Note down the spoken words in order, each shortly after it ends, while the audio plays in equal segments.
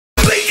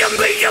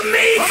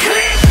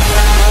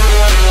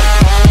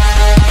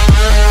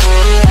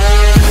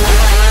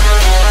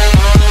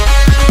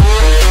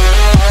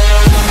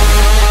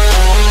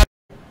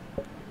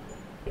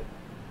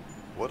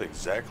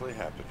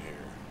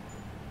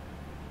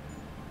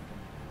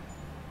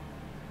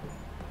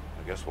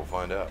Guess we'll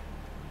find out.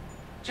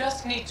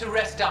 Just need to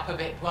rest up a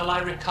bit while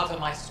I recover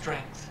my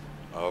strength.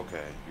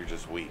 Okay, you're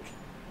just weak.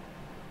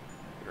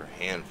 Your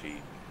hand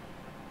feet.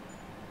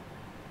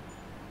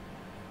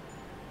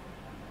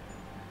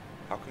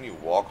 How can you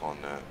walk on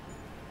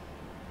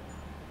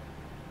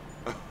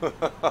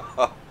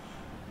that?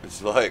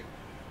 It's like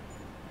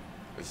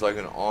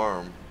an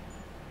arm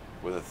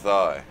with a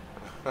thigh.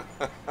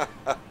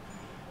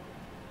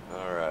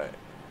 Alright.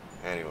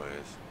 Anyways.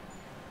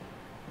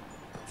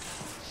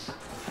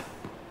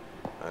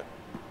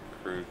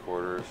 Crew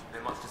quarters.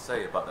 Not much to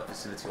say about that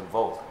facility on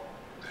Vault.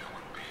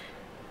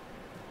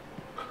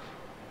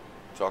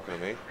 Talking to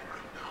me?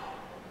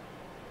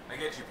 I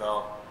get you,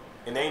 pal.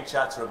 Inane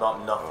chats are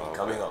about nothing. Okay.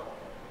 Coming up.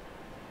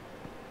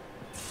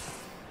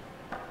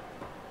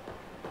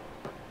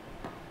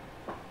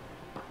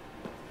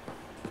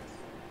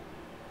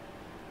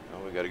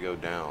 Oh, we gotta go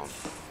down.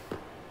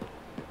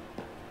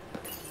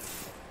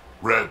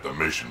 Read the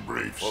mission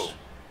briefs. Whoa.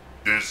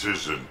 This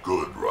isn't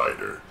good,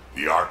 Ryder.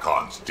 The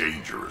Archon's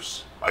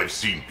dangerous. I've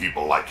seen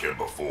people like him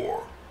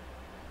before.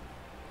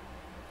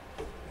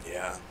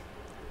 Yeah.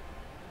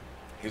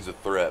 He's a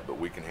threat, but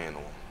we can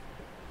handle him.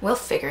 We'll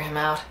figure him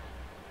out.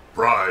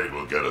 Pride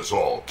will get us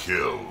all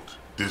killed.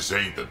 This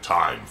ain't the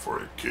time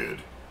for it, kid.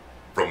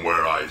 From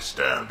where I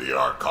stand, the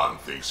Archon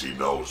thinks he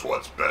knows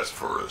what's best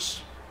for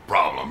us.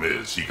 Problem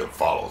is, he can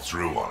follow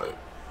through on it.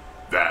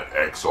 That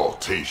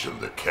exaltation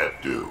the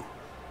Ket do,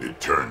 it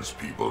turns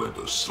people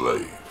into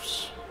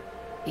slaves.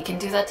 He can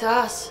do that to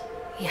us.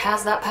 He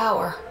has that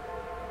power.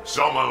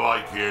 Someone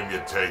like him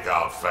you take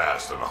out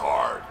fast and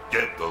hard.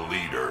 Get the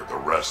leader, the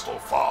rest will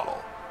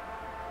follow.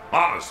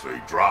 Honestly,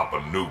 drop a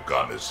nuke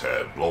on his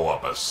head, blow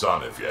up a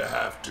sun if you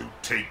have to.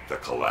 Take the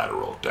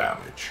collateral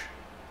damage.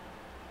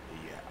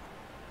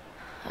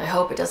 Yeah. I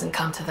hope it doesn't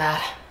come to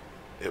that.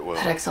 It will.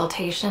 That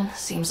exaltation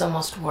seems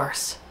almost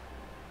worse.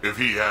 If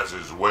he has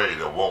his way,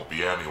 there won't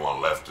be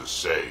anyone left to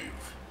save.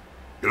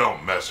 You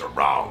don't mess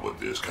around with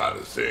this kind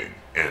of thing.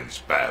 Ends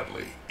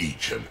badly,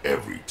 each and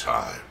every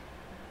time.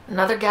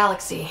 Another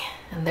galaxy,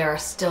 and there are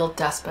still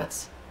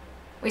despots.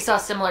 We saw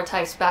similar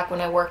types back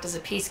when I worked as a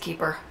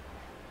peacekeeper.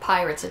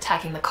 Pirates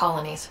attacking the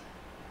colonies.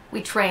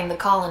 We trained the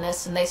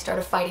colonists and they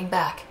started fighting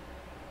back.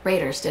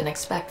 Raiders didn't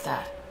expect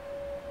that.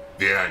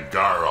 The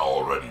Angara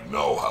already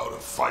know how to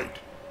fight.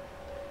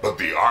 But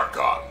the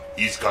Archon,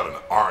 he's got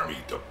an army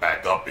to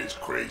back up his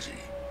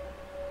crazy.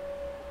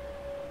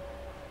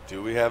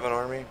 Do we have an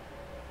army?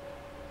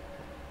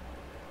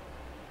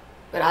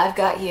 But I've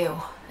got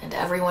you, and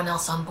everyone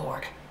else on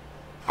board.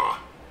 Huh.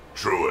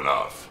 True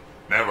enough.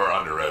 Never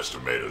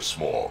underestimate a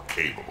small,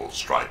 capable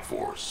strike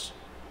force.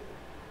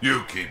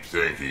 You keep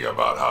thinking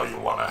about how you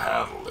want to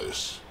handle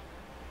this.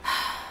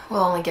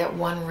 We'll only get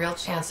one real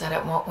chance at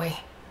it, won't we?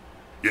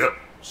 Yep,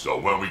 so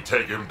when we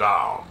take him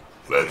down,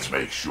 let's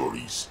make sure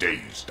he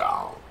stays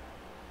down.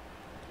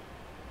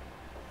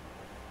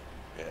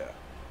 Yeah.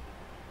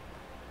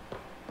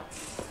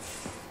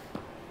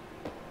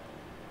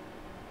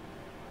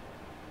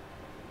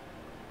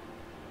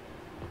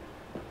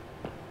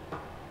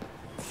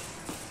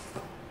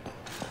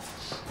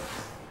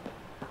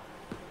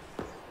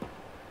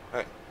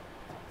 Hey.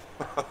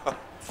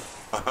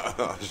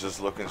 I was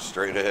just looking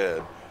straight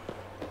ahead.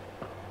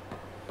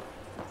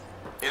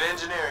 In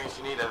engineering, if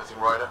you need anything,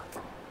 Ryder.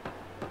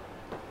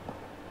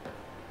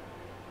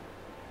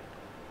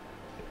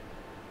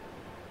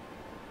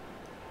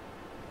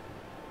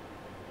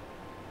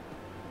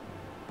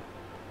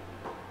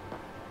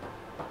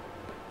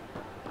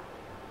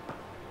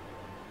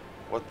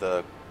 What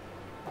the?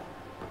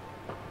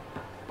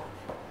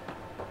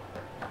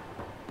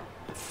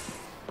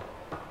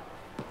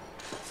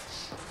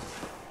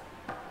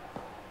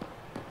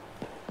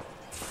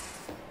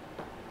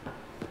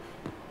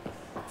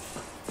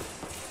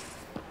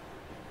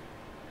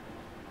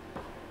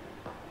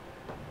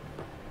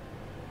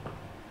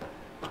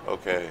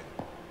 Okay.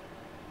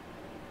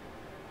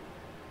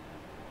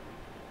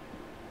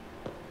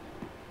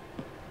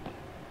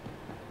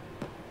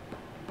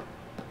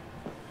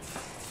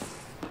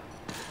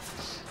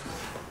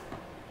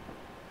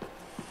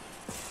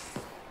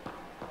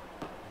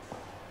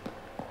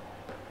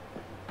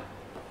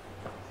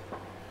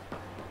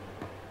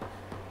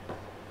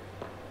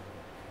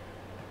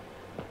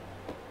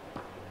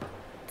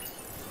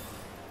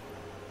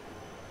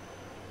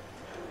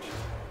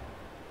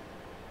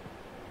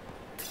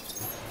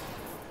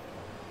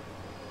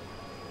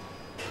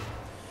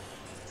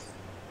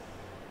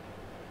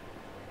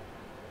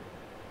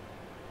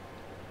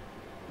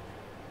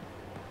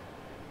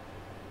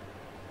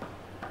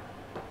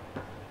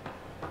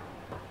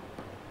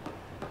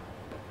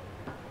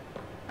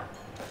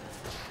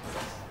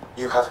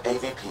 You have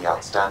AVP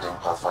outstanding,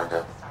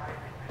 Pathfinder.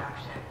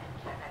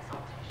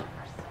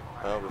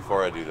 Well,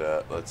 before I do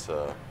that, let's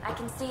I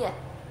can see it.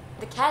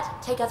 The Ket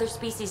take other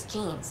species'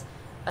 genes.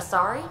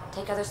 Asari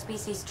take other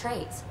species'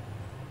 traits.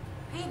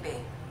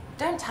 PB,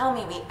 don't tell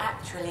me we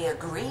actually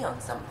agree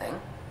on something.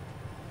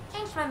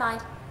 Changed my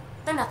mind.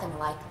 They're nothing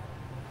alike.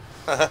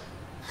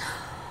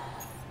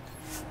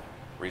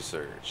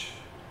 research.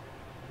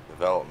 The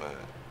development.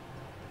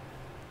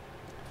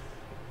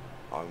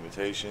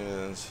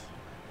 Augmentations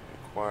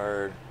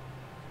required.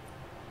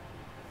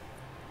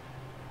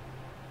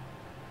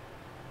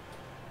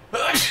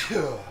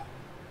 Oh,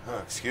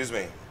 excuse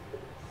me.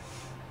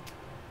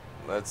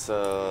 Let's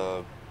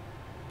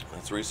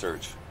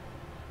research.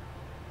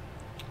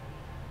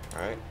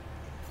 All right.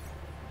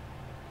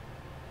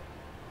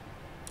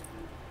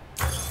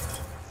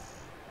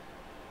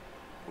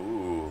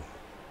 Ooh.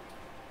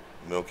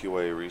 Milky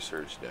Way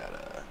research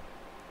data.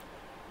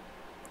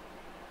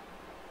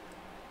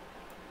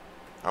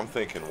 I'm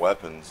thinking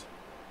weapons.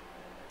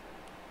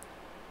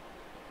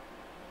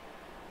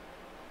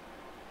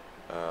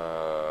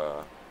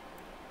 A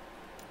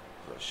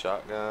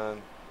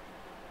shotgun.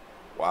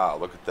 Wow,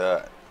 look at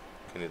that.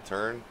 Can it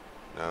turn?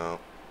 No.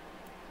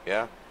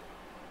 Yeah?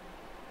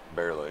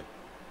 Barely.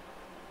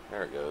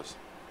 There it goes.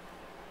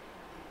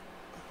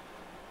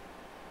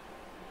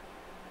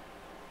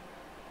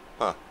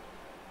 Huh.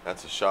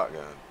 That's a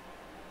shotgun.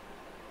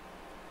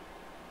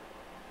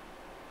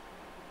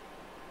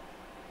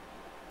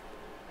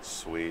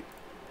 Sweet.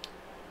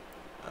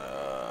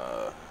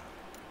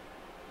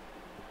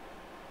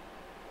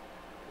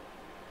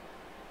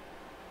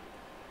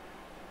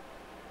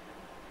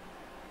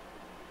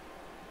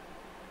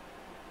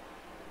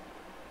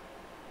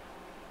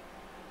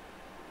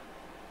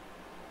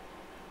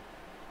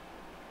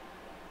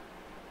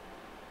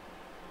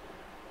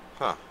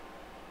 Huh.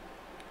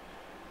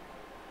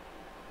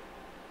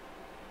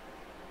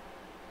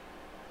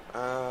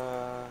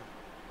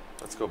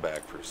 Let's go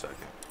back for a second.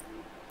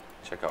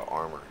 Check out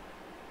armor.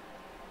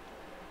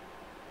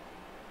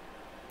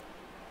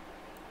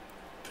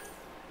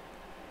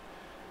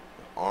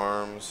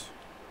 Arms.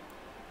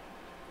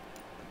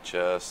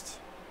 Chest.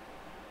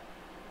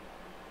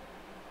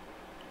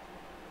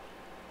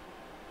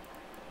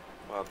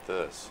 How about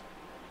this?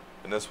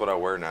 Isn't this what I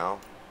wear now?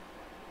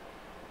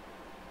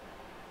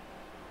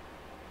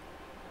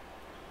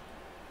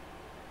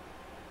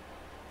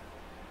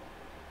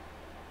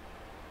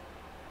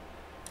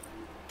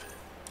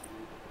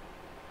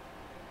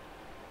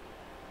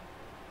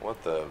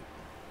 What the?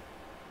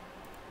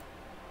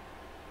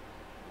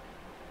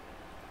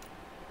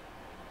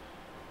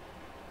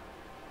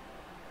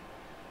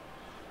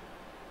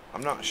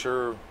 I'm not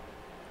sure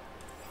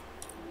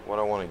what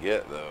I want to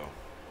get though.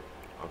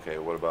 Okay,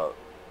 what about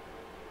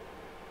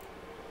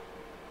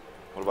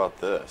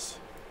this?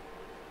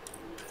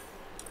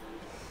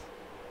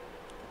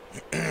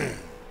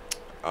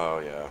 Oh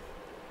yeah.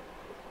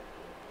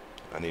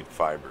 I need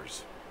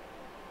fibers.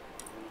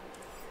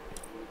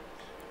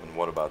 And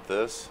what about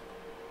this?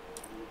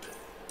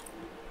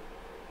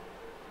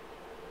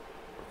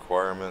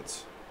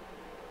 Requirements.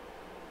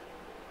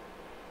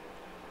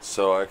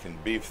 So I can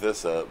beef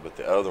this up, but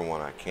the other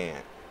one I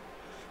can't.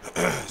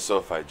 So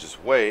if I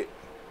just wait,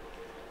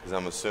 because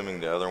I'm assuming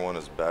the other one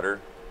is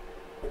better,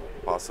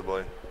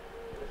 possibly.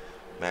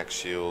 Max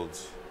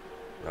shields,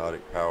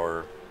 biotic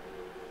power,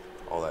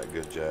 all that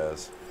good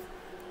jazz.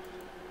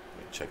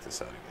 Let me check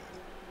this out again.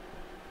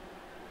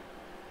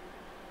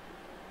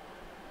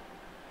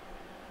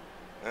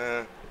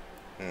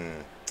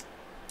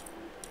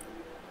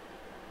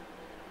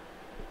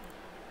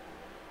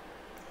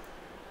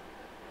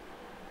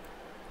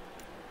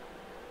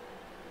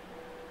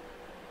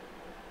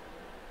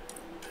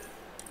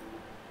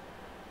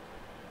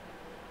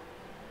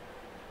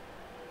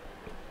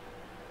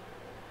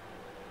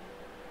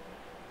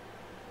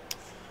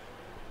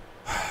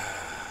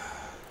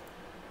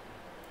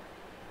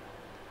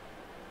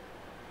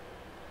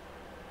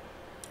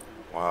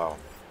 Wow.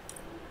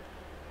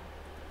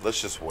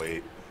 Let's just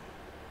wait.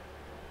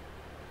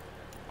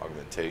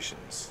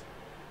 Augmentations.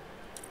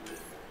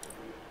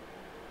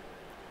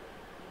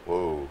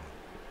 Whoa.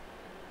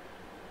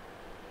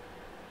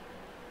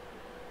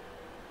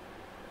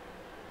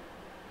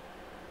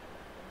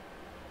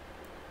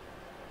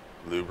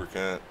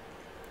 Lubricant.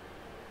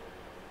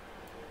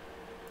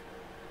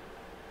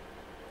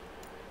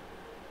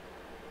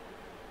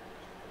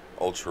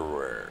 Ultra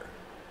rare.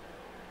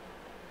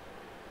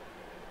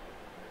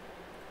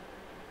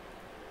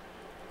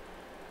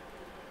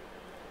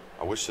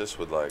 I wish this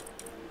would like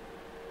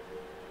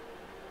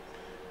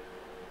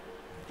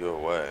go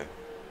away.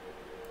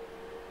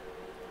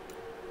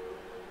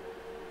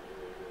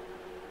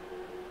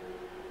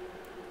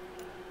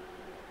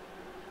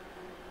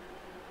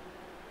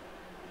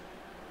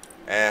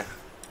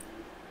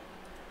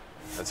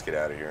 Let's get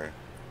out of here.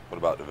 What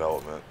about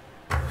development?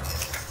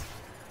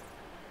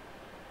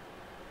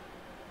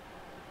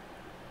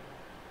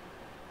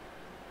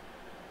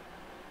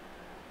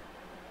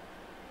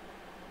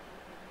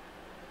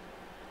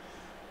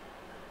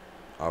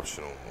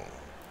 Optional.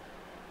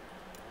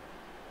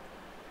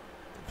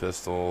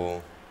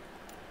 Pistol.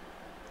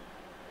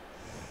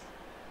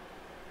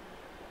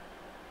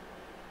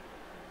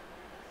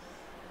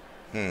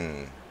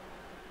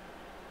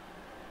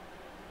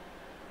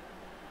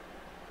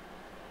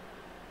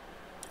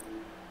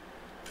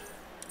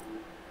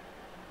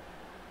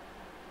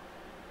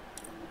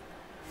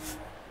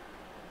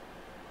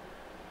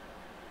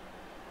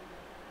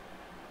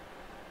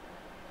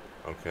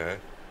 Okay.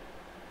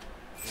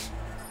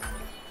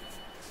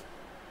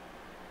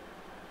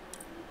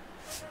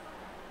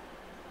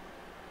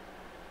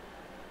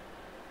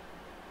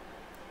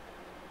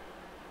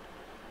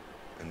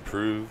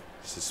 Improve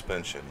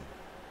suspension.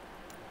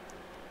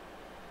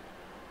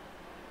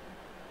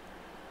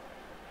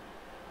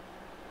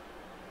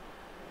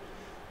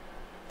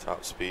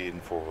 Top speed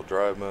and four-wheel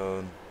drive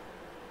mode.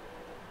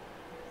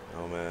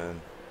 Oh man.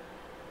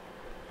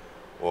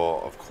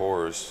 Well, of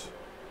course,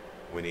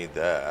 we need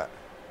that.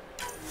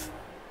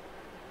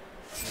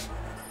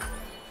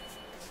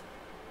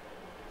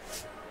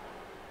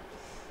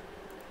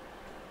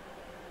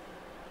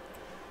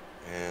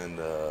 And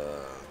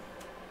the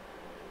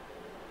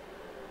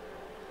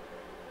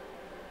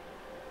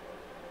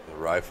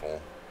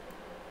rifle.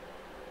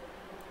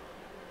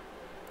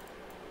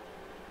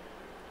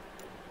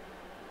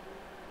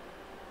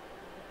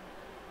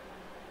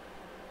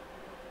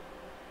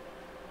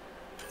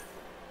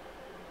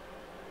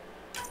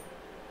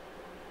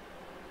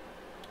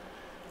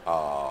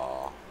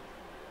 Aww.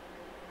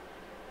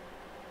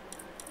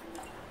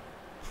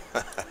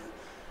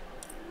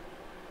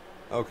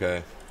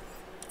 Okay,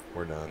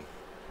 we're done.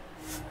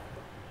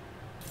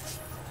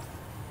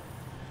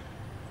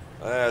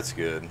 That's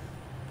good.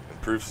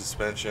 Improved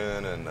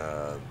suspension and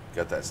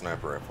got that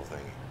sniper rifle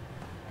thing.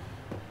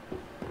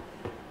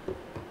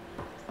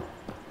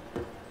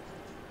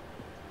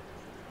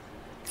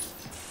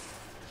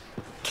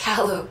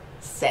 Callow,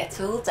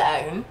 settle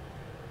down.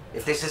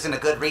 If this isn't a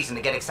good reason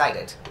to get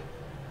excited.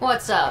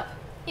 What's up?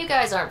 You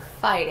guys aren't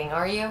fighting,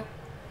 are you?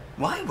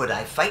 Why would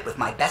I fight with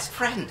my best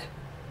friend?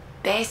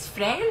 Best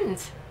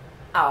friend?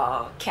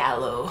 Oh,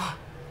 Callow.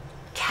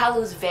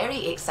 Callow's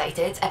very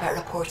excited about a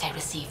report I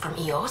received from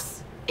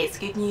EOS. It's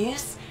good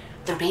news.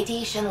 The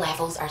radiation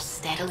levels are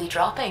steadily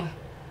dropping.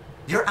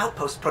 Your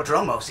outpost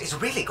Prodromos is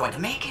really going to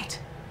make it.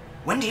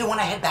 When do you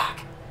want to head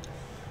back?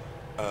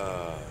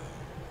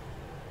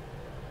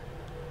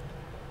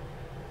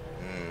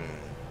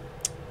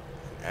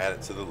 Add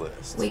it to the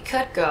list. We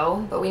could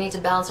go, but we need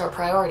to balance our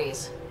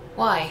priorities.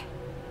 Why?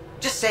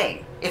 Just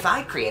saying, if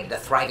I created a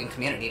thriving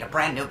community in a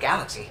brand new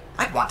galaxy,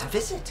 I'd want to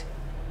visit.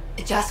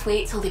 Just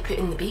wait till they put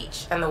in the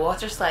beach and the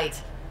water slide.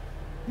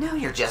 Now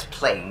you're just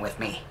playing with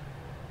me.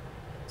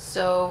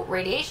 So,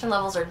 radiation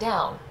levels are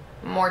down.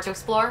 More to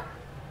explore?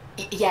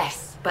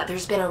 Yes, but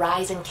there's been a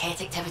rise in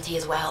cat activity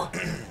as well.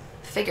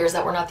 Figures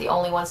that we're not the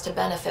only ones to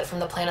benefit from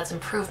the planet's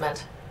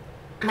improvement.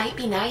 Might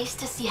be nice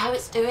to see how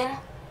it's doing.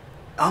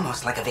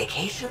 Almost like a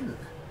vacation.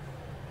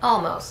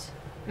 Almost.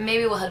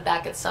 Maybe we'll head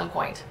back at some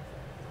point.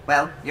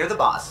 Well, you're the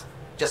boss.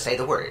 Just say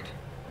the word.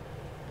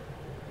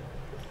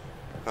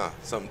 Huh,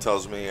 something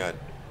tells me I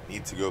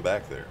need to go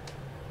back there.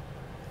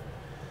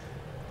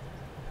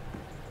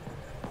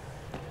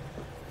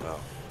 Oh.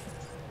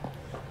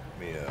 Let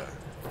me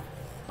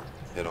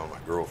hit on my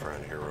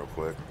girlfriend here real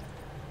quick.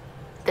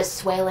 The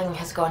swelling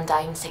has gone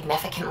down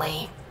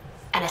significantly,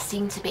 and I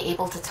seem to be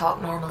able to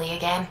talk normally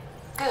again.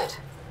 Good.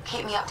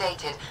 Keep me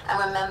updated. And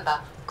remember,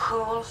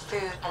 cool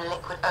food and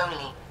liquid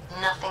only.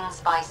 Nothing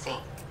spicy.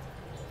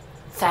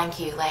 Thank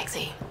you,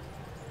 Lexi.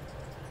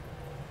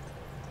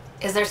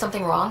 Is there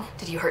something wrong?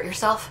 Did you hurt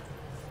yourself?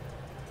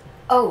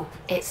 Oh,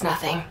 it's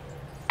nothing.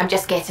 I'm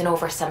just getting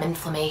over some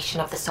inflammation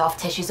of the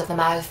soft tissues of the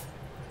mouth.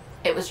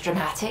 It was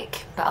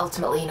dramatic, but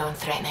ultimately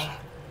non-threatening.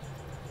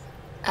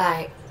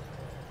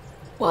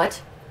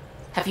 What?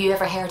 Have you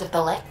ever heard of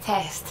the lick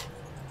test?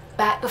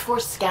 Back before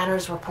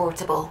scanners were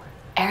portable,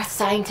 Earth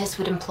scientists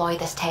would employ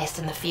this test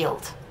in the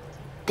field.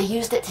 They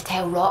used it to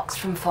tell rocks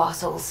from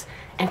fossils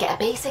and get a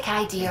basic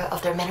idea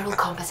of their mineral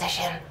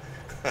composition.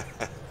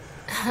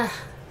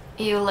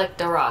 You licked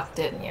a rock,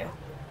 didn't you?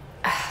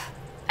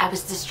 I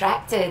was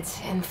distracted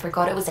and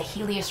forgot it was a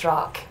Helios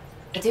rock.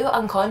 I do it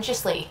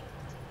unconsciously.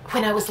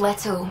 When I was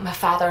little, my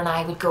father and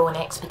I would go on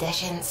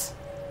expeditions.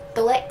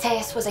 The lick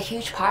test was a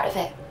huge part of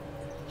it.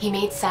 He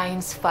made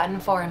science fun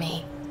for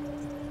me.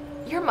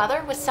 Your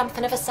mother was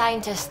something of a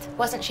scientist,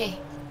 wasn't she?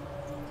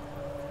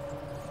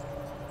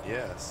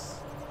 Yes.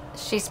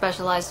 She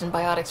specialized in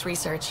biotics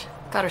research.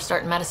 Got her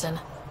start in medicine.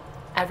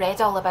 I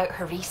read all about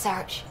her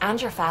research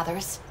and your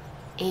father's.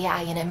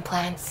 AI and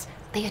implants.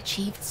 They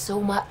achieved so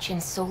much in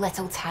so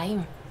little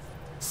time.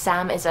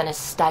 Sam is an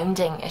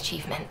astounding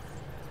achievement.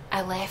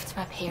 I left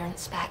my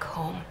parents back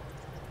home.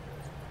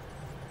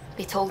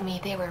 They told me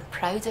they were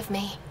proud of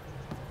me,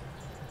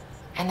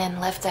 and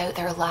then lived out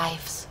their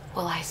lives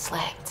while I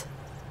slept.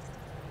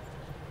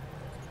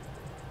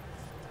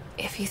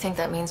 If you think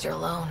that means you're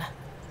alone,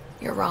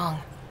 you're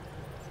wrong.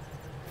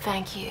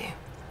 Thank you.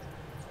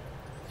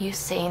 You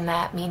saying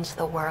that means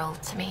the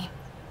world to me.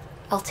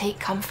 I'll take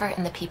comfort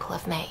in the people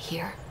I've met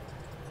here.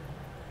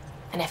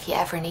 And if you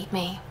ever need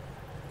me,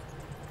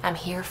 I'm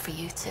here for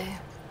you too.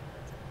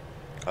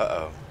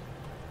 Uh-oh.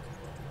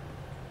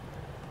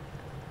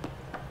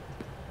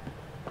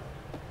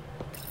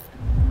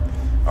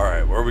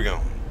 Alright, where are we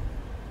going?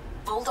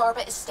 Fold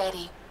orbit is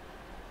steady.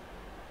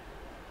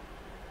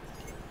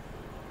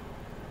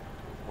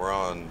 We're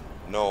on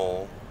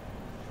Null.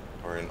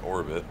 We're in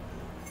orbit.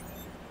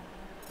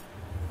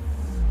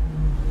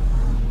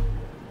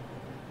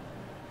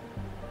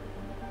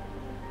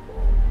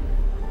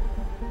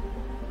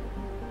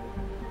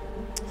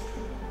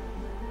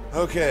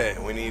 Okay,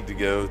 we need to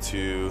go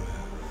to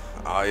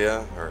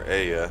Aya or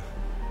Aya.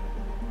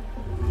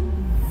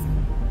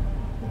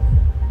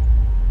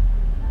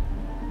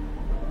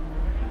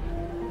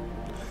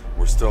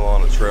 We're still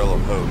on a trail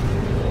of hope.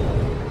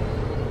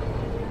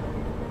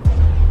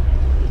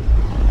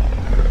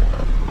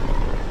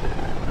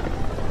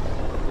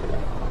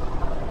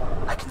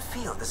 I can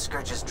feel the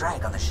Scourge's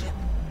drag on the ship.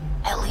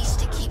 At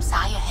least it keeps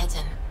Aya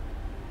hidden.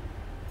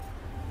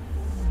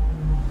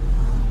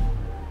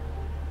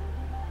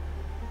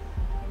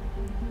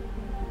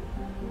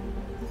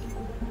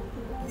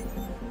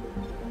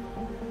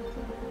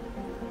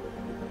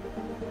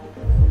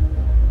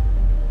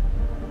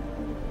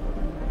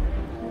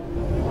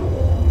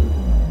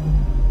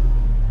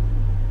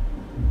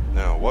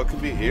 Now, what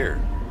could be here?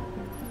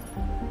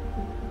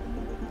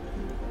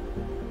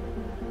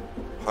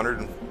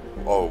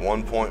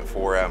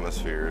 1.4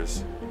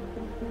 atmospheres.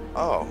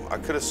 Oh, I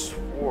could have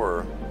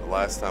swore the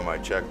last time I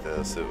checked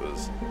this it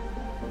was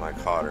like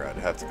hotter. I'd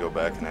have to go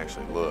back and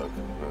actually look,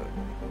 but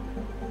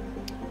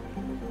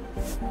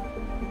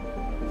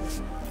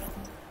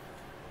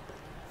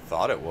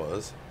thought it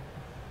was.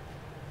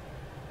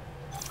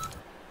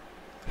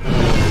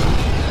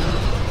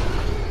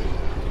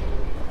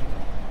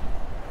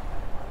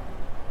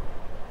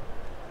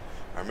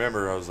 I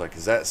remember I was like,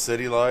 is that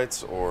city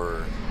lights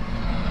or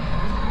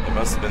it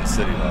must have been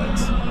city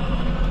lights.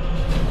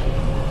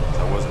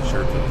 I wasn't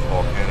sure if it was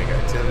volcanic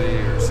activity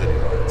or city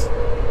lights.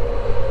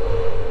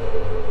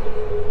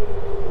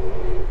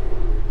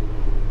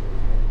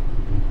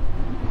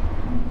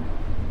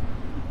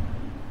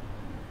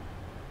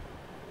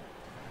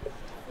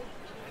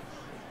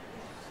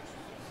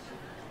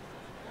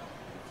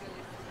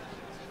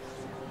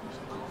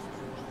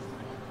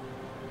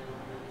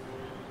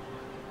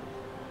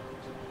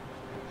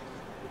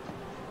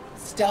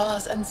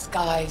 Stars and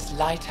skies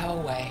light our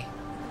way.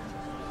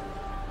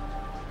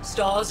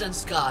 Stars and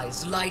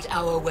skies light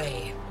our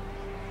way.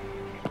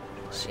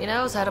 She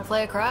knows how to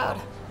play a crowd.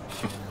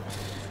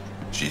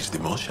 She's the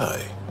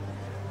Moshai.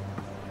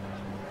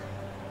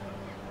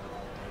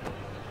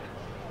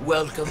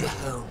 Welcome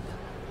home.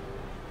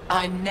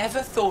 I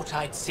never thought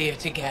I'd see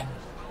it again.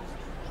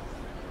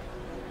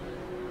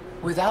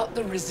 Without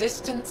the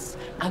Resistance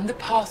and the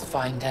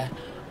Pathfinder,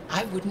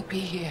 I wouldn't be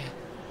here.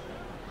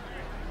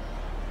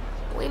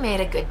 We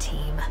made a good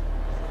team.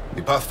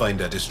 The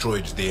Pathfinder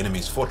destroyed the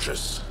enemy's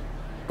fortress,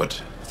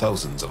 but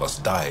thousands of us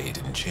died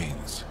in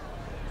chains.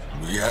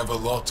 We have a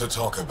lot to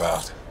talk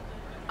about.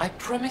 I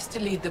promised to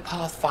lead the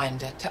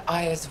Pathfinder to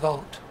Aya's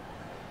vault.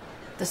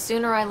 The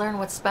sooner I learn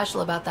what's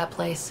special about that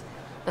place,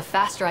 the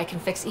faster I can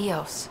fix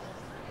Eos.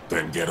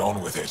 Then get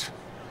on with it.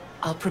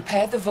 I'll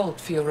prepare the vault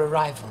for your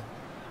arrival.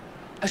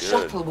 A Good.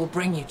 shuttle will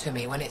bring you to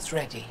me when it's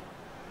ready.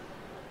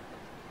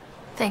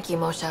 Thank you,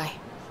 Moshai.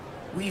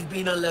 We've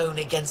been alone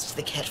against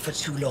the Ket for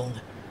too long.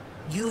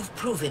 You've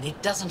proven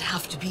it doesn't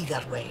have to be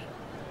that way.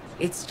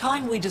 It's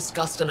time we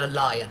discussed an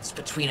alliance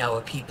between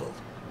our people.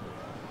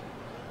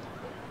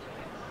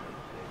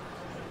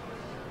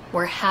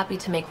 We're happy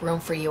to make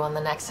room for you on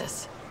the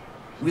Nexus.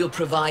 We'll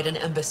provide an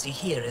embassy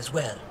here as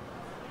well.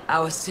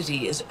 Our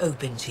city is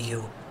open to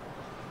you.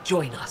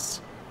 Join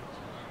us.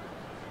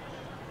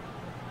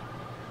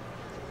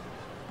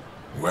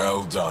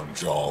 Well done,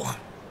 Joel.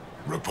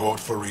 Report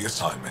for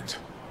reassignment.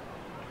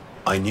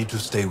 I need to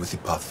stay with the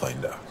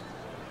Pathfinder.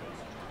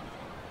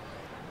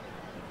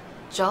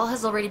 Jal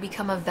has already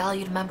become a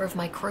valued member of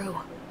my crew.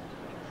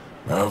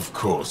 Of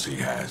course he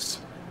has.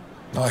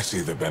 I see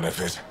the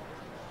benefit.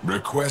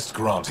 Request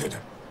granted.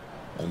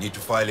 I need to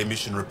file a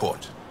mission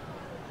report.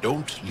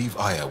 Don't leave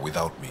Aya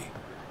without me.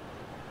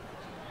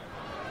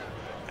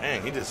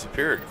 Dang, he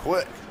disappeared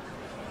quick.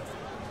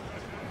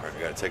 Alright,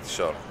 we gotta take the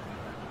shuttle.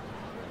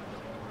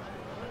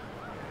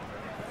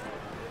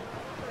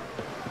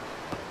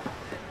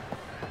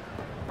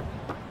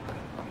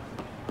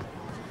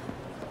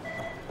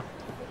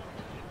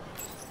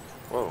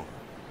 Whoa.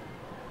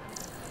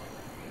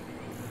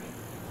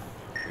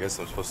 I guess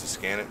I'm supposed to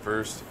scan it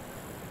first.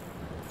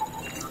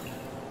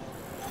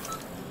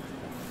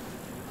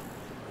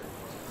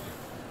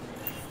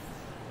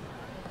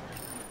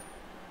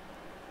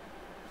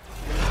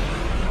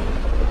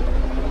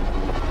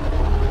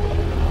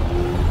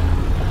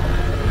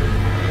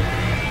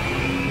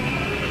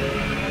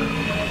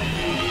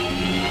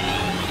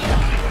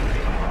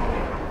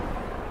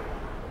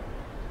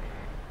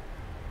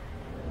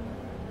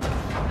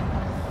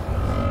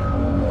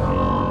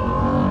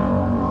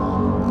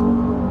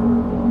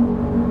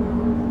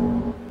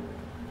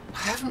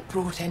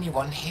 Brought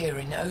anyone here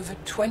in over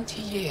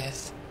 20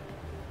 years.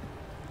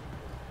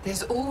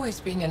 There's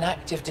always been an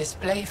active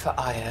display for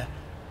Aya,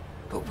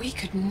 but we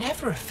could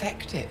never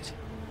affect it.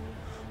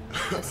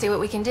 Let's see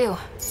what we can do.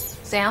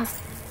 Sam?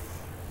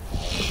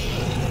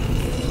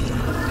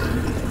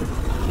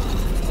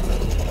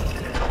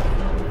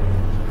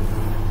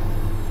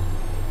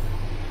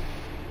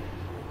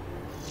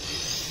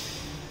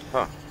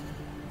 Huh.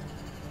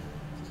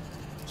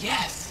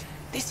 Yes,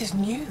 this is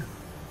new.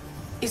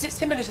 Is it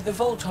similar to the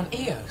vault on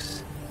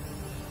Eos?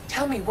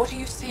 Tell me, what are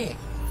you seeing?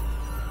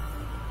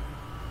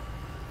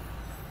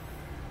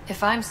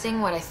 If I'm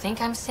seeing what I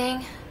think I'm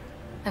seeing,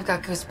 I've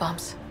got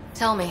goosebumps.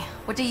 Tell me,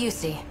 what do you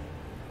see?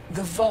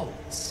 The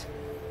vaults.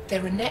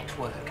 They're a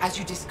network, as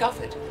you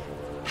discovered.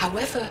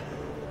 However...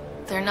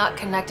 They're not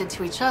connected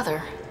to each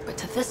other, but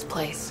to this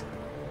place.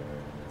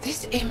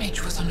 This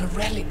image was on a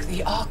relic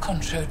the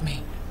Archon showed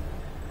me.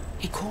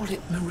 He called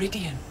it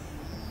Meridian.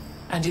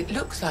 And it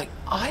looks like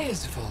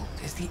Aya's vault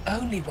is the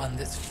only one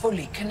that's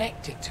fully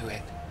connected to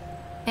it.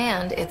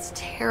 And it's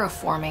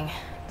terraforming,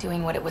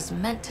 doing what it was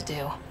meant to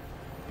do.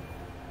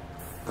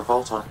 The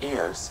vault on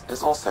Eos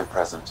is also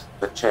present,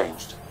 but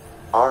changed.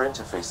 Our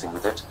interfacing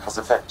with it has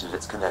affected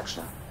its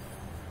connection.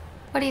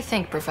 What do you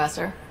think,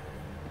 Professor?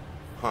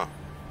 Huh.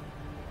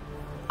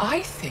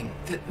 I think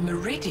that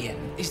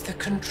Meridian is the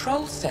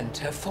control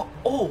center for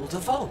all the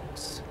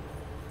vaults.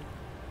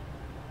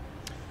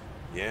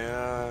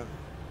 Yeah.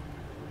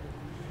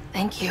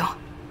 Thank you.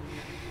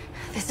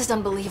 This is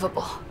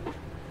unbelievable.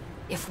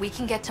 If we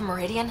can get to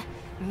Meridian,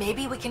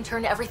 maybe we can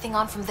turn everything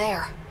on from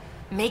there.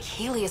 Make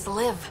Helios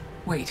live.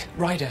 Wait,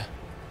 Ryder.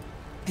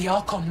 The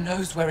Archon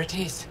knows where it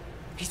is.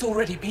 He's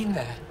already been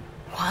there.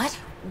 What?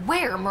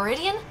 Where?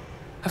 Meridian?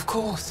 Of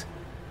course.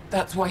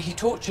 That's why he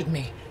tortured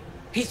me.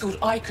 He thought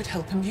I could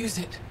help him use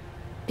it.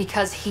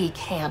 Because he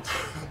can't.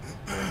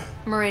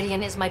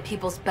 Meridian is my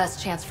people's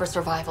best chance for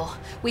survival.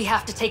 We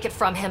have to take it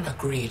from him.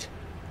 Agreed.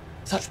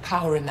 Such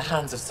power in the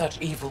hands of such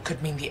evil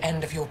could mean the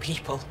end of your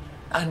people.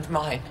 And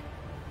mine.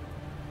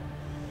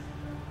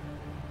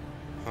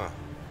 Huh.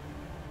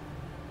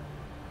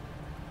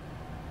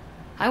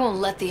 I won't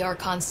let the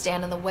Archon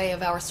stand in the way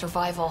of our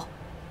survival.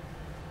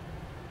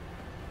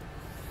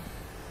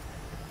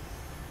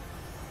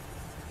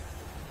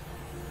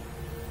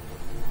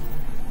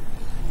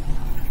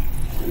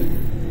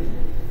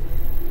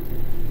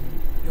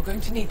 You're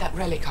going to need that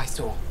relic I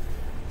saw.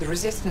 The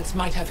Resistance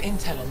might have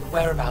intel on the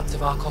whereabouts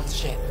of Archon's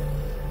ship.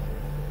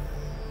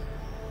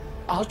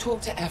 I'll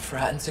talk to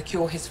Ephra and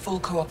secure his full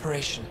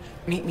cooperation.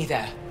 Meet me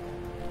there.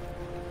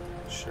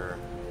 Sure.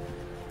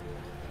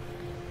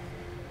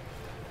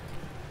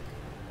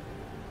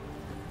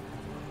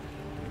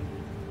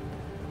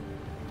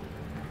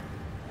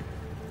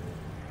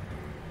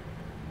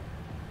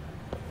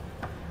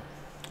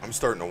 I'm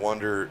starting to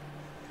wonder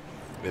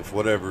if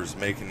whatever's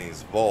making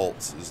these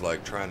vaults is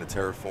like trying to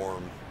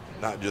terraform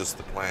not just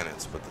the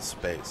planets but the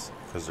space,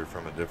 because they're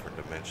from a different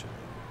dimension.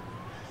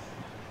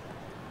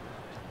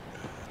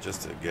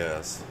 Just a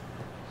guess.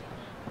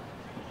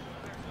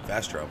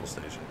 Fast travel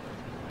station.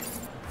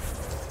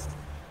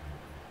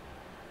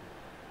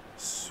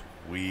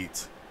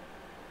 Sweet.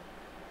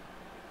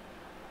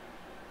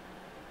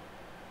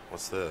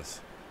 What's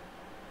this?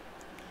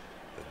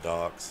 The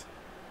docks.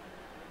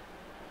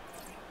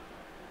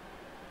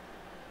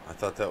 I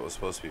thought that was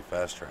supposed to be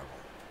fast travel.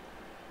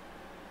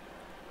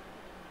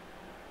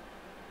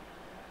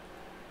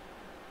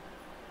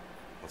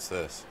 What's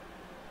this?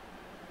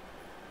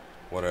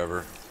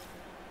 Whatever.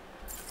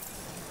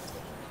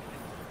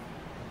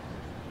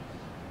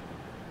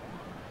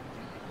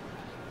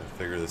 I'll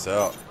figure this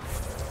out.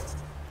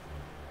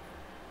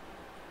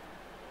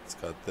 It's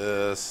got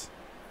this.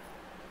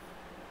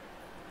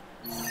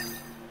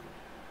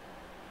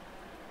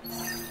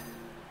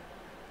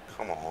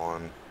 Come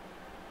on.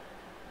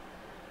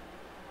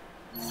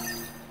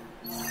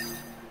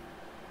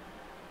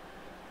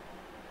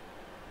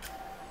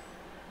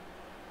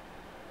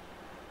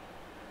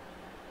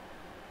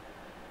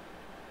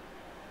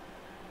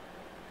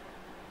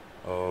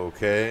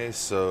 Okay,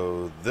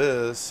 so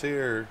this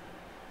here,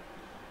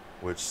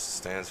 which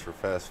stands for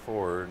fast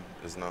forward,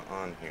 is not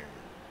on here.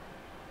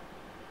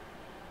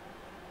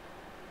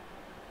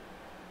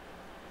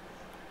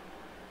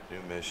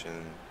 New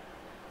mission,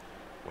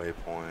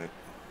 waypoint.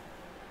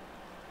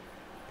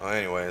 Well,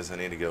 anyways, I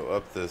need to go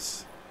up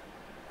this,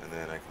 and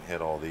then I can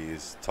hit all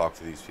these, talk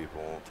to these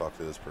people, talk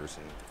to this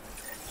person.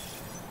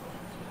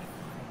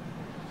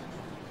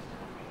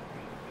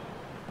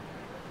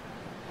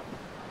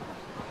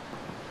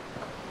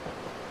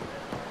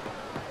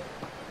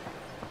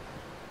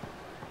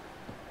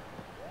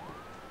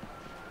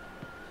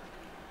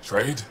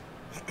 Trade?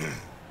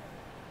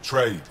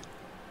 Trade.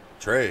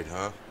 Trade,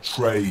 huh?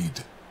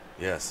 Trade.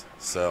 Yes,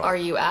 so. Are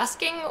you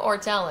asking or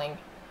telling?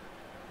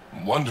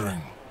 I'm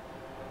wondering,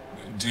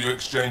 do you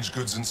exchange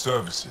goods and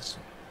services?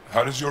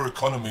 How does your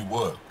economy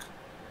work?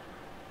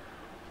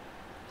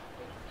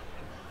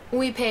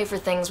 We pay for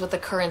things with a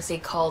currency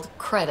called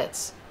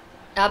credits.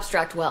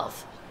 Abstract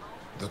wealth.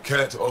 The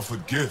cat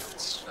offered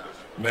gifts,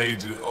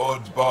 made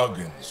odd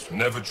bargains,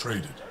 never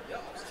traded.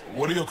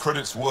 What are your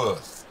credits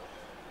worth?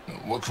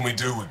 What can we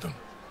do with them?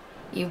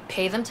 You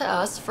pay them to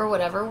us for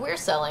whatever we're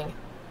selling.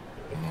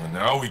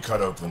 Now we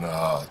cut open the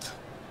heart.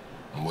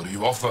 What do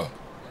you offer?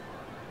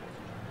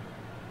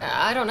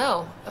 I don't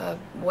know.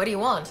 What do you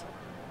want?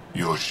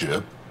 Your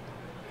ship?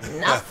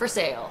 Not for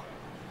sale.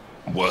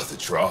 Worth a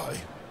try.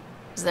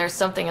 Is there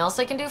something else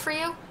I can do for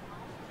you?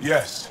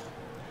 Yes.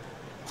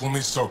 Call me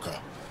Soka.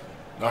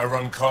 I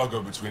run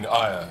cargo between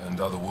Aya and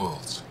other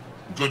worlds.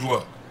 Good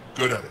work.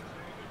 Good at it.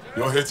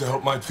 You're here to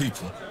help my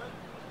people.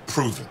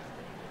 Prove it.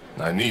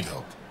 I need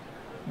help.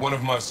 One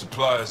of my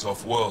suppliers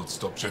off-world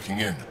stopped checking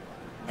in.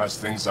 Has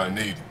things I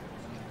need.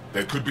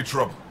 There could be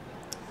trouble.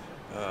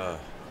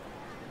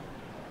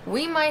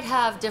 We might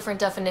have different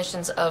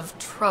definitions of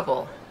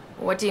trouble.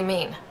 What do you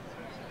mean?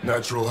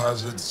 Natural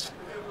hazards,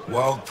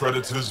 wild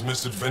predators,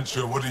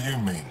 misadventure, what do you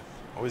mean?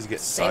 Always get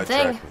Same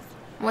sidetracked thing. with...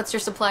 What's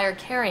your supplier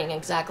carrying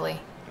exactly?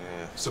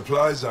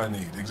 Supplies I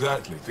need,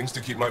 exactly. Things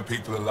to keep my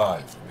people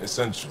alive.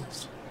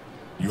 Essentials.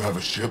 You have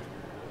a ship?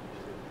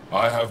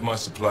 I have my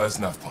supplier's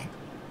nav point.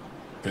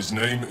 His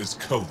name is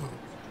Keldo.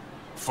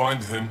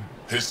 Find him,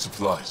 his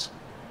supplies.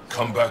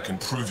 Come back and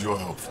prove you're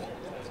helpful.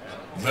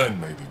 Then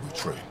maybe we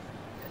trade.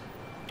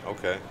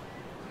 Okay.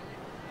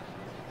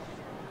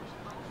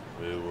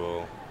 We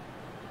will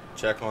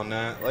check on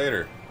that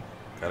later.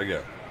 Gotta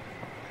go.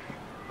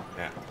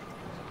 Yeah.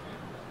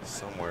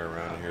 Somewhere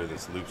around here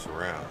this loops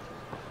around.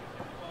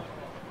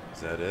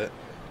 Is that it?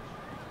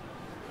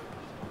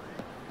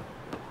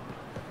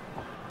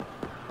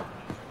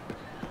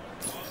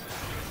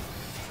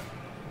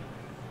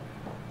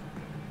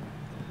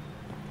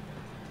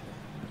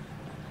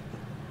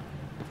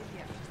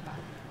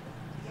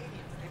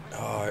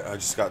 Oh, I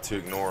just got to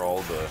ignore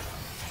all the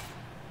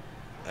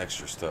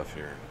extra stuff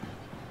here.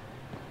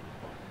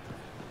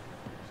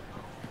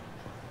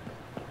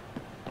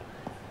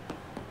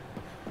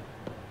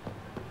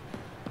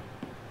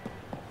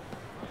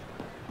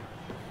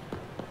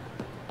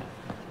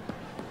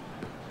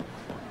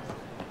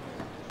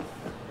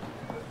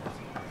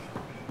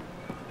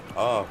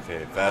 Oh,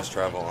 okay. Fast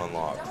travel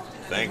unlocked.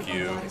 Thank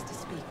you.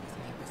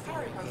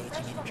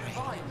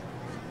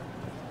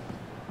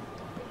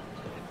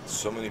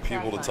 So many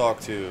people to talk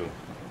to.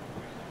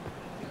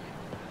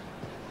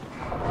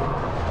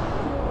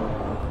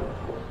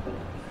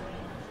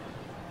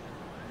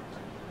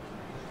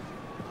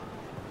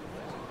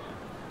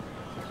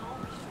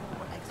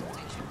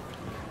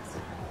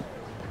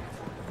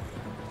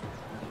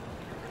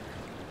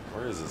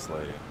 Where is this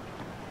lady?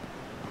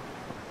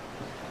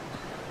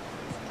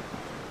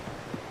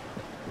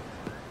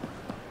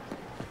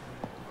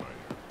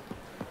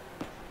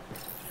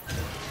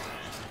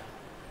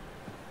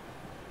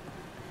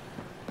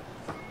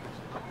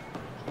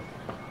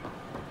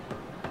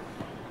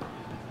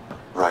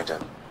 Ryder,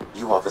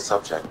 you are the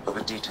subject of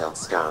a detailed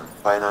scan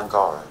by an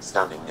Angara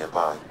standing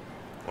nearby.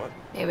 What?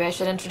 Maybe I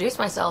should introduce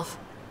myself.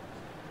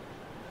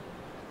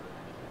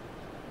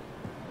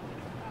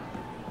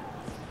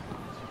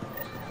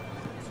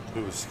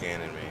 Who was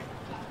scanning me?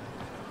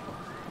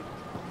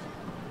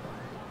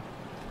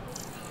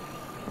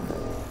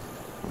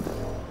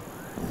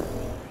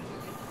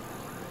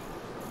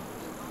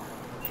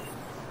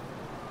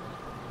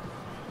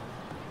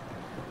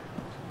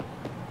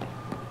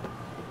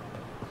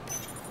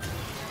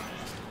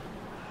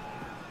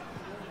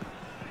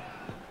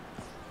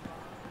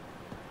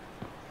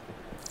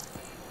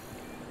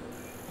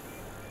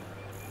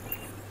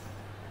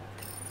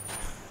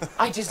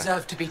 I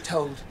deserve to be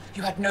told.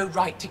 You had no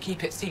right to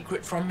keep it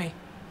secret from me.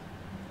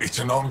 It's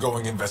an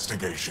ongoing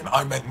investigation.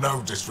 I meant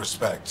no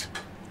disrespect.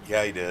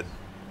 Yeah, he did.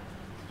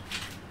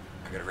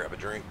 I gotta grab a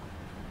drink.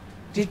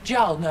 Did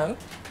Jarl know?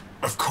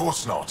 Of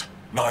course not.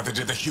 Neither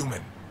did the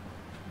human.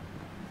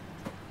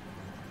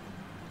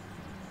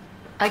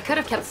 I could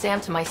have kept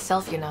Sam to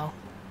myself, you know.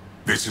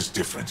 This is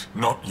different.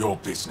 Not your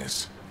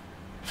business.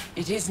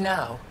 It is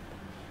now.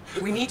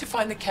 We need to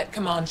find the Ket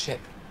command ship.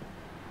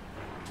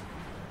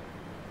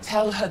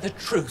 Tell her the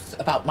truth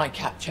about my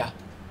capture.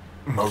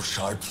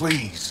 Moshai,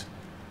 please.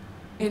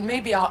 It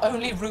may be our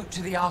only route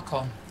to the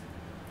Archon.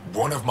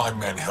 One of my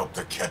men helped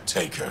the Ket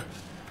take her.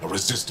 A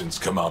resistance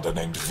commander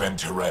named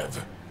Venterev.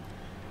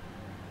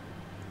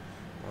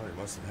 Well, he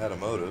must have had a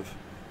motive.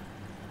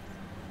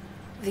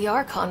 The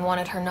Archon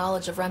wanted her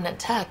knowledge of Remnant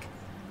tech,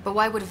 but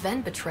why would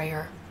Ven betray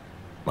her?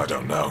 I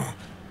don't know.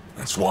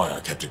 That's why I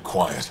kept it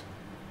quiet.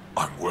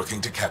 I'm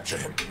working to capture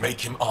him,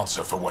 make him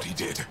answer for what he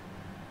did.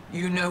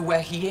 You know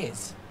where he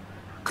is?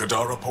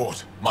 Kadar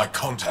report. My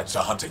contacts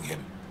are hunting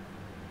him.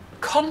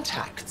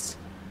 Contacts?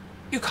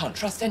 You can't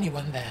trust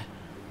anyone there.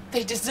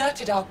 They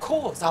deserted our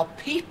cause, our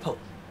people.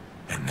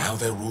 And now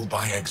they're ruled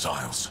by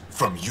exiles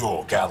from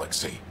your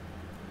galaxy.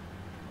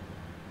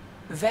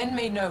 Ven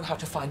may know how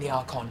to find the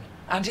Archon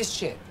and his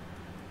ship.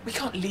 We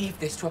can't leave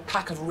this to a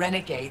pack of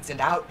renegades and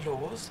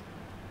outlaws.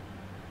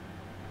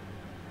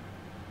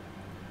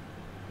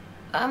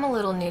 I'm a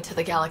little new to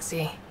the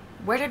galaxy.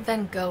 Where did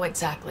Ven go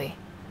exactly?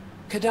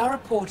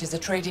 Kadara Port is a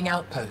trading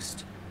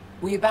outpost.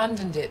 We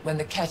abandoned it when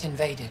the Ket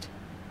invaded.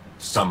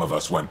 Some of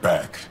us went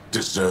back.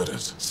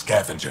 Deserters,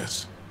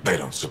 scavengers. They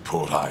don't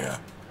support Aya.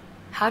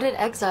 How did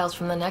exiles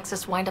from the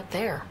Nexus wind up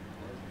there?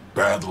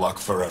 Bad luck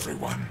for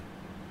everyone.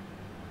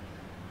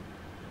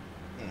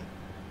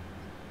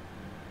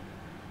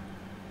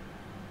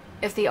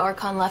 If the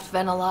Archon left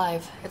Ven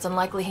alive, it's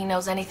unlikely he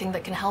knows anything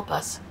that can help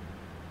us.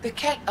 The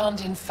Ket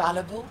aren't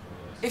infallible.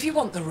 If you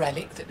want the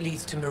relic that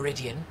leads to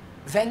Meridian,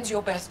 Ven's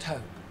your best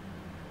hope.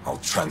 I'll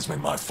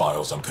transmit my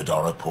files on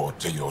Kadara Port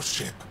to your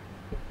ship.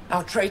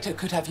 Our traitor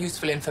could have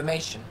useful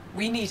information.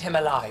 We need him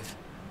alive.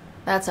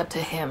 That's up to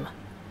him.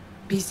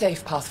 Be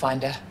safe,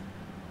 Pathfinder.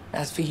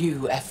 As for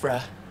you,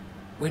 Ephra,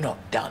 we're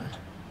not done.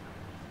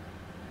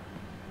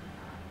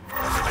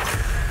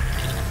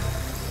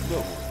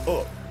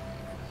 Level up.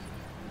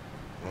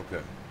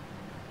 Okay.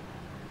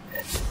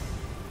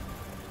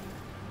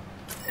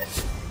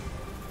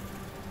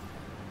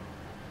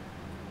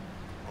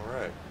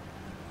 Alright.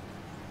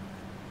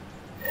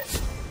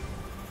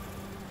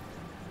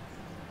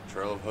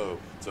 Trail of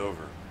Hope. It's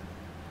over.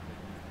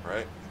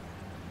 Right?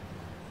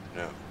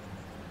 No.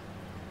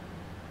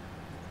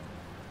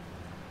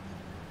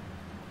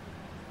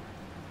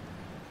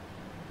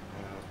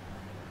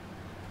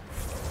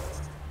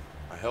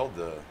 I held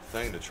the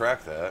thing to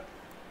track that.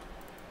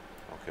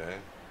 Okay.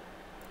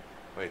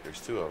 Wait,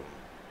 there's two of them.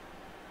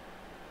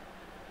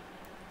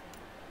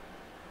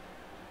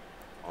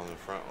 On the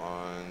front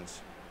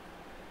lines.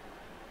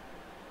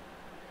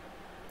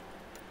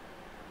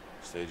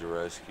 Stage of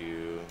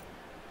rescue.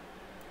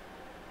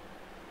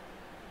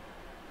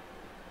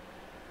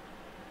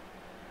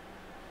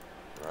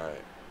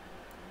 Right.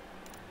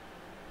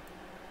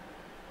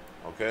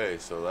 Okay,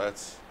 so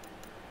that's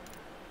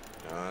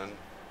done.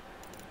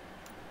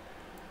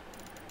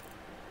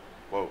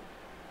 Whoa.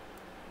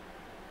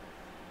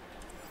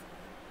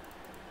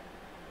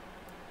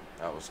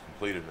 That was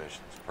completed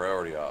missions.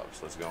 Priority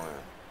ops. Let's go in.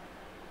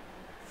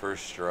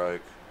 First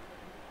strike.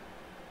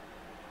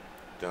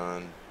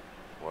 Done.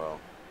 Well.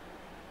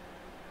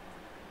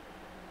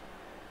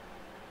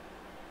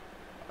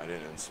 I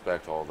didn't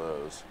inspect all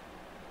those.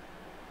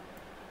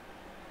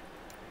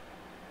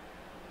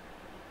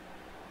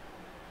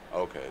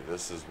 Okay,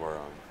 this is where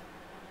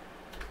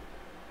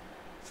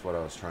that's what I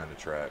was trying to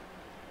track.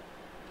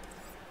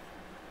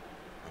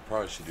 I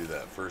probably should do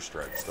that first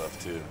strike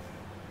stuff too.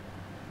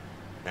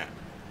 Nah.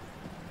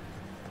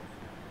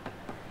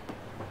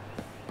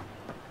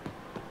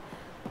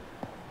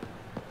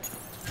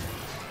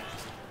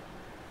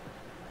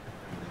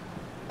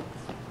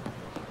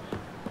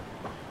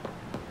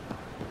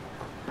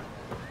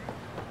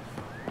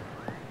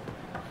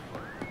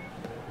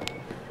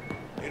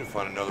 Need to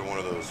find another one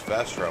of those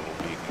fast travel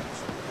beacons.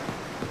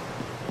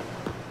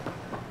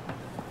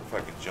 If I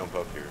can jump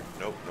up here.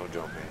 Nope, no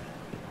jumping.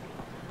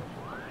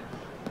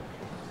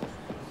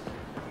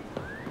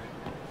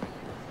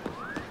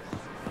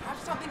 Have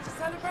something to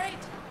celebrate?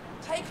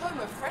 Take home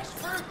a fresh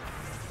fruit.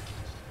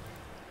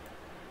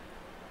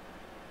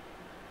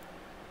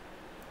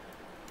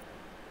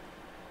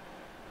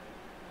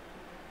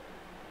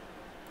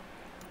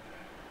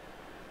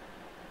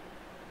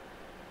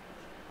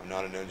 I'm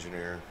not an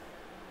engineer.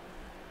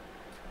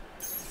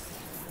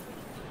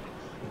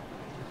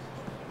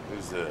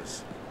 Who's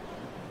this?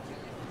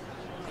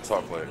 I'll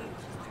talk later.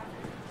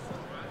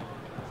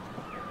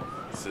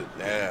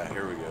 Yeah,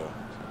 here we go.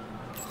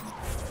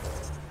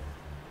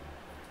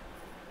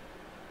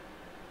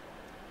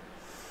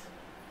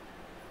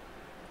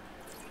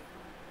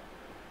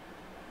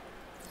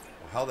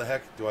 Well, how the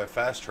heck do I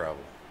fast travel?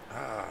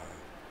 Ah.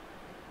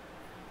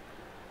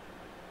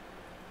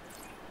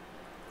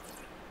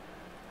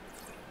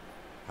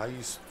 How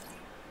you...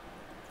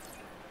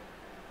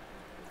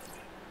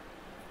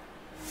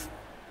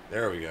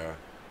 There we go.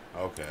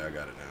 Okay, I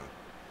got it now.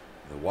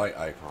 The white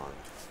icon.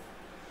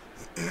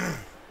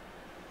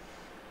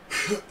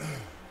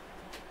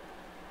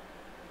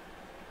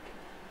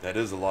 That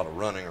is a lot of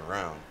running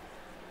around.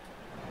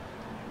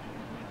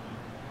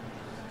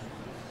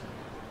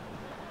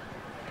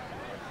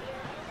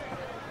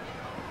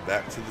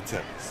 Back to the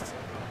Tempest.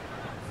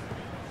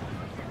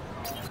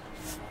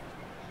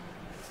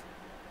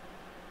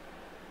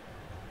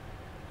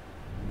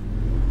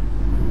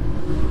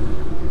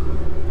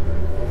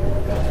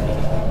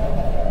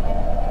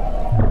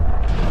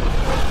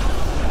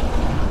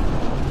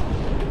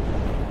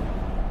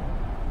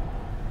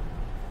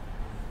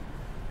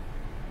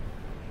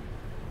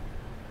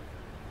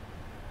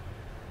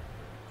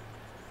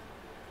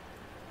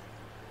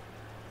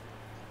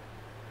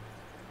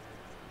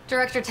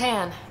 Director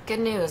Tan,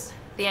 good news.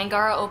 The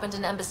Angara opened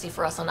an embassy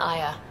for us on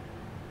Aya.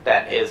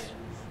 That is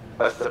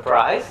a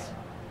surprise.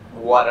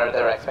 What are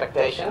their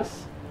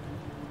expectations?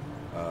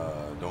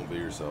 Don't be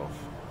yourself.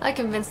 I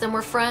convinced them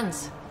we're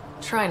friends.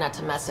 Try not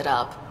to mess it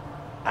up.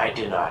 I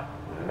do not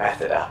mess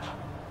it up.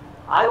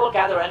 I will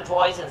gather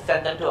envoys and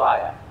send them to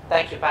Aya.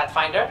 Thank you,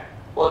 Pathfinder.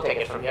 We'll take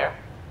it from here.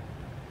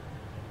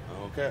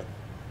 Okay.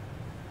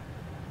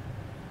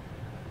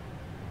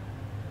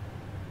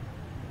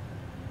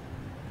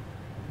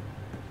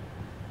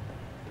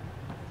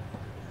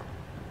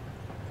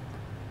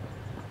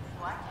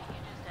 Why can't you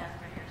just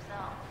ask her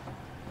yourself?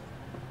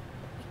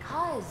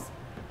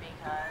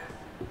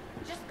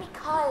 Just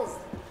because.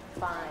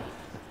 Fine.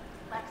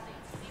 Lexi,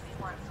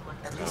 Phoebe wants to look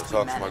at Gotta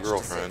talk to my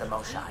girlfriend.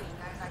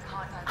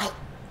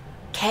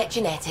 Ket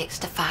genetics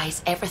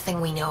defies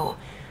everything we know.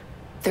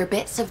 They're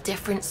bits of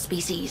different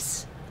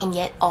species, and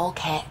yet all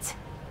Ket.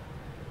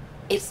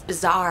 It's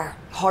bizarre,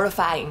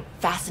 horrifying,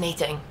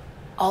 fascinating,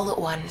 all at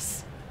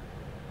once.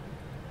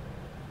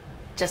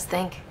 Just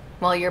think,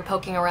 while you're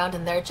poking around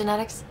in their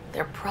genetics,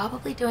 they're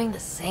probably doing the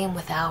same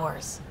with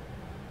ours.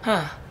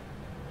 Huh.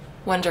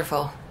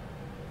 Wonderful.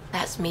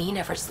 That's me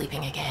never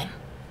sleeping again.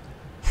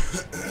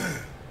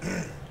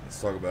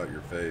 Let's talk about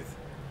your faith.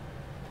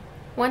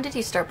 When did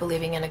you start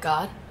believing in a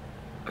god?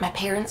 My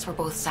parents were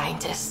both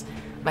scientists.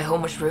 My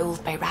home was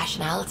ruled by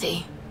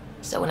rationality.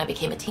 So when I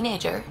became a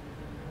teenager,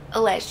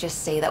 let's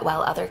just say that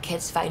while other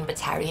kids found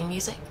Batarian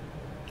music,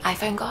 I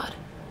found God.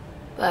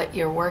 But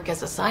your work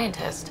as a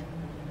scientist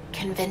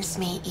convinced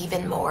me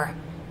even more,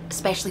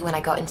 especially when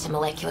I got into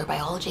molecular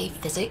biology,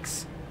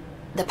 physics.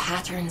 The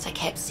patterns I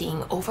kept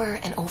seeing over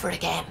and over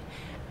again,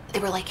 they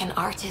were like an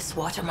artist's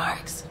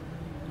watermarks.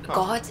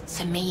 God,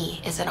 to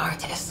me, is an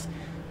artist,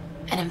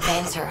 an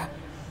inventor,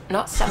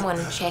 not someone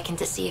checking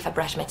to see if I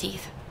brush my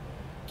teeth.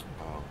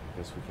 Oh, I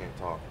guess we can't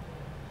talk.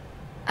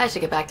 I should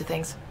get back to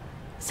things.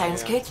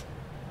 Sounds good?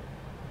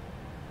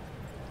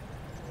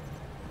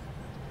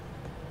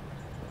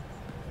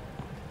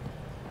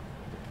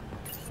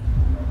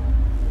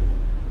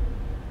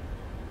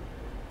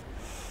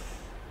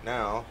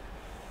 Now,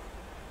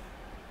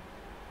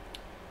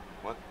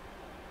 what?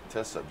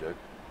 Test subject.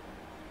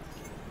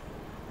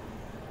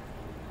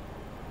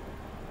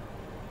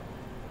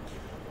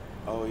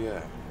 Oh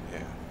yeah,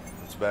 yeah.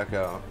 Let's back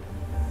out.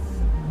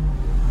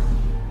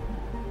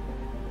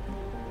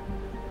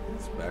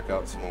 Let's back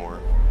out some more.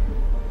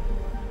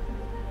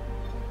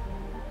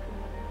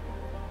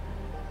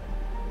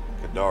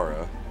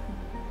 Kadara.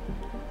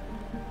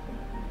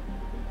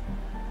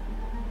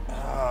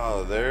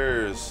 Oh,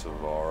 there's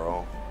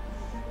Savaro.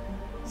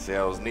 See,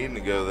 I was needing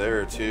to go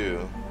there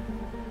too.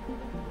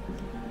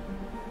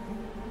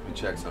 Let me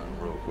check something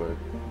real quick.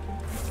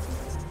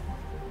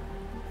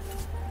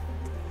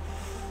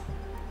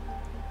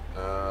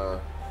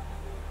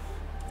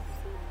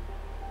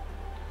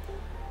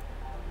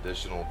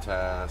 Additional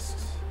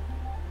tasks.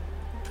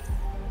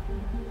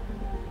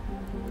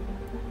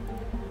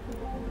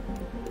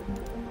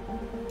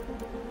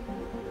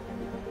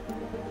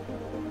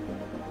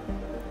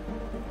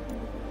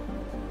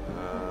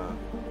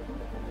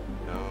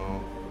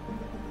 No.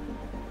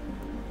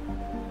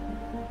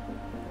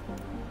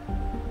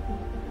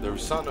 There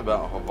was something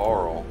about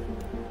Havarl.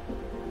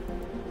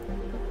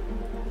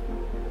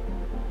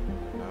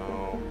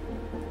 No.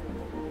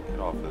 Get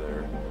off of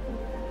there.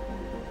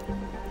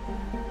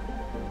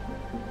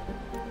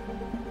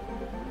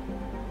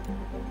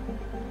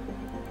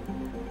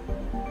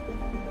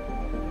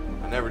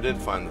 I never did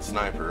find the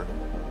sniper.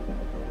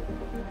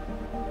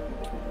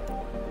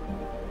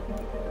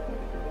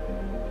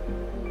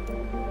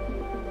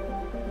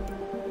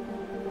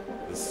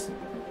 This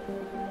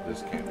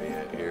can't be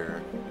it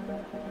here.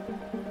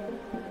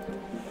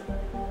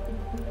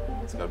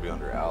 It's gotta be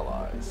under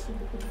allies.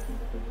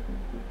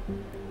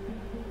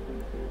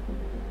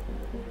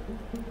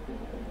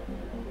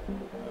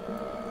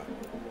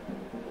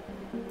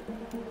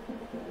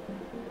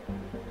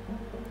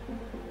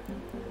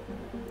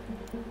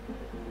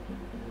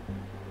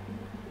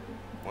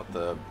 What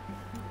the?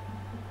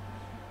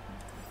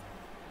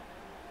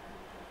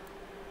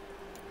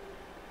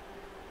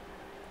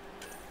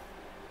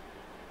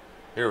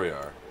 Here we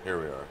are. Here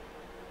we are.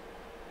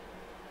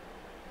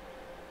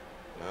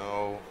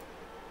 No.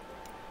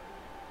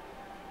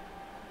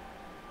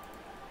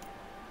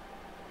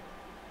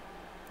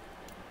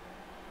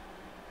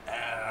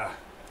 Ah.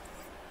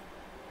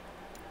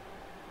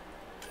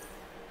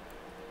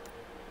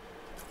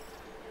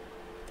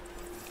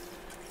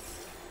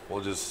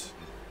 We'll just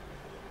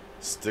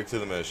stick to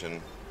the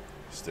mission.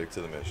 Stick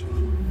to the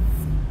mission.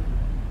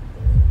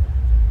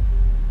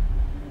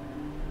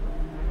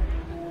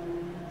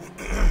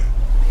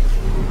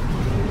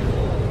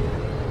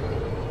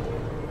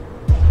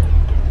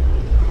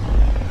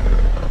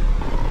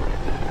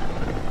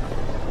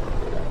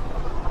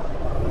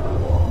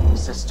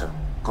 System,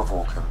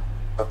 Govorkam.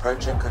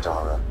 Approaching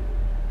Kadara.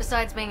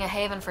 Besides being a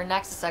haven for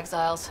Nexus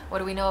exiles, what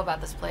do we know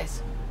about this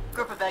place?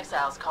 Group of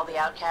exiles called the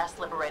Outcasts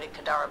liberated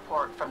Kadara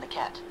port from the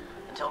Ket.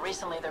 Until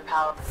recently, their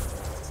power...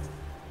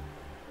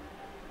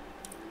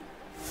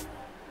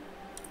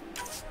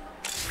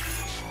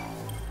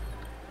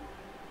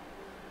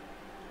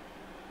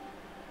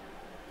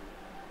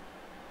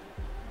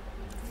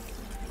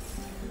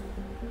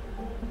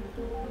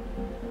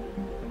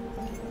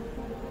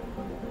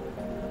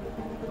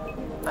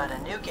 But a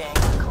new gang,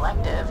 the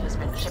Collective, has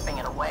been shipping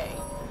it away.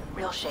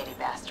 Real shady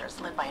bastards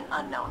led by an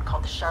unknown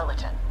called the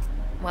Charlatan.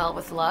 Well,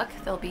 with luck,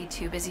 they'll be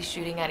too busy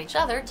shooting at each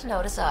other to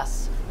notice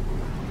us.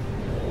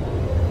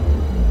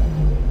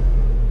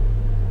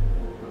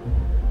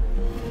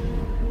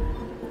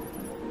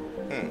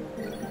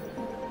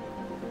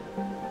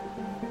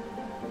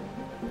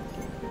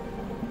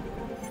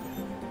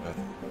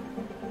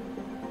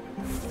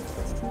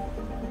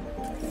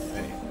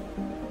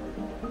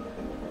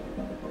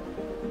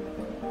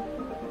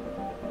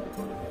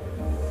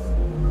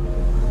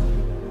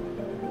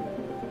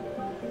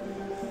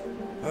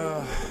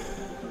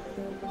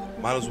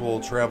 Might as well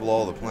travel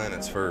all the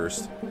planets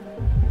first.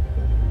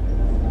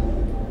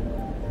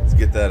 Let's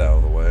get that out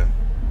of the way.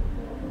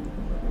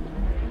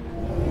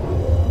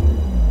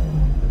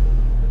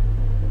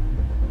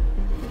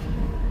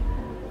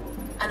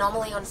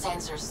 Anomaly on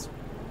sensors.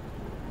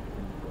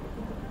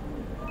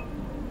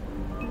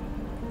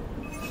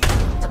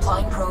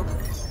 Deploying probe.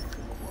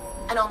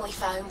 Anomaly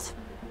found.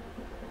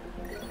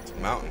 It's a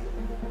mountain.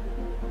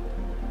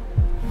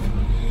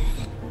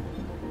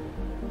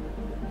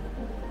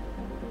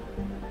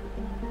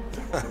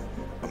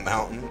 A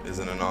mountain is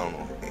an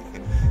anomaly.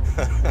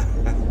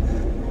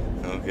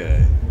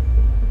 Okay.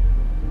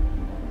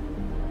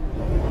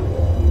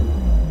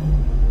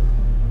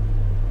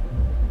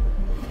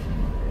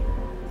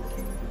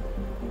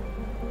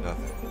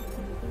 Nothing.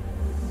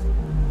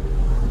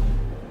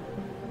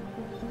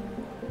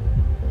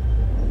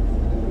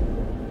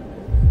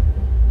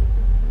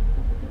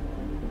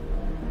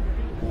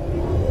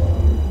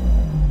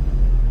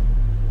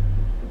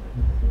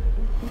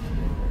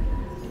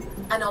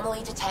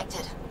 Anomaly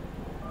detected.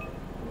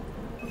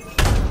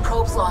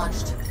 Probes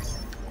launched.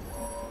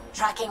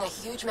 Tracking a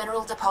huge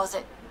mineral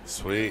deposit.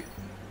 Sweet.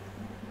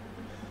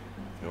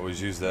 Can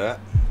always use that.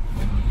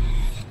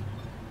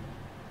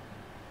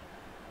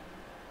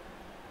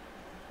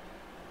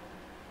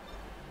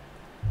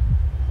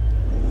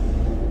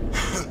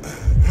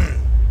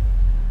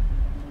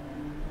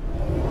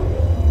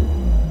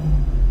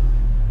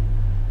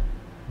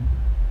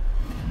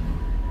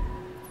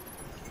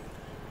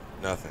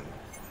 Nothing.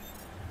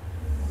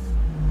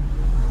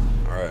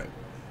 Alright.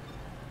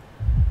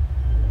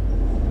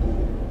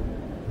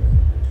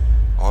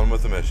 On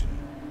with the mission.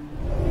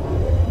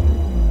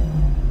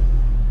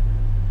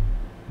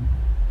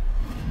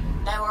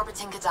 Now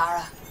orbiting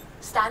Gadara.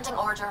 Standing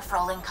order for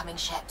all incoming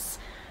ships.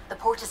 The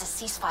port is a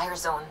ceasefire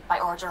zone by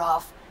order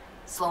of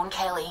Sloane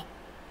Kelly.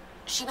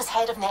 She was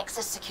head of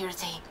Nexus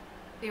Security.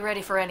 Be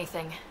ready for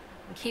anything.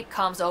 And keep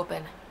comms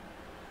open.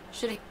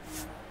 Should he...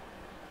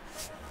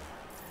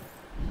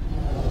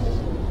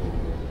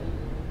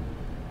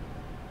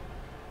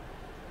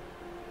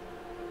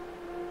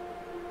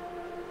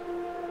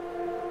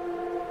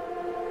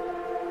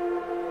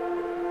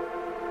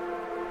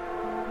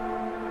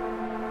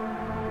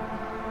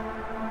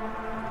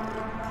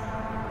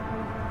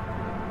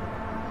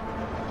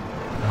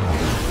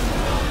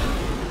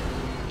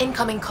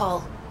 Incoming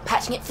call.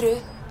 Patching it through.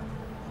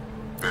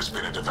 There's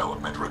been a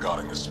development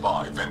regarding a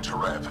spy,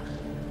 Venturev.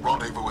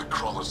 Rendezvous at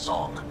Crawler's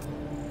Song.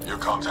 Your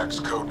contact's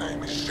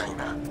codename is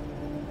Shayna.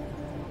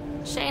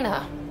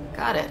 Shayna.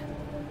 Got it.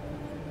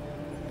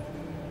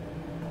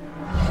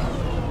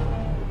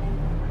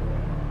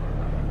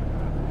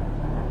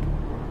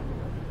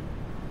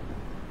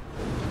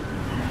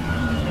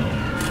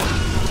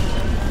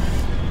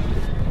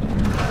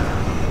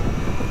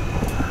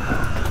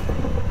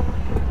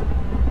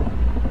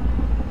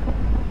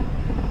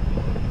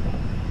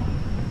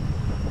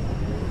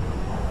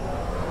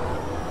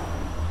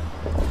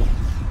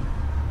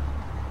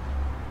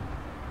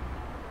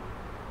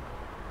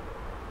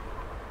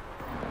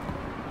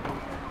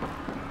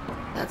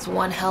 That's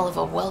one hell of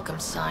a welcome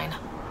sign.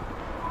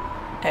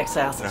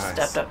 Exiles have Nice.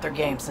 stepped up their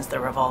game since the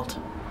revolt.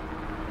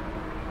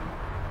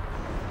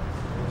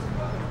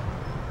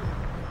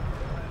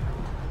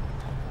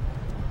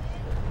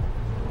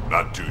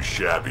 Not too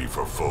shabby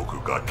for folk who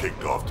got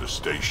kicked off the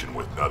station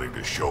with nothing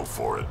to show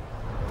for it.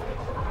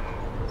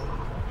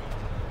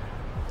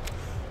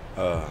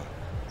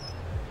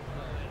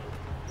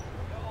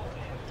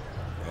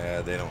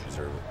 Yeah, they don't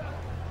deserve it.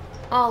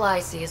 All I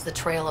see is the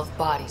trail of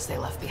bodies they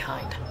left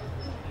behind.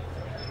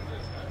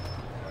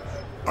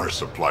 Our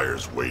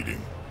supplier's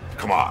waiting.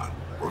 Come on,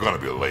 we're gonna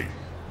be late.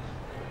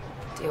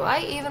 Do I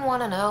even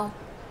want to know?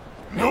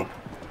 Nope.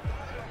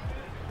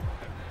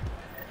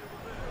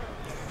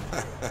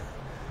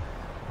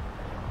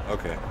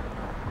 Okay.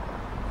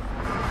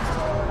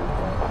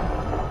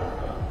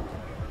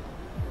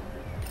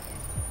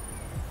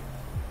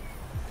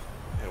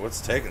 Hey,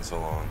 what's taking so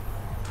long?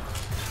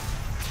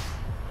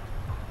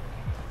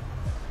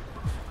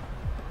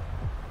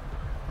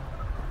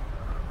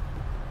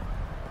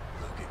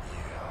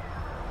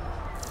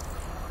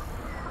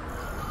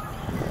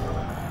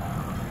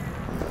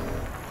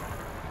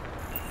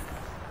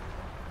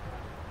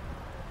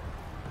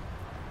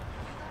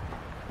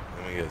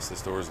 Let me guess,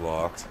 this door's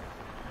locked.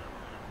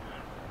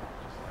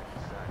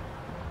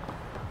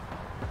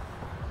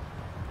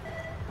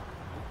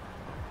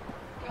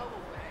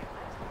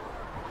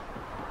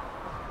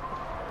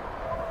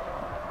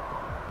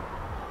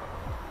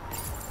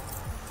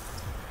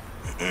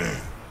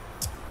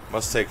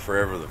 Must take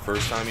forever the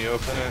first time you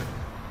open it,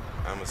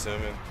 I'm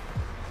assuming.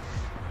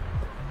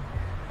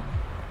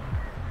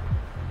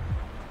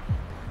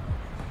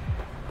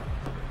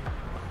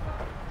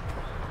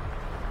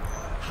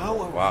 How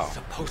are Wow. we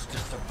supposed to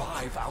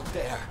survive out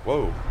there?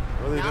 Whoa,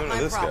 what are they doing to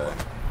this guy?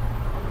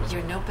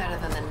 You're no better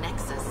than the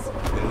Nexus.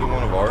 Isn't he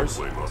one of ours?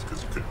 Blame us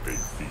because he couldn't pay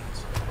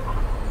fees.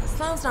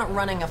 Sloane's not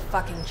running a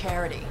fucking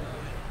charity.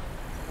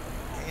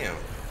 Damn.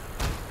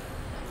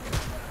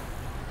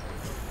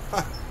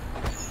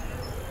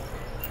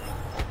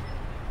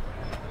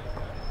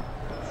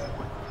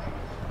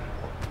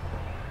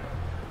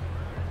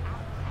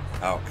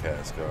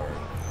 Outcast guard.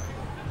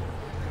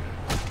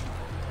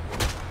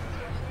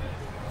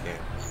 Can't.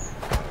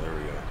 Oh, there we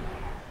go.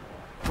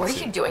 What are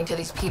you doing to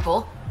these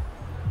people?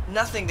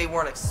 Nothing they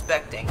weren't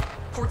expecting.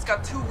 Port's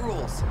got 2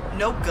 rules.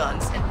 No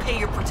guns and pay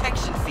your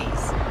protection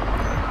fees.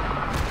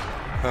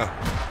 Huh.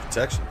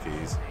 Protection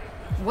fees?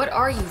 What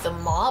are you, the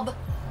mob?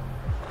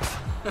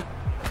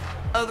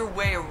 Other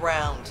way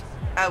around.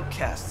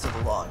 Outcasts of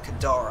the law in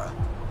Kadara.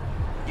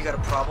 You got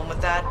a problem with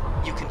that?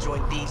 You can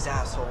join these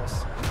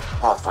assholes.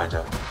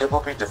 Pathfinder, it will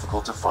be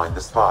difficult to find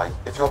the spy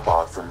if you're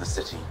barred from the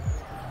city.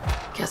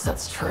 Guess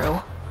that's true.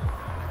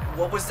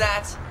 What was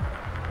that?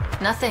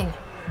 Nothing.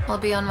 I'll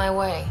be on my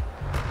way.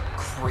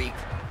 Creep.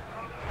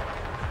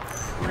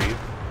 Creep?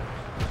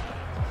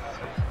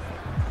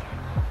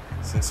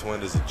 Since when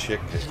does a chick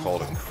get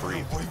called a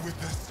creep?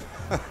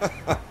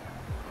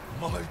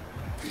 My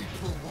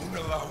people won't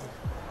allow it.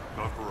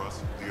 Not for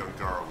us. The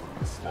Angara will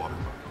be slaughtered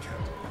by the cat.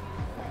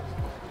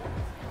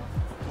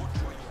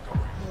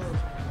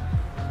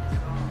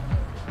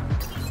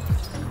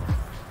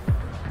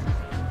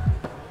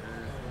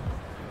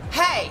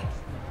 Hey!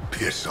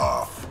 Piss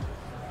off.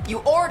 You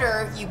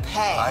order, you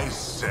pay. I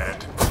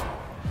said.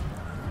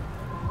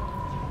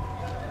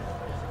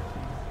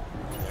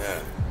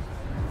 Yeah.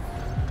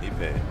 He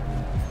paid.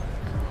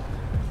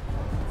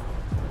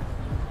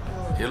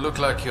 You look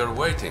like you're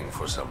waiting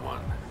for someone.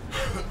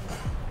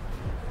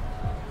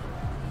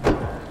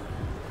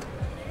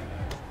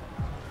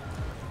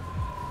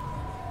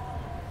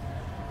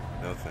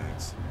 No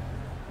thanks.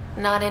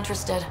 Not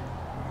interested.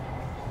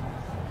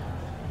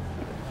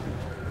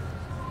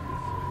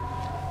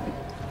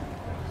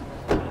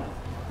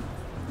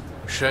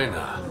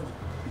 Shayna,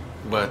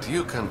 but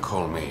you can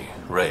call me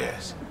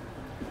Reyes.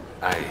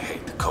 I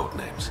hate the code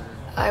names.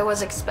 I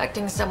was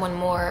expecting someone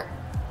more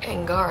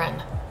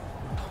Angaran.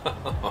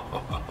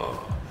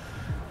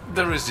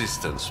 The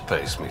Resistance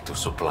pays me to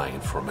supply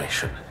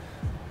information,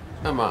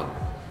 among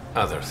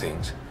other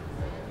things.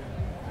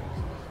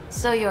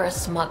 So you're a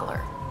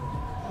smuggler.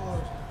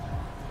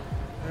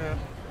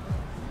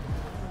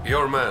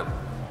 Your man,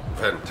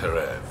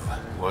 Venterev,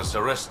 was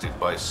arrested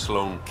by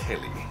Sloane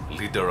Kelly,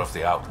 leader of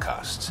the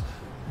Outcasts.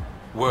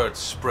 Word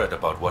spread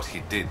about what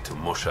he did to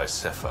Moshe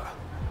Sefa.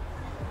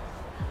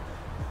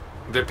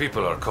 The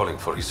people are calling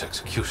for his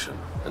execution.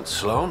 And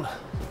Sloane?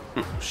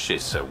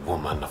 She's a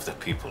woman of the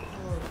people.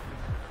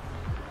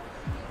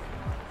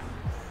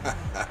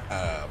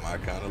 My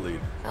kind of lead.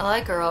 I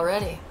like her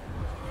already.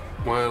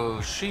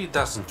 Well, she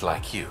doesn't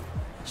like you.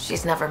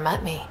 She's never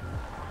met me.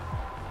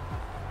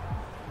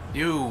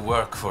 You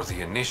work for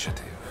the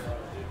Initiative.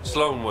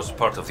 Sloane was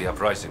part of the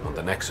uprising on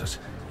the Nexus.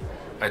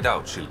 I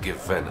doubt she'll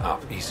give Ven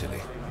up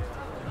easily.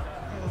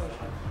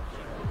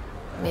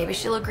 Maybe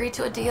she'll agree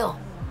to a deal.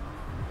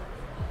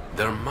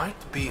 There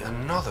might be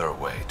another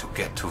way to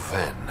get to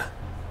Ven.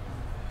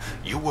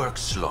 You work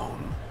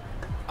Sloane.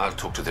 I'll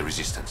talk to the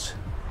Resistance.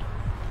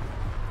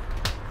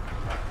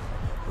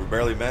 We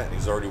barely met and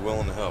he's already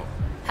willing to help.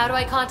 How do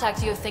I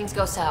contact you if things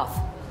go south?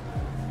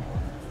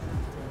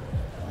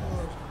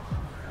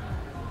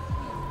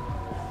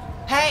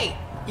 Hey!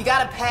 You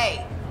gotta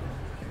pay!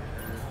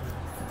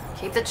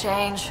 Keep the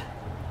change.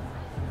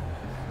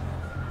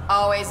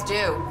 Always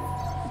do.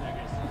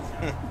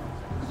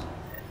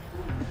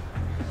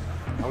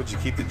 How would you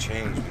keep the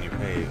change when you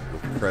pay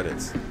with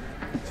credits?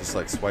 Just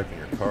like swiping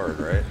your card,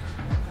 right?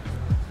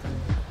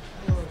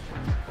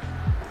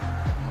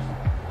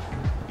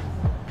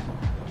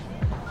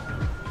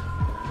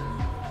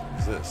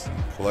 What's this?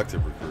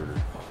 Collective recruiter.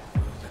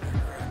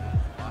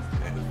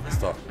 Okay, let's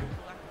talk.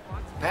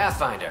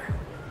 Pathfinder.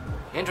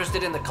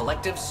 Interested in the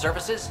Collective's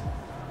services?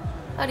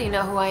 How do you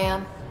know who I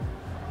am?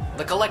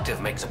 The Collective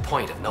makes a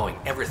point of knowing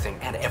everything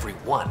and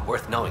everyone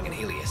worth knowing in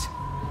Helios.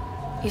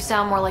 You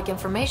sound more like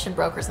information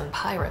brokers than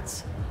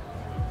pirates.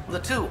 The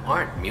two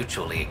aren't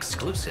mutually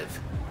exclusive.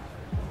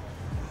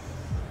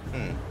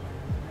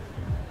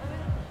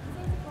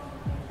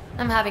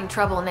 I'm having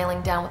trouble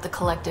nailing down what the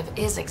Collective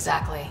is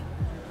exactly.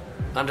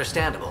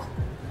 Understandable.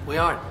 We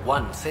aren't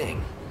one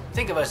thing.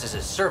 Think of us as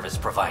a service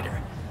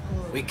provider.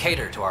 We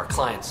cater to our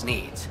clients'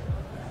 needs.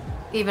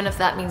 Even if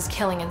that means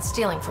killing and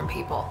stealing from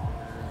people.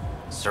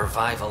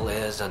 Survival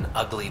is an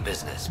ugly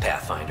business,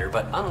 Pathfinder,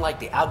 but unlike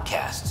the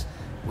Outcasts,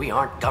 we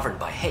aren't governed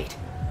by hate.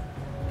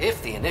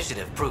 If the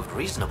initiative proved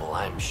reasonable,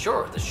 I'm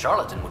sure the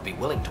charlatan would be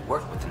willing to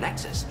work with the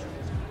Nexus.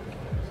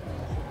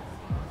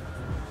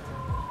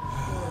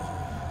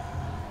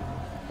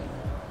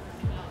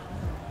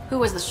 Who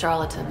was the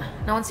charlatan?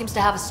 No one seems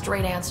to have a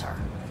straight answer.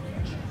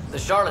 The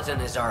charlatan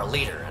is our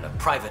leader and a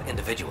private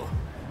individual.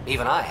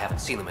 Even I haven't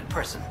seen him in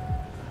person.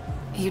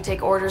 You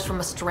take orders from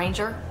a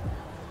stranger?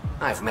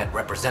 I've met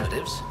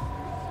representatives,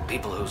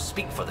 people who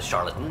speak for the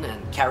charlatan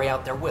and carry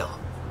out their will.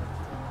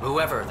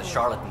 Whoever the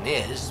charlatan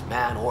is,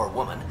 man or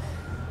woman,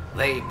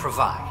 they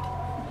provide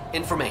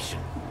information,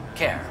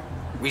 care,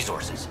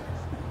 resources.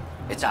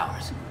 It's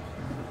ours.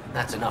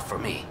 That's enough for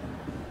me.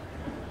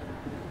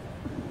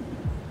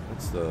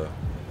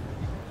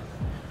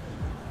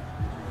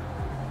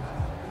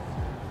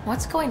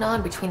 What's going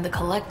on between the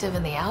Collective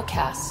and the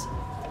Outcasts?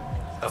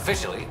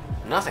 Officially,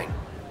 nothing.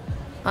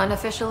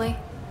 Unofficially?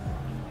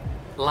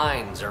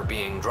 Lines are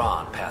being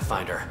drawn,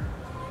 Pathfinder.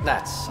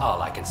 That's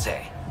all I can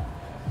say.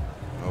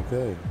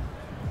 Okay.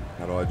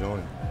 How do I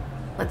join?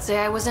 Let's say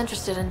I was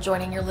interested in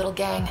joining your little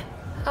gang.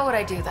 How would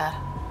I do that?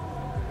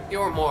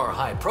 You're more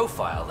high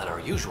profile than our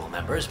usual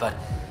members, but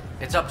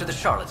it's up to the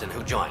charlatan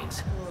who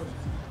joins.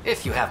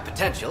 If you have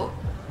potential,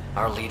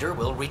 our leader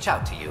will reach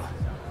out to you,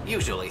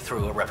 usually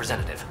through a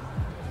representative.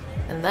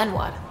 And then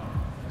what?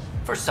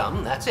 For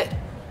some, that's it.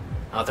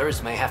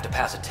 Others may have to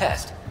pass a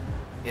test.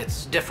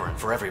 It's different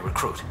for every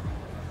recruit.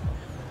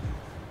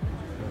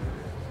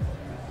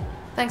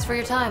 Thanks for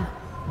your time.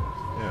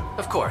 Yeah.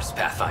 Of course,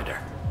 Pathfinder.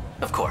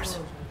 Of course.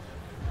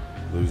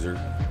 Loser.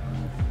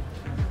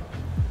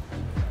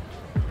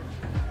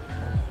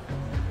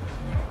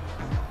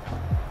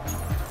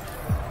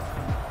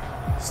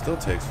 Still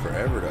takes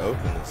forever to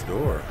open this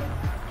door.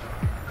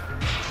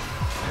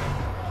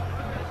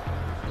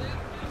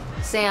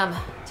 Sam,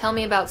 tell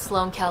me about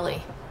Sloane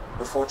Kelly.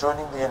 Before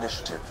joining the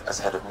initiative as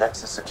head of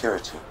Nexus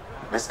Security,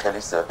 Miss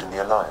Kelly served in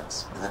the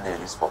Alliance with a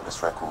nearly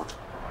spotless record.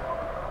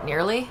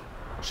 Nearly?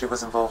 She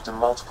was involved in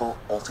multiple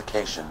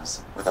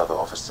altercations with other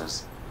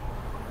officers.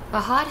 A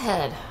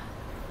hothead.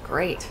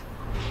 Great.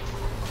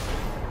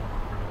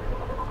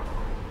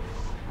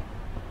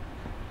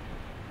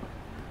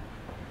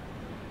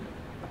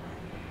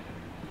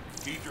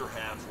 Keep your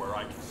hands where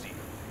I can see them.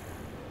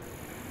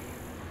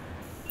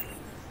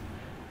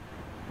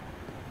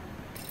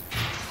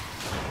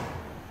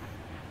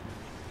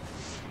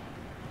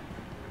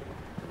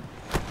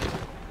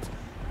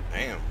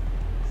 Damn.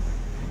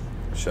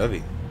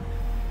 Chevy.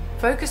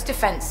 Focus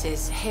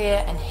defenses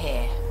here and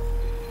here.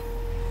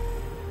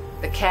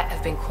 The Ket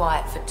have been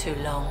quiet for too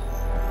long.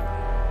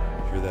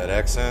 Hear that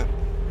accent?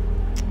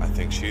 I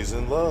think she's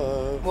in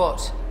love.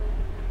 What?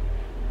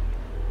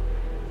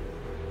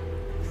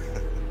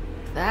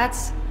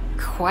 That's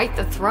quite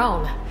the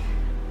throne.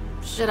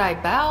 Should I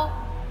bow?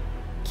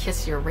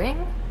 Kiss your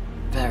ring?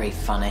 Very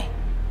funny.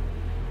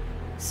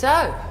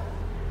 So,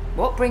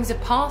 what brings a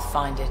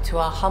Pathfinder to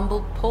our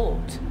humble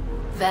port?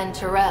 Ven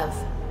Terev.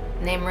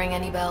 Name ring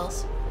any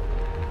bells?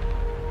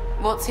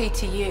 What's he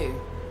to you?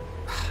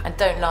 And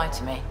don't lie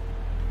to me.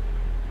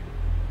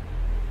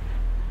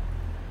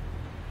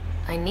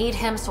 I need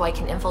him so I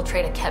can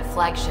infiltrate a Ket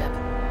flagship.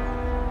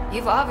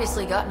 You've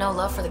obviously got no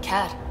love for the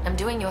Ket. I'm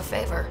doing you a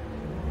favor.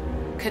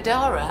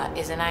 Kadara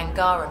is an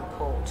Angaran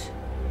port.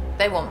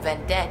 They want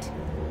Ven dead,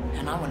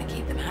 and I want to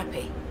keep them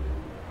happy.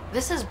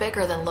 This is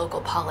bigger than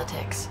local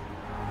politics.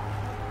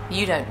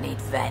 You don't need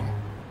Ven.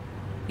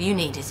 You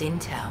need his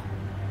intel.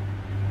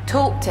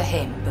 Talk to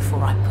him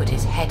before I put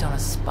his head on a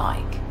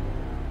spike.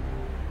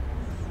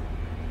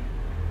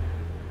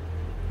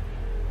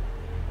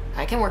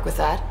 I can work with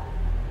that.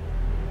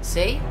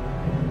 See?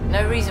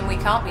 No reason we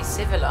can't be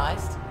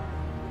civilized.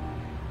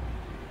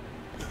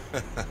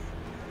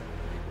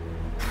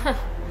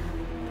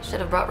 Should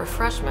have brought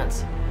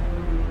refreshments.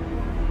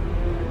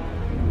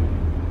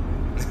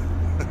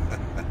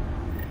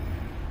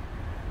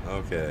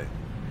 Okay.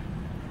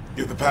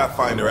 You're the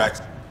Pathfinder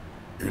act.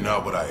 You're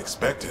not what I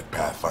expected,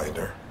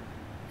 Pathfinder.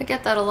 I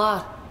get that a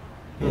lot.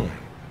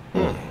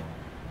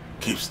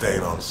 Keep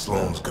staying on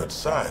Sloane's good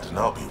side, and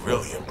I'll be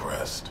really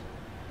impressed.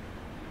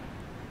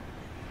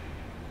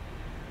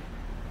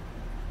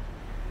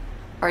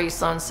 Are you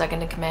Sloane's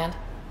second in command?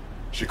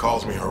 She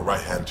calls me her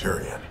right-hand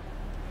Turian.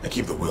 I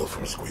keep the wheel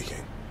from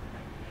squeaking.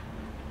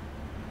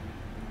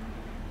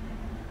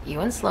 You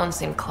and Sloane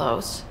seem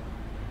close.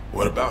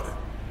 What about it?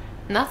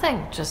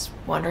 Nothing. Just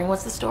wondering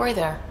what's the story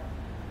there.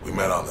 We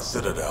met on the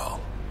Citadel.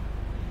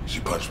 She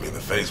punched me in the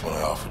face when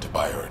I offered to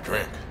buy her a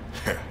drink.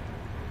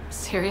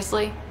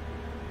 Seriously?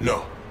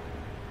 No.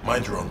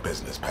 Mind your own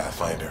business,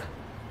 Pathfinder.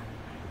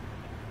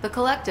 The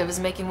Collective is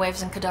making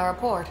waves in Kadara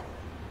Port.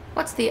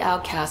 What's the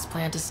Outcast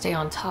plan to stay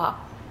on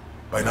top?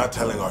 By not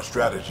telling our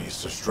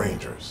strategies to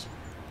strangers.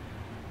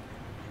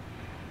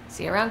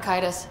 See you around,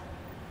 Kaitis.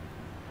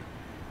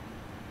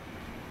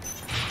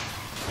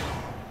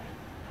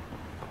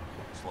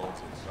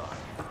 Sloane's inside.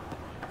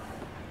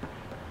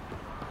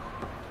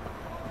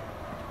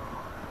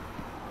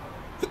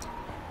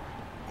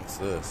 What's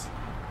this?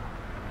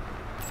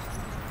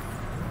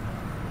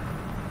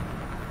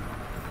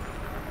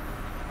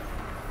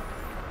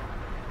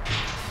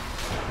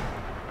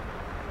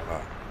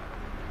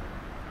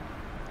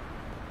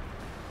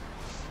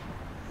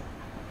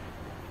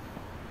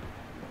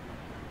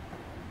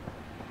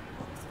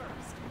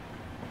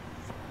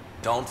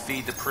 Don't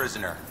feed the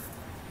prisoner.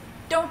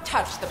 Don't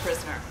touch the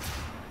prisoner.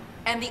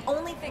 And the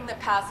only thing that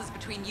passes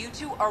between you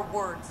two are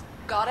words.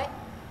 Got it?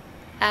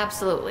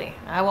 Absolutely.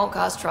 I won't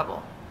cause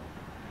trouble.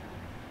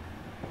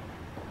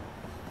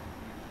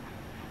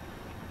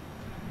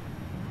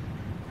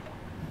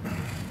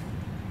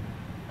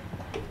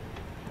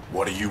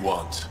 What do you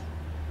want?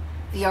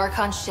 The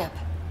Archon ship.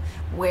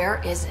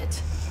 Where is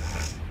it?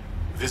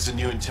 This a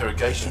new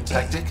interrogation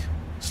tactic?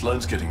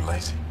 Sloane's getting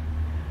lazy.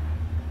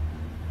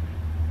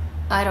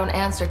 I don't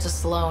answer to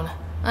Sloane.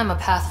 I'm a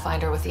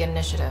Pathfinder with the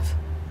initiative.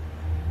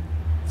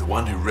 The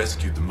one who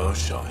rescued the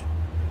Moshine.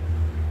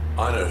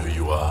 I know who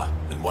you are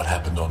and what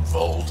happened on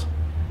Vold.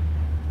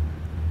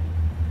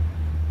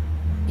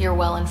 You're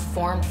well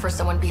informed for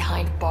someone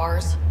behind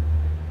bars?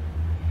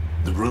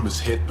 The rumors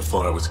hit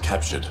before I was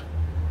captured.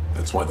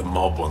 That's why the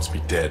mob wants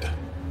me dead.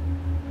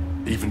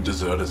 Even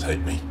deserters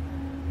hate me.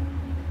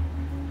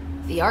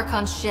 The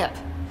Archon's ship.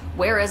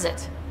 Where is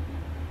it?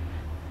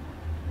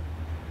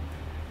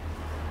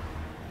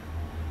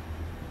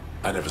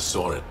 I never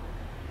saw it.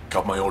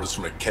 Got my orders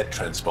from a Ket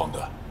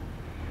transponder.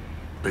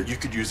 But you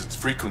could use its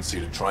frequency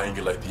to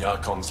triangulate the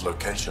Archon's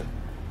location.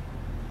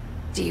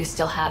 Do you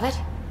still have it?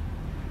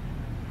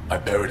 I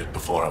buried it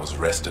before I was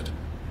arrested.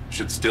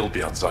 Should still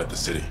be outside the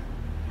city.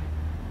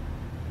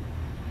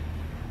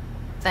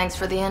 Thanks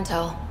for the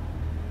intel.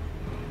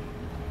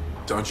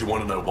 Don't you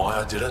want to know why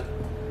I did it?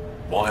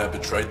 Why I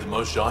betrayed the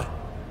Moshae?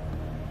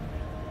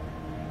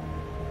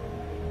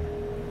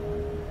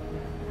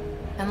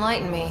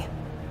 Enlighten me.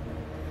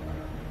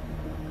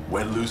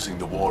 We're losing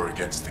the war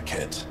against the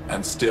Ket,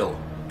 and still,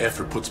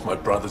 Ephra puts my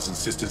brothers and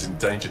sisters in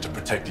danger to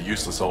protect a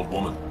useless old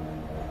woman.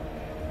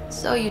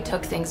 So you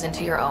took things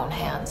into your own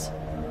hands.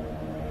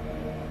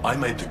 I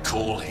made the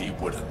call he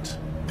wouldn't.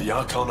 The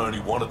Archon only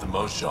wanted the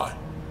Moshae.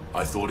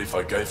 I thought if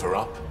I gave her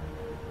up...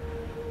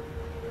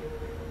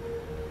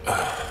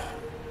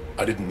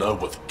 I didn't know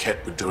what the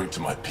Ket were doing to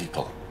my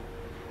people.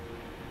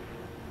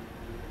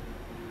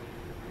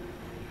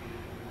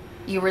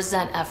 You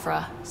resent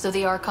Ephra, so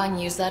the Archon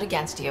used that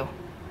against you.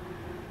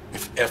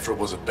 If Ephra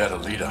was a better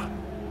leader...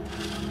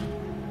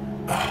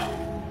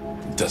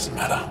 it doesn't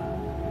matter.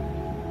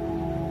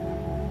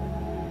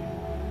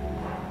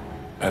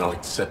 And I'll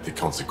accept the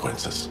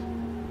consequences.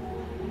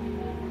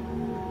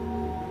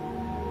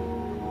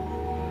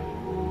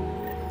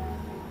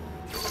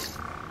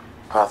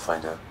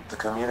 Pathfinder, the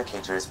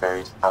communicator is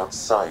buried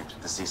outside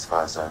the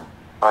ceasefire zone.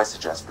 I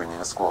suggest bringing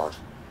a squad.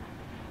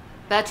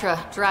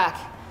 Vetra, Drac,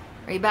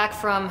 are you back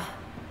from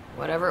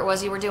whatever it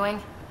was you were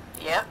doing?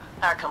 Yep,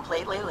 our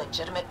completely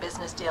legitimate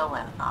business deal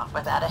went off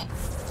without a...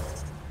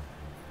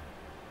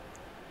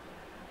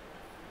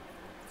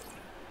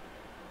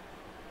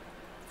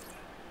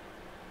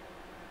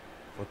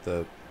 What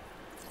the...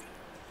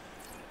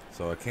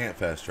 So I can't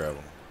fast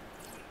travel.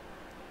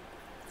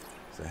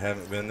 So I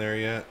haven't been there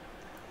yet.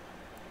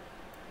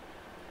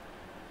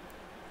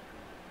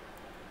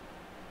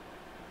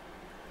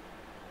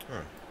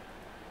 Huh.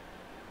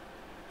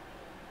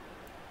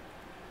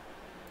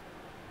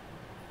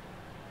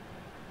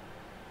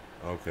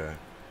 Okay.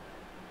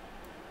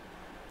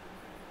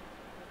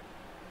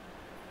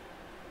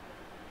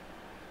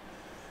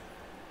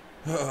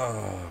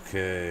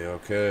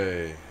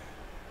 Okay.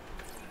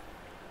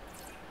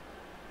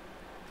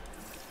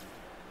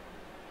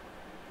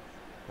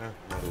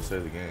 Might as well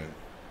save the game.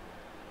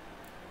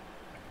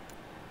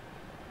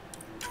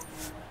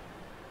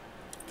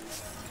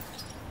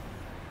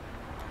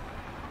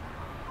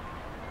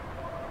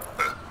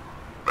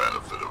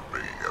 Benefit of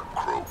bringing a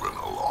Krogan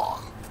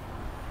along.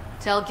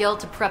 Tell Gil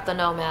to prep the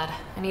Nomad.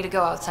 I need to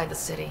go outside the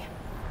city.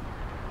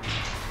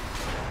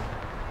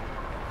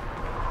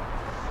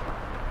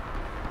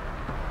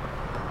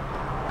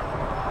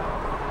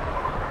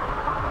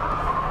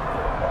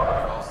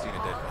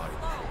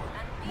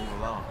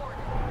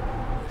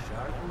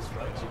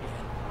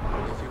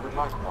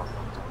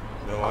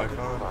 No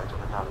icon?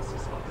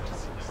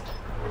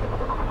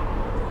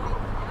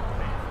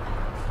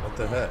 What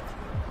the heck?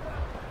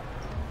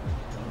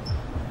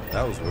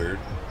 That was weird.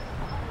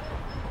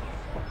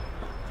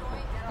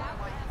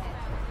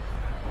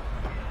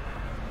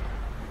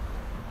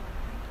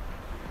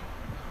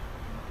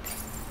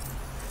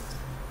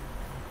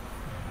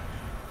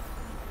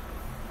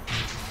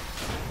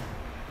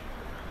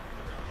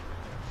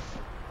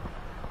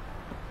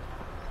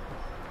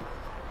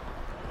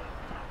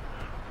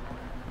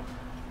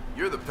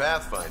 You're the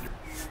Pathfinder,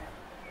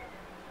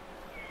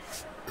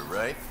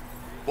 right?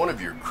 One of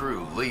your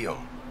crew, Leo,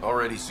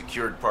 already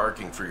secured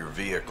parking for your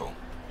vehicle.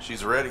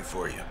 She's ready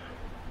for you.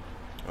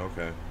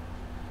 Okay.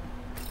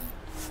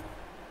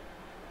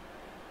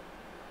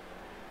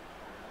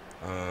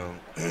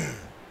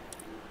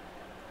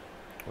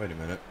 Wait a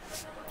minute.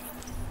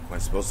 Am I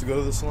supposed to go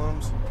to the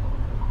slums?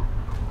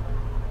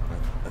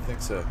 I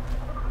think so.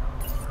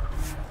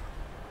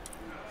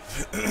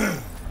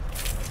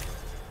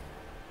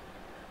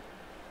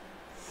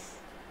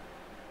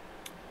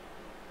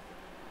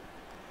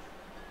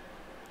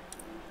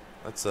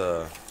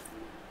 Let's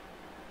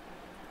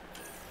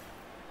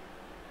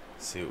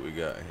see what we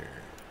got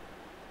here.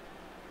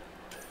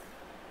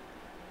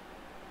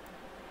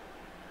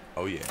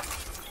 Oh yeah.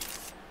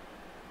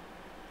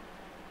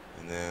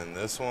 And then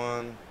this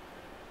one.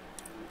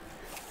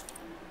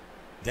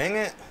 Dang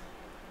it.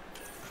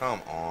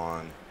 Come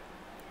on.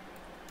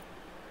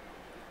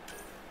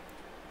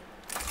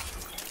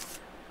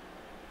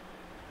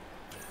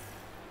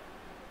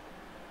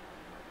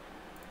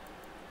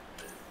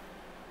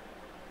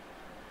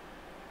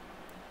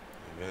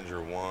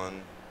 Avenger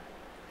 1.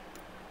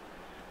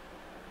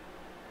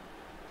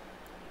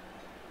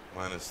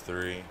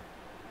 -3.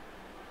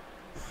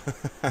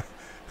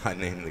 I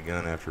named the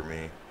gun after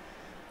me.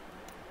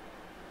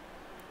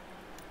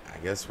 I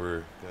guess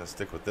we're gonna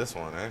stick with this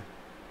one, eh?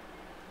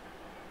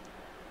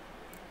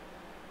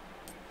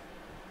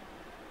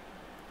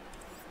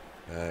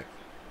 Heck.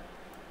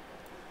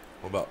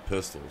 What about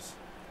pistols?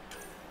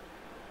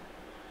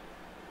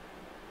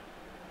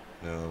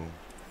 No.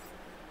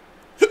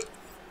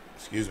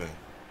 Excuse me.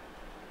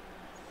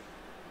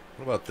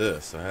 What about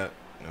this? No.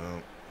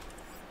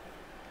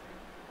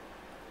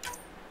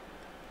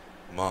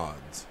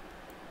 Mods.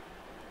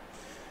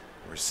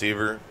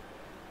 Receiver.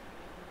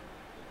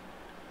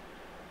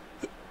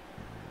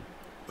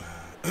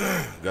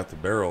 Got the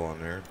barrel on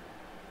there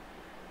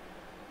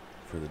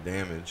for the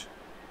damage.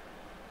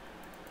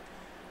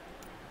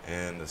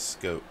 And the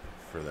scope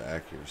for the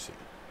accuracy.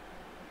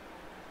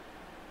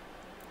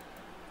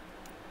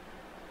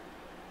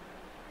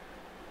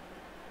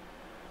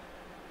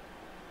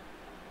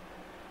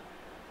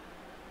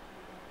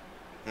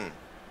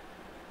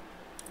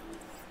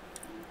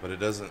 But it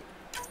doesn't.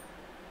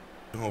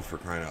 Oh, for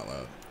crying out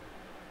loud.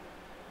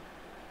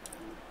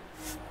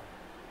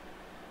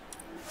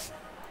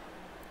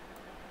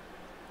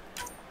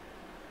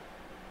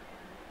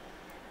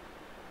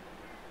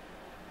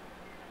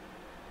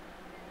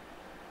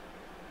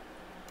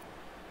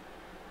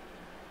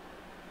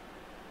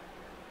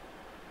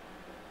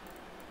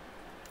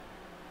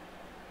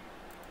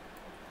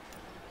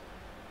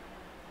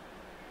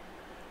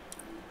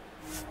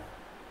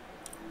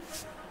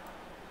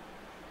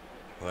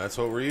 Well, that's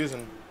what we're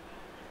using.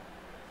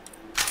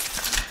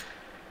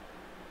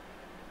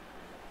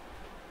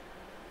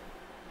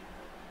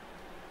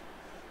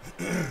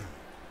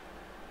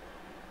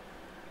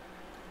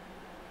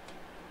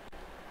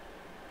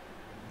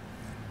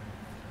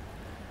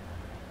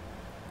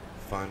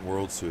 Find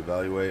worlds to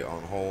evaluate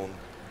on hold.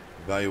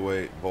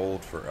 Evaluate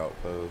bold for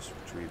outpost.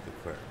 Retrieve the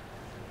clear.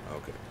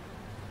 Okay.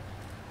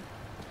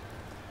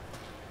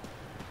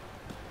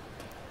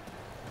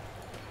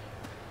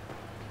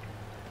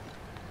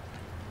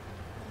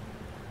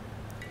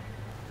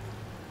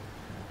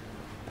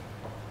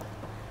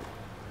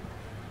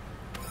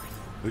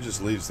 Who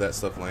just leaves that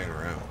stuff laying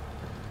around?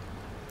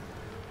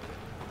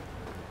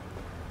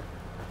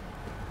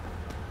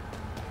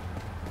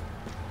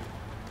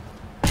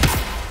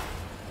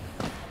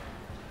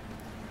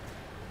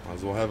 Might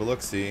as well have a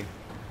look-see.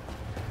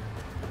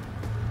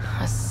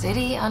 A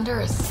city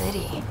under a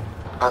city.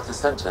 At the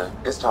center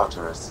is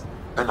Tartarus,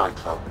 a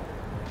nightclub.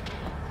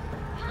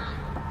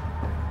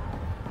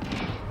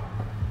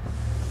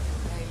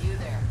 Hey, you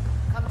there.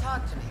 Come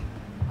talk to me.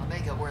 I'll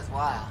make it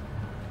worthwhile.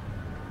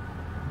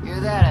 You're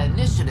that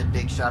initiative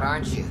big shot,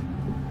 aren't you?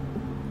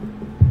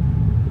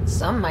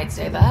 Some might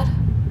say that.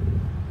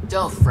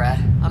 Don't fret.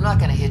 I'm not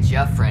gonna hit you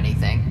up for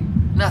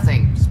anything.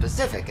 Nothing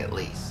specific, at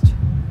least.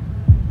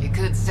 You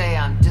could say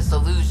I'm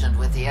disillusioned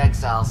with the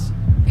exiles.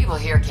 People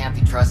here can't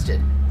be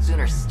trusted.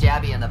 Sooner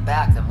stab you in the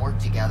back than work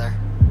together.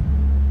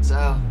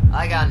 So,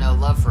 I got no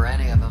love for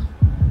any of them.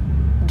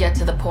 Get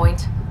to the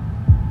point.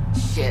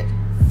 Shit,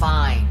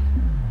 fine.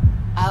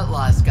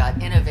 Outlaws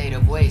got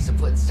innovative ways of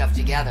putting stuff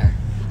together.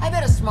 I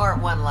bet a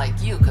smart one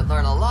like you could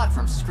learn a lot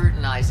from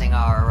scrutinizing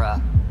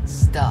our,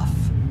 stuff.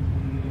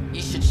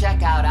 You should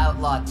check out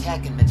Outlaw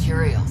Tech and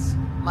Materials.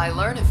 Might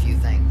learn a few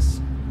things.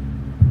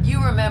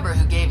 You remember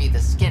who gave you the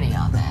skinny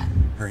on that?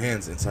 Her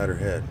hand's inside her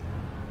head.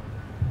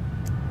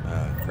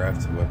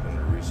 Craft a weapon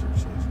or research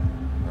station.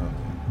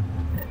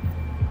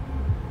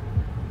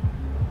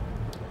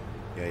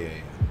 Okay. Yeah.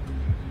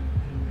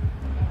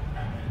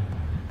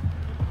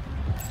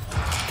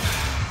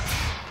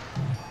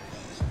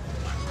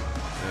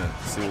 Yeah,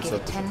 see what's Give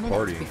up it with 10 the minutes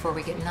party. before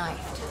we get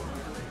knifed.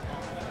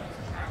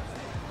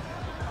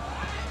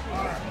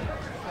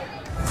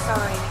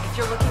 Sorry, if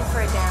you're looking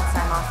for a dance,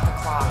 I'm off the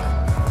clock.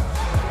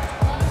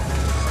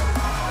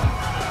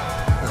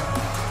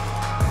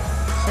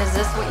 Is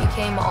this what you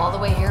came all the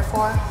way here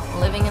for?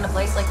 Living in a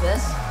place like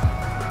this?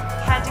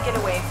 Had to get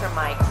away from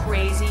my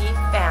crazy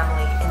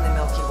family in the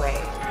Milky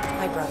Way.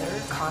 My brother,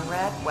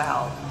 Conrad,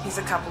 well, he's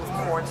a couple of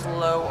chords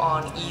low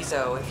on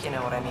EZO, if you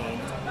know what I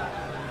mean.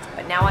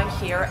 But now I'm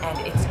here, and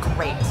it's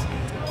great.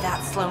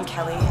 That Sloane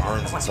Kelly,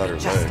 I want to be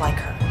just like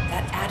her.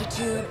 That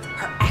attitude,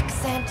 her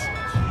accent.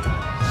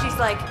 She's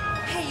like,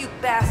 hey, you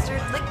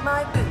bastard, lick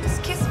my boots,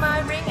 kiss my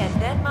ring, and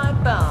then my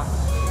bum.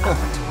 I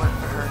went to work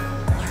for her,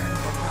 learn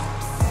the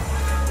ropes.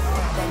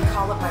 Then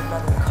call up my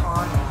brother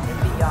Conrad and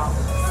be all,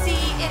 see,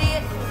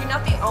 idiot, you're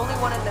not the only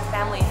one in the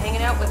family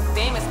hanging out with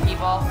famous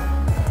people.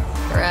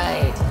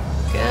 Right.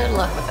 Good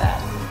luck with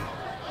that.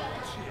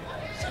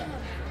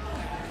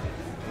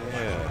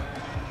 Yeah.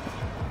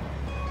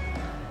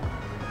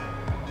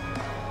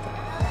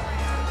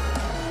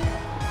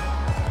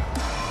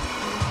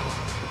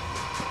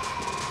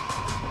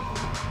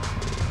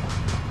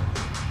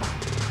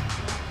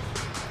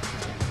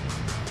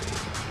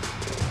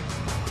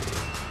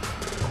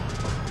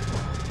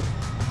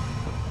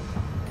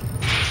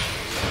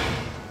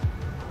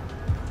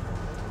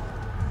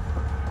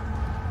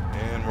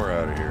 And we're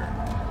out of here.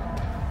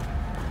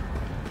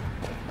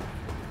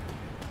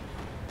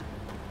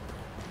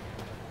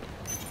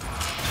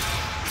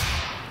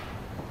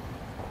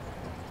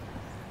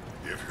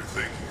 If you're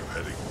thinking of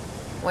heading,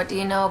 What do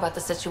you know about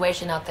the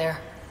situation out there?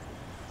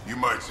 you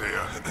might say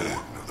I'm an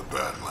warden of the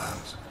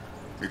Badlands.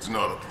 It's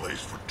not a place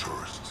for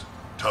tourists.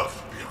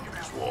 tough beyond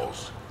these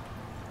walls.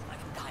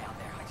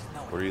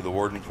 What are you the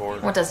warden for?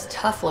 What does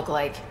tough look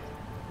like?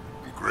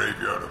 A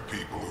graveyard of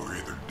people who are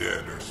either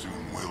dead or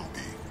soon will be.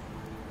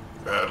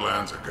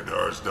 Badlands are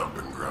Kadar's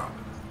dumping ground.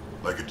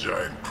 Like a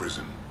giant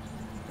prison.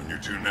 When you're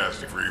too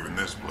nasty for even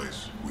this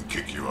place, we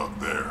kick you out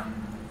there.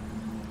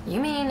 You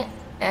mean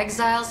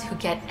exiles who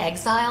get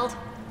exiled?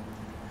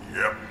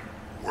 Yep.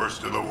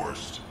 Worst of the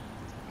worst.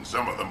 And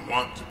some of them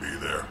want to be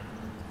there.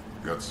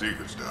 Got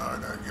secrets to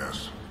hide, I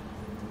guess.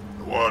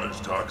 The water's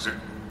toxic.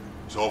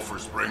 Sulfur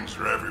springs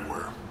are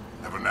everywhere.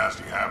 Have a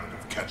nasty habit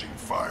of catching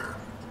fire.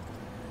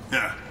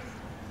 Yeah.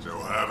 So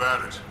have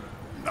at it.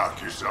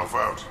 Knock yourself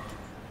out.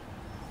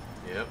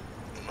 Yep.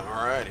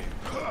 Alrighty.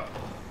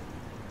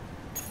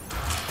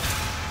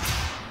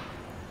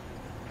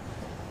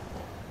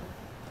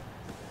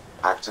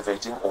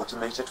 Activating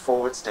automated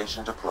forward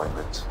station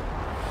deployment.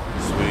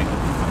 Sweet.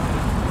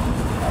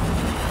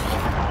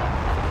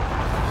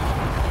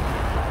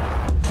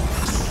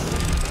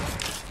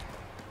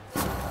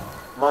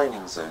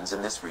 Mining zones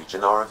in this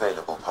region are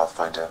available,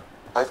 Pathfinder.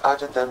 I've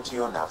added them to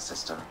your nav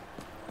system.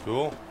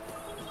 Cool.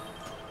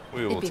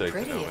 We will It'd be take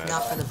pretty the if nomad.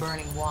 not for the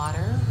burning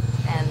water,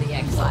 and the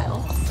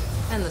exile,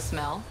 and the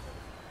smell.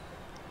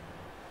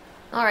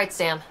 All right,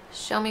 Sam.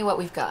 Show me what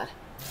we've got.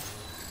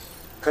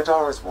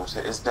 Kadara's water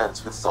is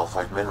dense with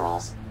sulfide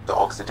minerals, the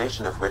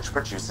oxidation of which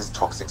produces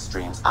toxic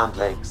streams and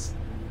lakes.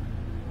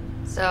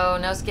 So,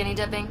 no skinny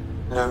dipping?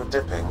 No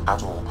dipping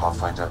at all,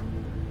 Pathfinder.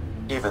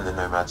 Even the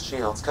Nomad's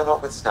shields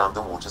cannot withstand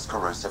the water's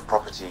corrosive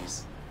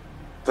properties.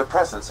 The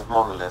presence of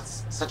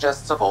monoliths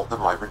suggests a vault that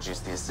might reduce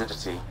the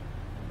acidity.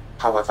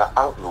 However,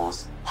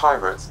 outlaws,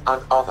 pirates,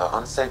 and other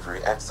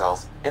unsavory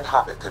exiles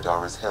inhabit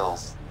Kadara's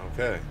hills.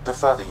 Okay. The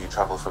further you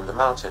travel from the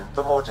mountain,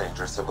 the more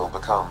dangerous it will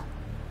become.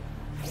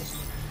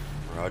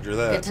 Roger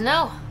that. Good to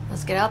know.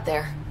 Let's get out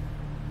there.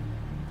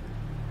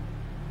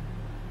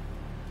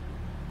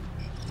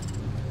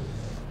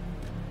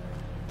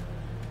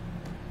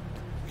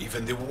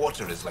 Even the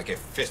water is like a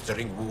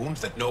festering wound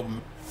that no...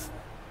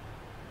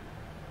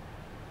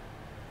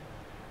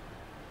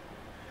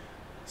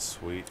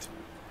 Sweet.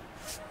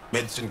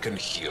 medicine can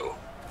heal.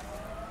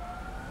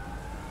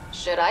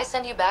 Should I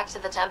send you back to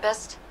the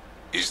Tempest?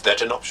 Is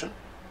that an option?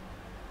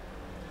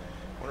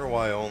 Wonder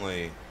why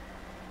only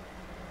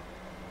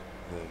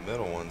the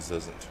middle ones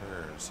doesn't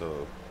turn,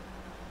 so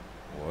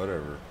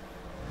whatever.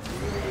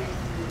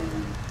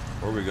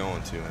 Where are we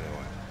going to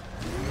anyway?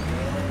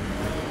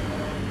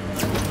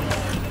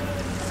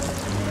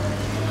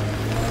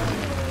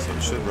 So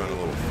it should run a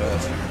little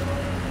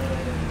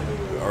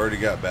faster. We already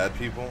got bad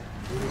people.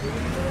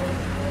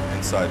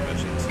 Inside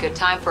missions. Good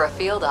time for a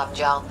field op,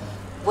 Jal.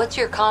 What's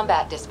your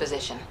combat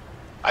disposition?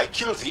 I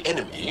kill the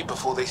enemy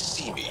before they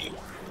see me.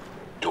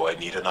 Do I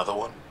need another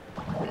one?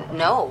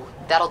 No,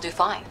 that'll do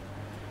fine.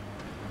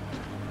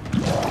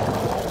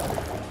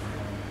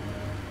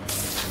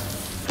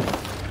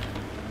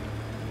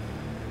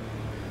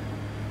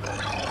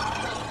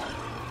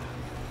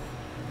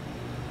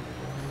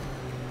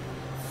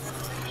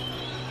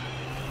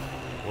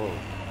 Whoa.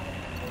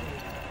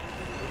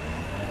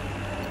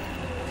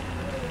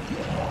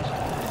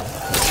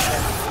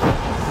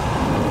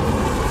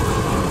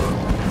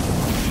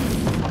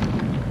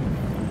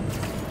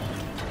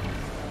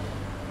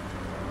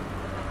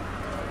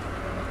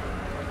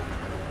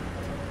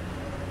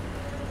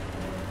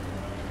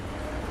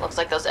 Looks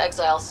like those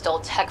exiles stole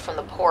tech from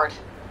the port.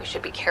 We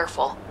should be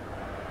careful.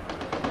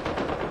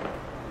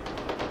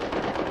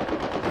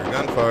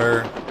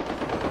 Gunfire.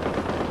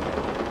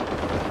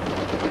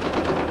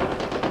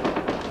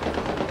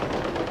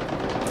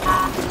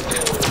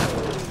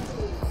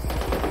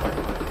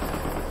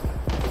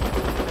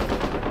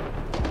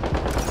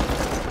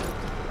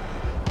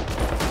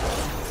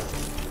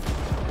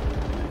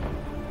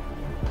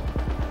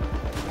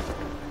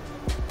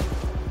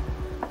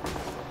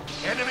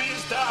 Enemy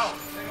is down!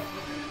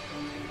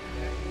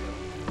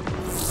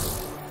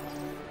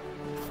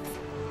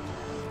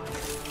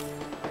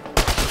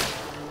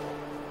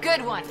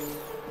 Good one.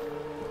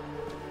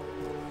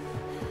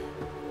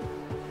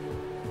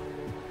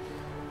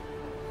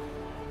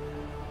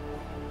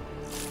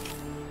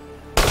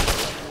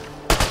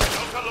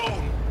 Not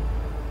alone!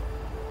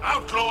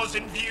 Outlaws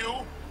in view!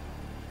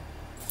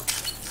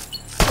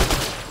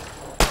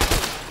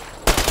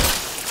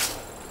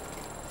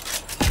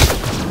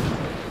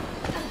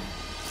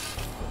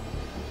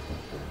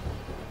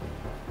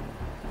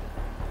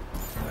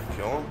 Did I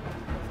kill him?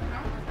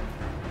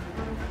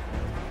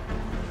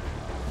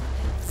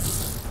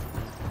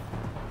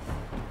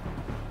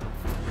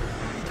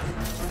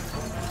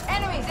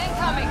 Enemies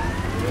incoming!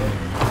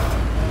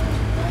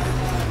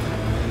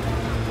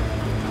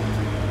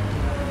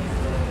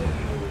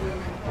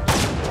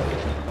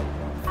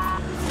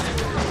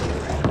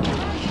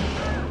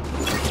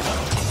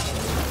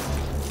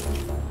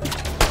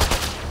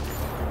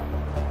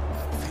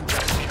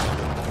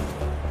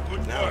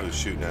 Now who's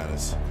shooting at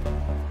us?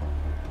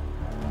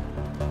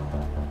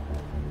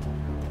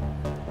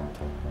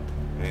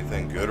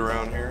 Anything good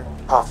around here?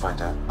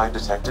 Pathfinder, I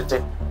detected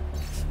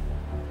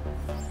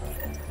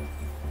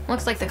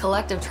Looks like the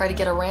Collective tried to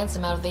get a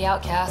ransom out of the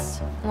outcasts.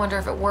 Wonder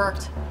if it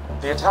worked.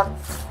 The attack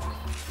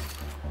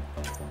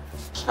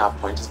nav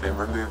point has been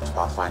removed,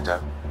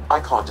 Pathfinder.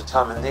 I can't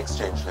determine the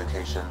exchange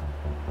location.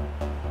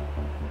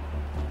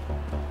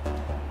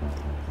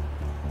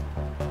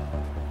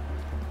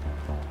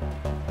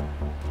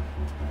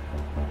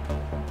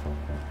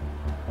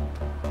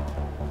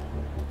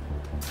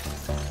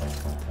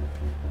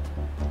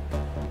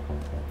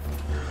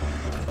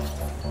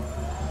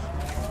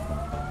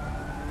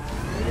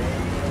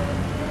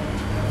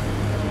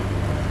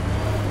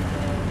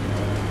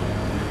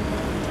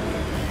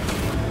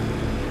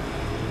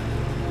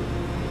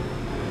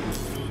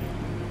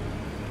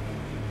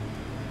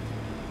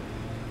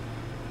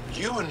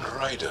 You and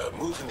Ryder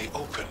move in the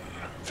open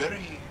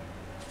very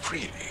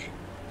freely.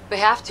 We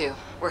have to.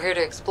 We're here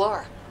to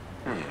explore.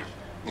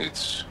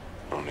 It's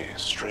only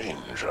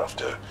strange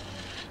after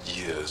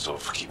years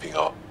of keeping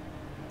up.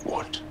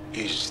 What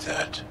is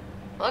that?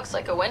 Looks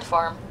like a wind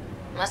farm.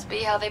 Must be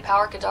how they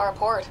power Kadara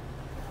Port.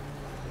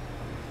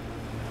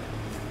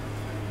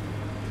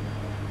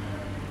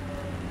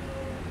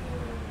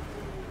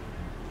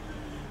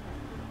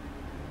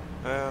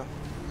 Yeah.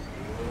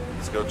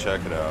 Let's go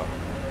check it out.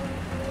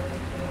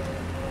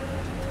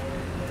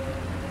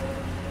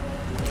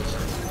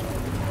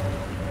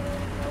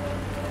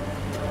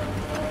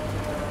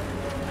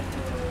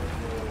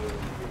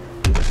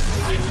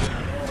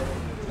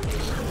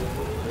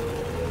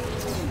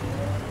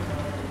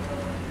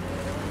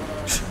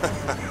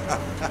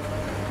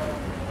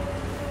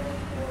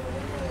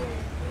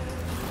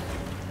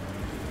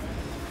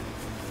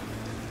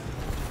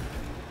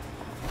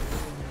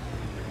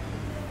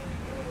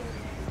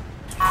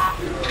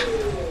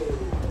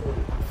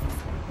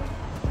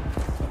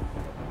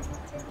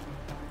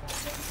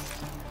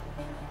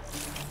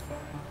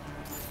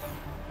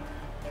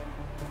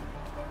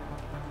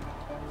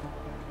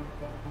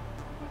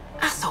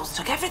 Assholes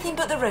took everything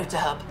but the rotor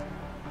hub.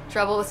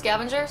 Trouble with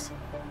scavengers?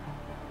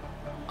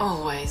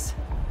 Always.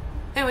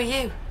 Who are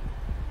you?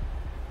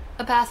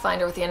 A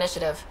Pathfinder with the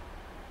initiative.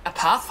 A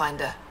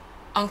Pathfinder?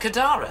 On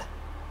Kadara?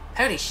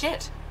 Holy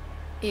shit.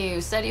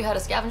 You said you had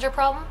a scavenger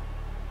problem?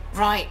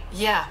 Right,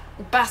 yeah.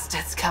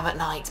 Bastards come at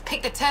night,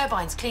 pick the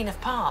turbines clean of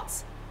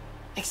parts.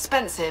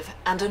 Expensive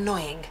and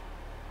annoying.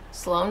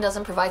 Sloan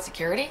doesn't provide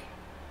security?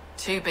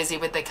 Too busy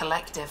with the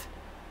Collective.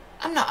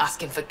 I'm not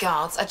asking for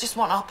guards, I just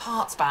want our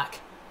parts back.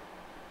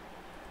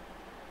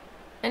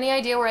 Any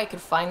idea where I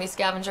could find these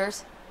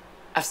scavengers?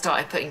 I've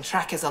started putting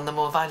trackers on the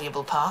more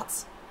valuable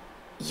parts.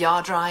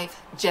 Yard drive,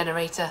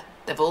 generator,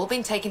 they've all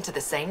been taken to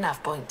the same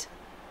nav point.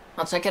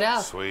 I'll check it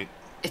out. Sweet.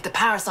 If the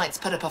parasites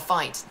put up a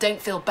fight,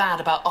 don't feel bad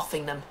about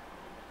offing them.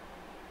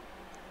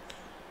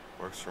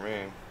 Works for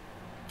me.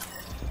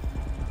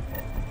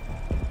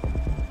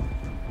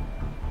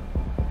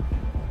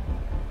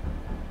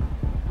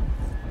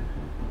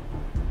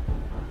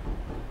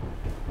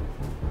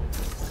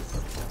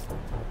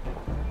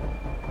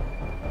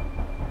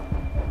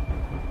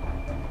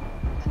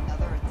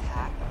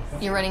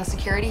 You running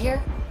security here?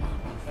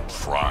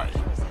 Try.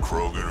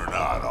 Krogan or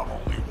not, I'm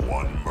only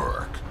one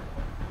merc.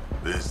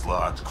 This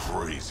lot's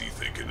crazy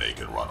thinking they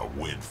can run a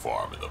wind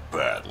farm in the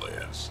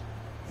Badlands.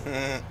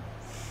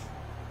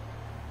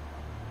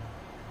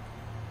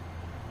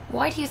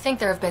 Why do you think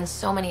there have been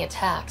so many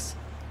attacks?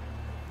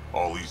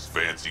 All these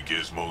fancy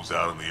gizmos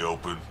out in the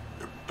open,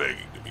 they're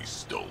begging to be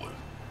stolen.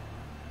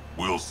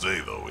 We'll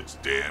say, though, it's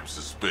damn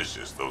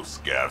suspicious those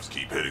scavs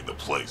keep hitting the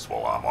place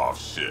while I'm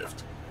off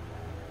shift.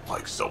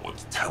 Like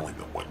someone's telling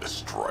them when to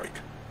strike.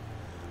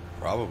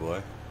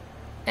 Probably.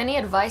 Any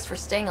advice for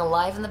staying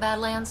alive in the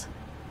Badlands?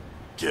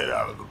 Get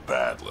out of the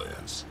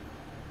Badlands.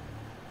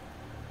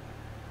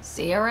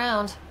 See you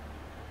around.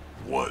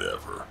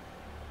 Whatever.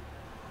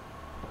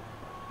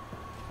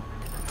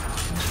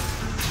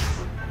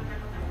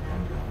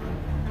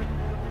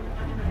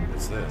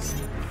 What's this?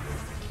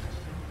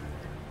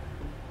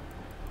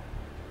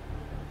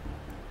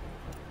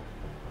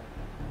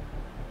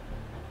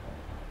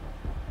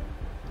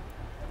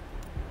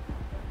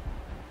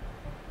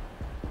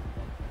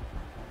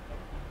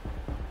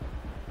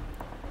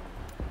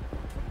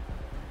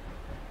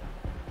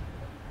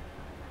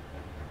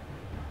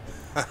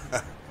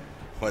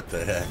 What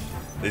the heck?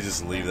 They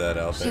just leave that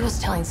out there. She was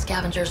telling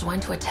scavengers when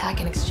to attack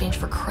in exchange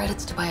for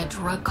credits to buy a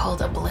drug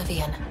called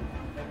Oblivion.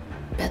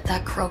 Bet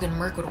that Krogan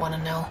merc would want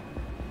to know.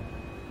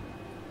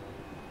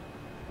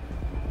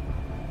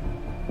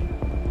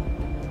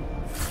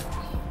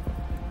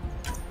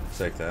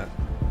 Take that.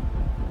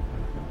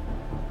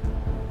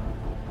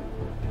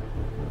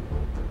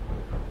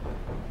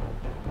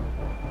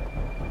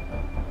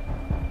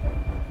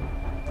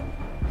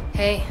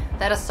 Hey,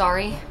 that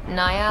Asari,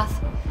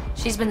 Nyath?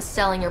 She's been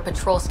selling your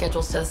patrol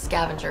schedules to the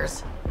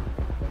scavengers.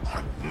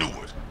 I knew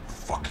it.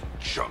 Fucking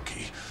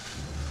junkie.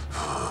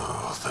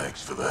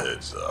 Thanks for the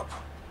heads up.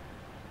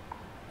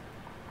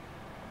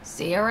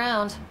 See you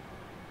around.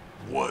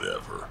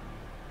 Whatever.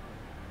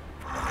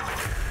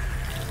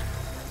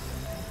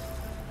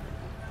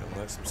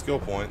 Like some skill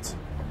points.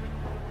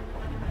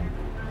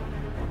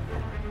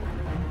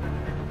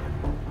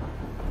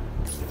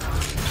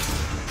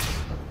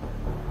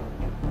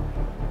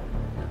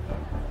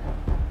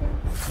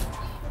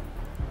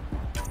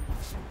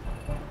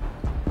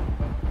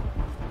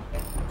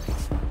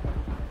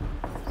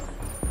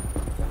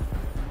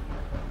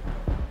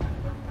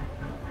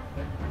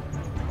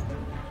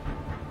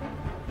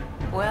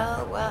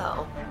 Well,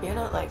 well, you're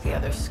not like the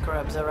other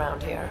scrubs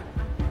around here.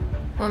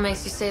 What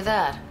makes you say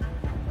that?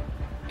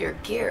 Your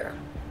gear.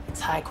 It's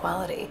high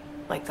quality,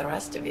 like the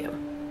rest of you.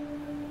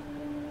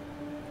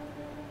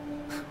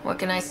 What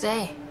can I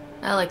say?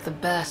 I like the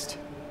best.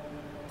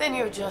 Then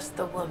you're just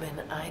the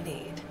woman I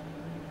need.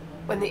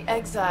 When the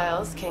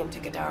exiles came to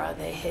Gadara,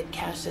 they hid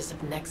caches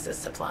of Nexus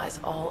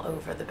supplies all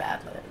over the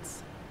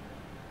Badlands.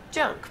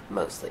 Junk,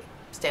 mostly.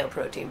 Stale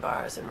protein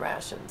bars and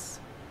rations.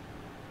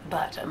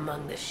 But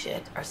among the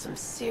shit are some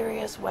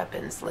serious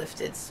weapons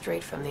lifted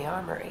straight from the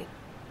armory.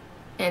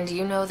 And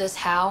you know this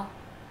how?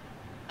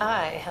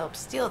 I helped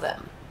steal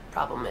them.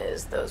 Problem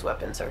is, those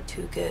weapons are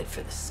too good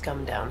for the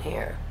scum down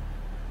here.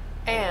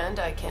 And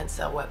I can't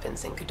sell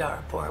weapons in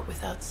Kadaraport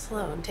without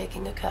Sloan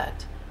taking a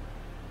cut.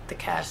 The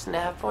cash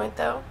nav point,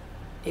 though?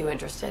 You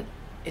interested?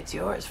 It's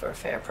yours for a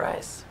fair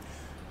price.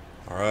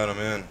 Alright, I'm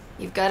in.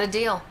 You've got a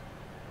deal.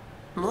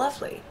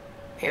 Lovely.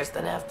 Here's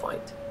the nav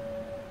point.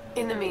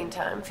 In the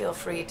meantime, feel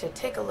free to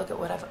take a look at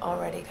what I've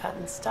already got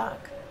in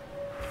stock.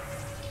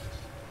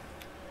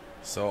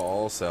 So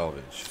all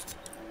salvage.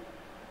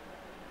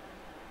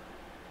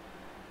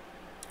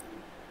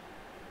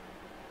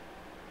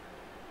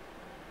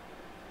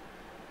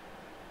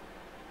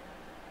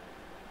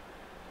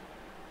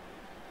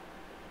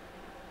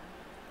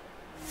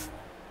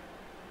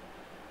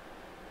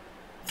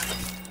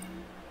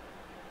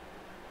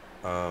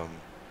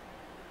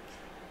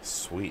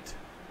 Sweet.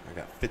 I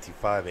got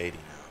 5580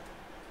 now.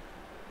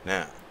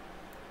 Now,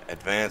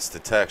 advanced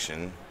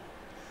detection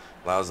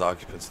allows the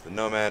occupants of the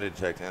Nomad to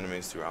detect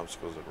enemies through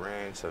obstacles at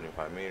range,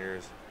 75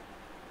 meters.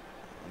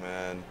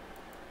 Nomad.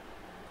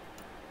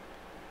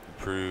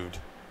 Improved.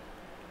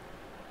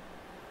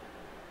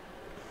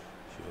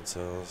 Shield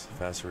cells.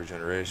 Faster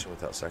regeneration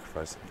without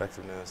sacrificing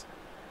effectiveness.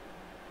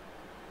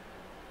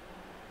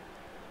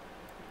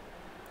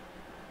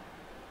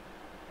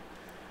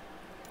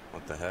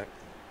 What the heck?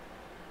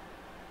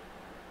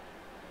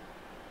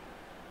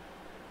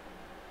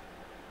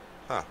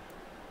 Huh.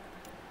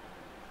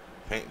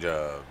 Paint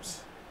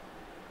jobs.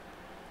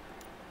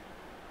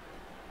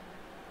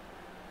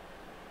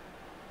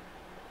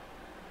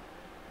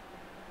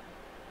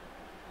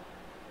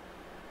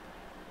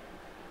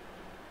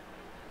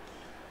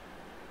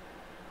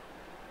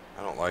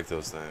 I don't like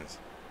those things.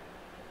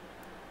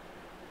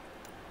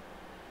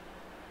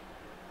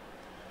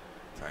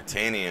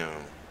 Titanium.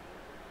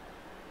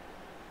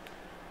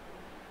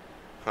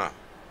 Huh.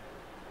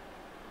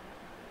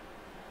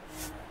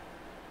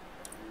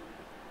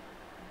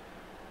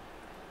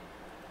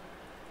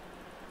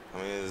 How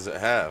many does it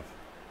have?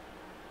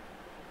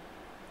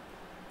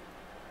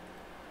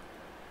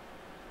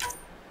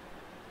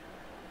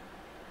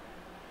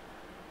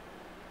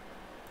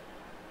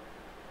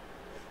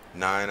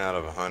 Nine out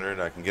of 100.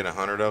 I can get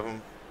 100 of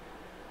them.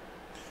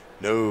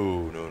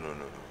 No, no, no,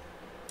 no, no.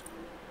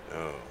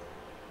 No.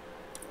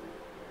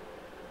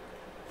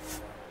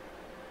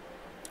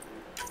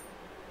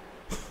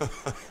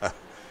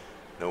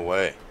 No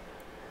way.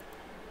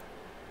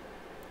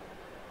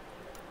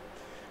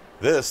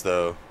 This,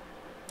 though,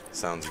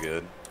 sounds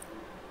good.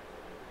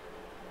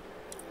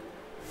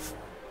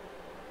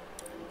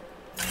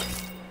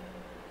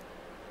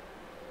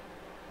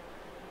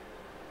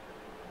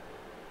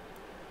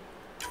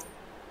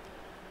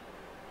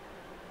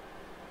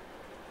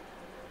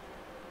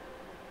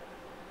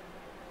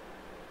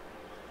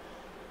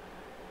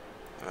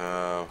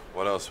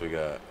 What else we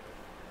got?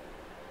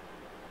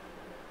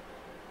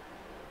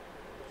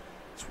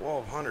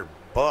 1,200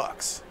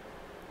 bucks.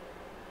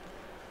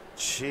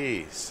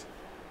 Jeez.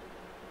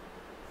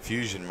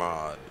 Fusion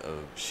mod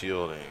of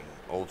shielding,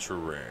 ultra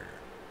rare.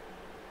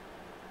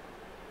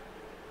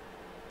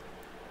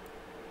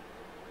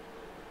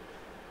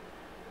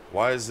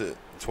 Why is it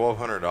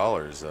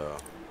 $1,200 though?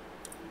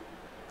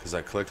 Because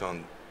I clicked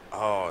on.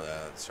 Oh,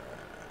 that's right.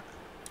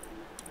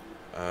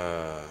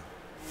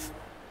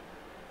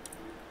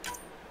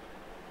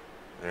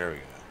 There we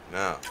go.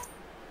 Now.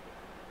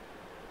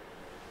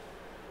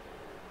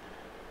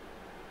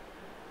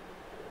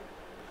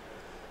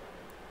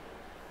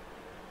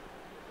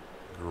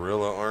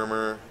 Gorilla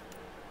armor.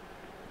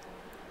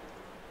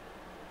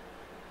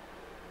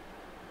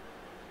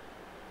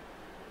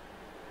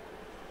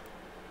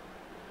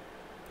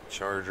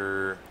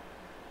 Charger.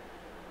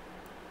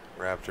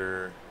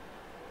 Raptor.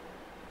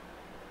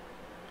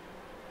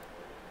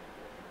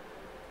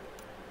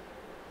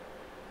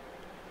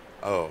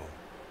 Oh,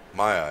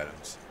 my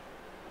items.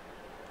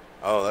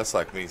 Oh, that's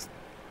like me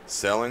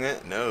selling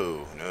it?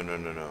 No, no, no,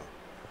 no, no.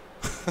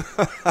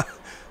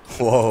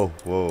 Whoa,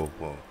 whoa,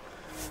 whoa.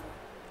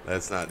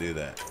 Let's not do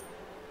that.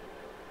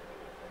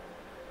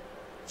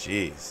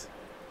 Jeez.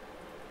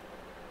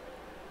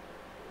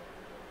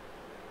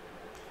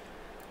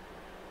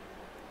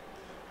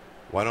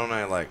 Why don't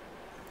I, like,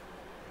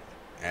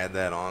 add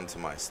that on to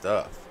my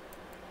stuff?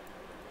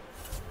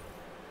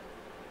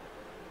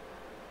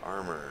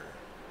 Armor.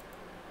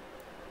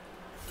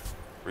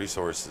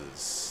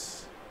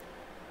 Resources.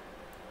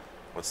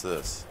 What's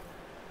this?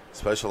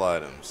 Special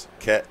items.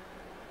 Ket.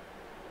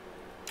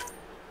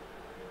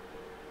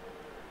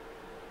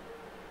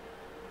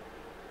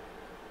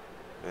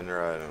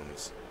 Ender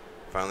items.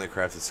 Finally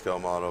crafted scale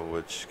model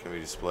which can be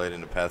displayed in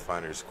the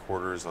Pathfinder's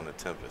quarters on the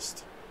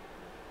Tempest.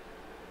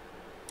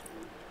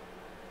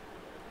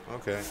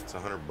 Okay, it's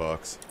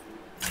 $100.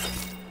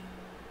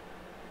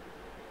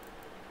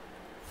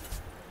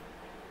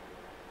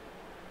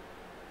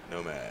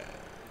 Nomad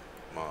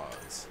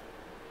mods.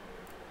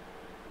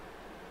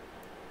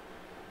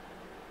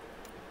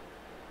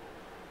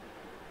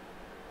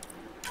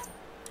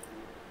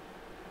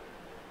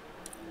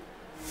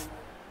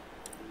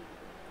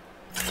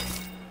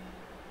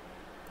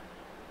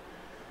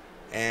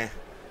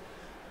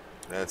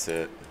 That's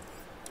it.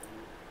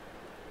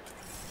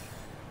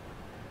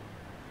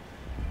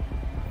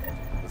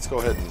 Let's go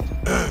ahead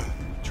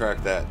and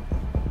track that.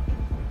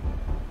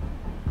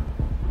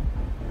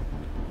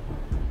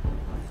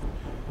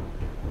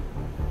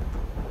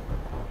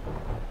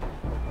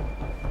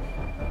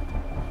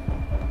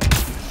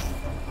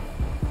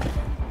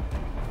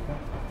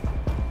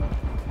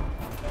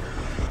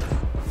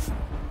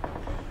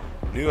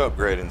 New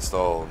upgrade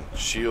installed.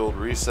 Shield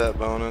reset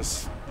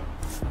bonus.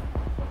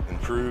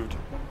 Improved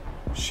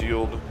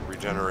shield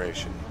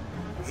regeneration.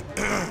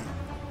 I've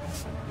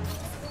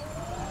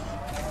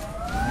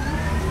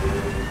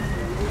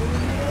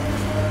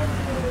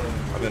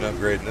been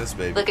upgrading this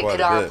baby Look at quite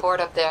a Kadara bit. Port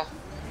up there.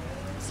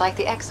 It's like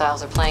the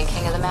exiles are playing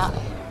King of the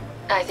Mountain.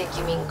 I think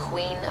you mean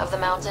Queen of the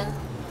Mountain.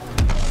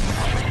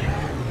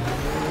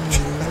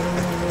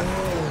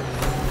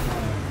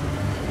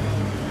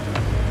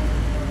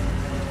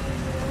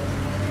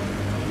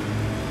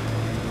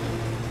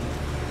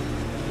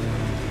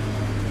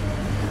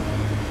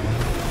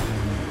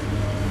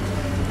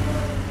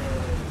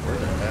 Where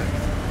the heck?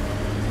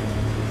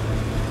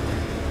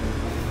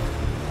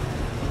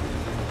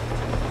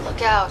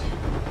 Look out.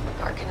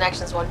 Our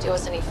connections won't do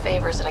us any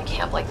favors in a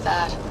camp like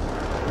that.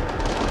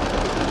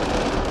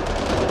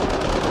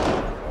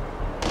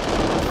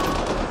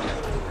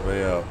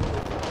 Way up.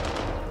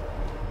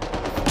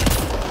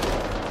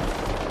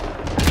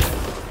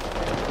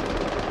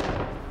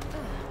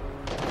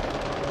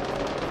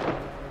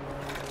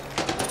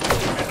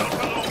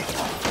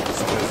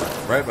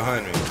 Someone's right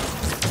behind me.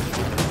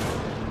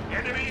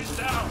 Enemies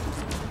down.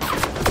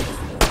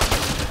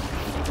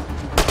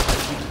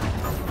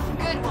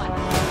 Good one.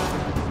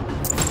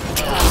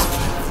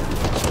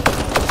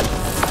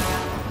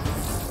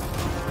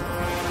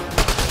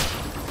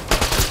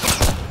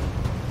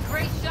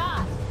 Great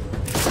shot.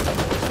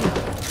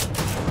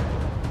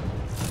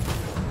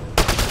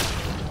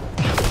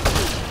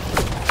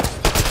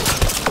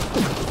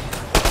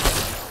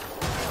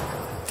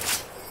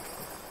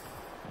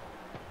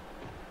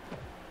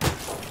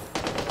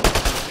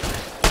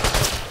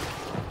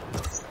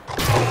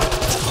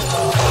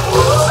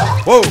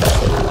 Whoa!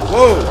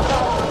 Whoa!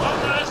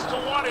 Nothing else to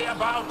worry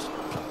about.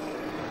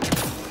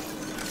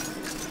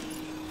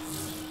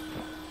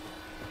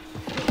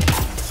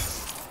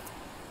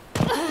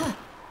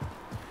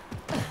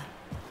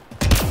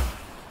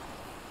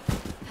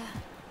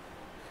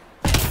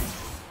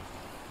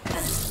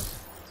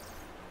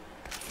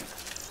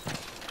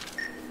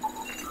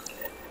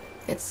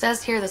 It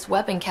says here this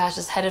weapon cache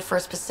is headed for a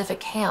specific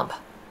camp.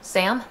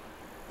 Sam?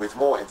 With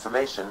more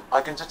information,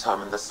 I can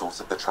determine the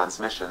source of the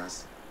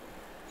transmissions.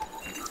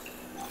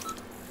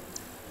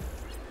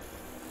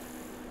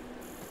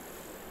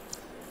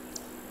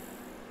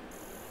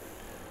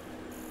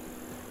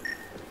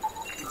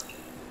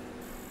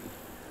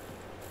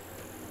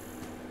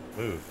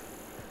 Move.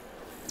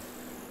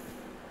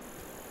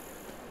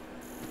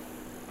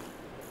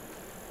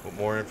 What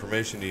more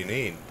information do you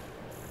need?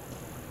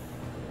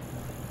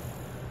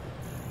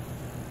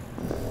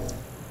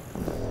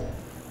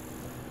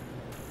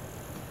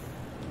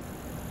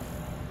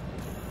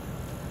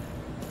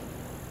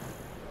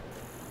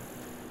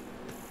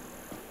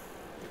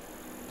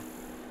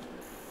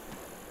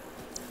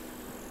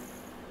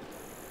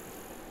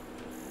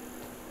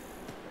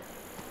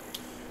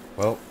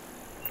 Well,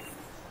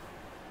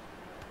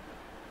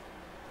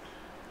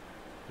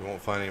 we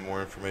won't find any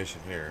more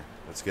information here.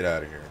 Let's get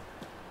out of here.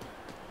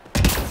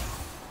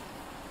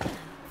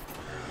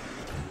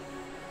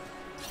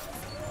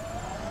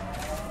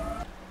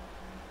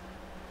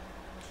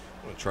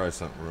 I'm gonna try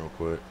something real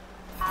quick.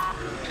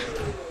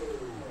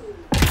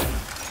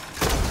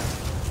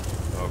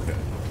 Okay.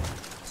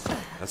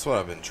 That's what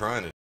I've been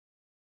trying to do.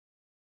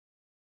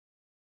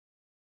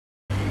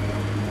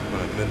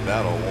 When I'm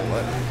mid-battle, it won't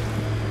let me.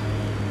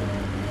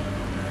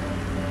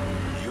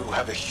 You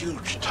have a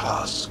huge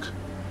task.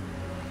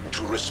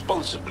 To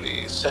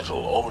responsibly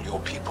settle all your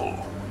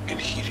people in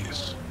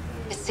Helios.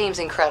 It seems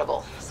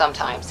incredible,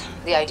 sometimes.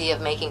 The idea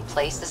of making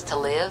places to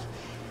live,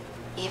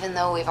 even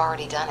though we've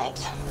already done it.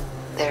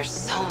 There's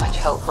so much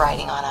hope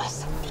riding on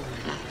us.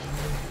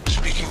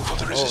 Speaking for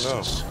the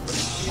Resistance,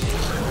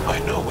 I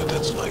know what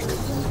that's like.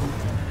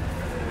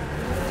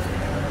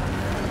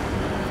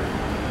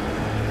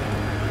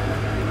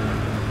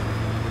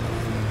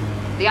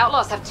 The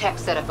Outlaws have tech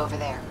set up over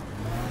there.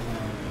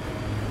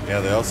 Yeah,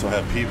 they also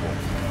have people.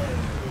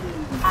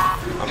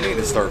 I need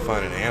to start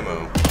finding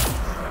ammo.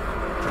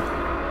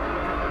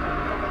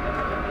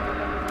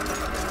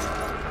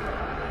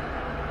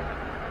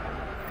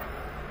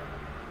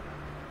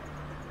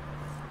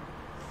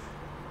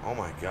 Oh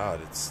my god,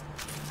 it's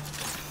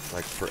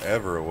like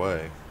forever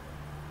away.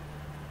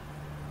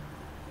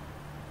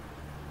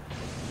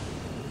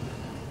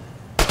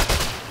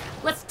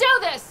 Let's do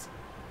this!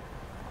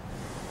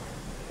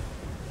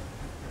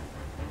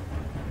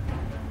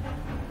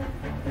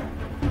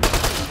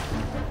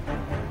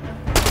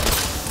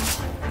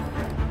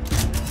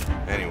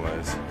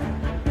 Anyways.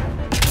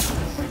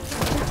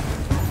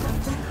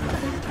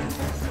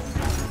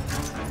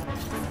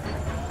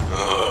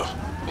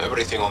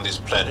 Everything on this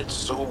planet's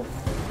so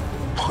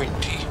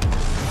pointy.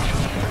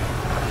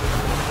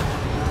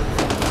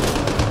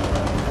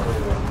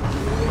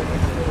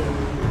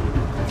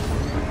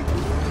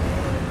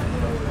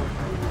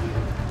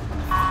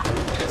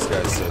 This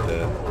guy's so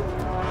dead.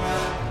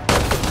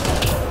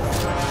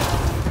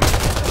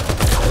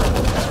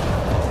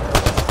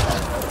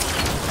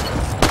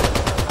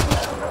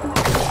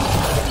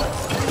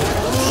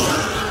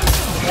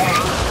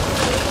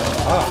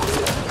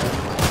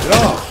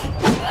 Get off!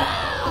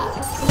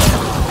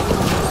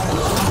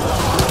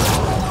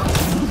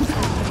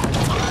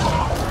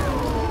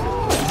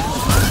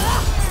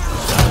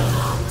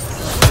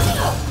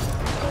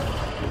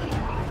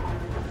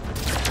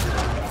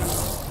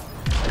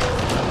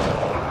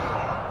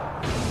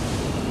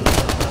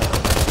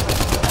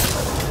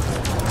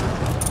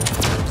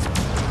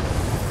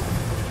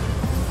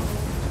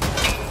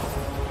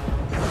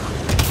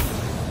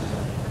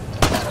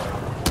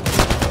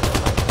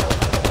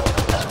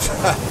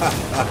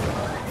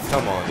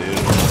 Come on, dude.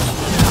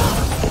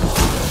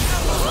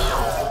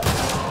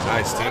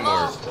 Nice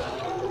teamwork.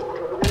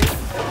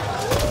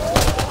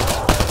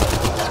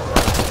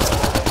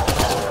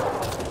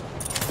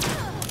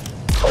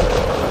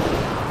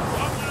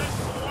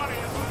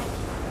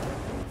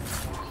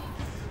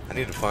 I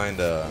need to find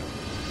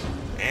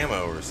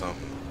ammo or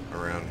something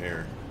around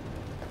here.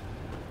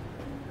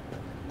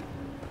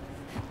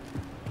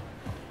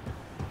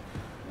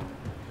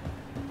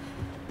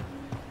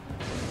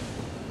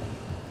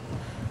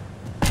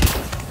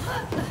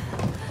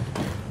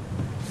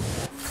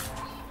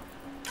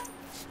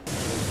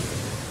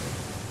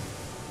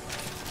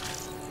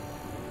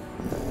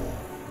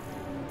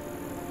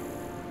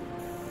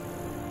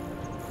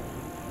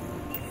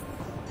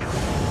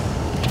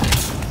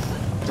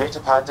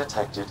 Datapad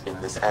detected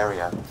in this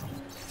area.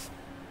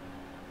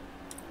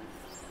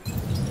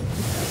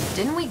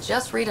 Didn't we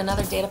just read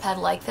another datapad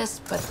like this,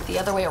 but the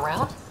other way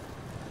around?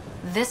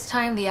 This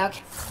time the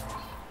outcasts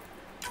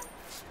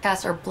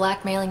are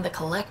blackmailing the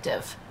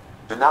collective.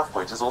 The nav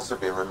point has also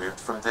been removed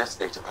from this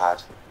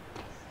datapad.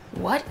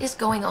 What is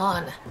going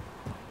on?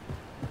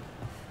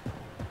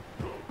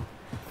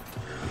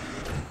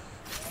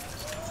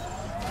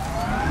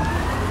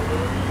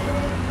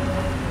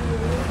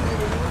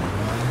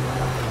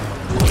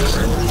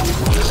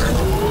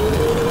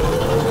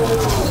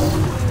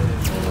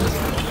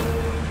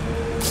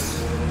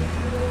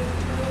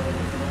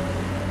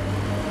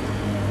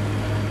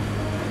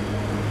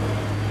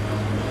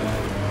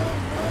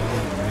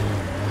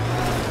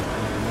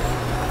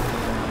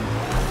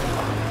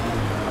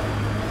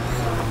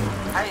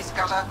 Hey,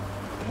 Scudder.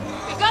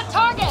 We've got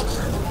targets!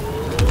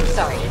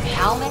 Sorry,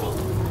 how many?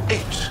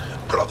 8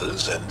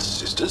 brothers and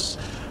sisters.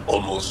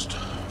 Almost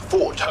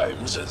 4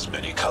 times as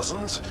many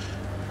cousins.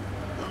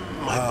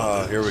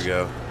 Ah, here we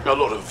go. A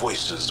lot of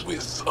voices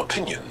with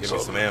opinions Give me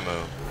on some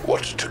ammo.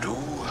 what to do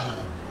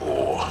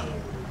or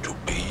to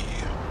be.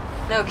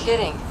 No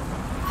kidding.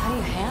 How do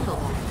you handle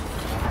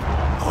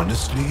that?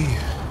 Honestly,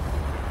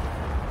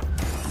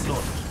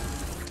 not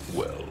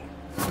well.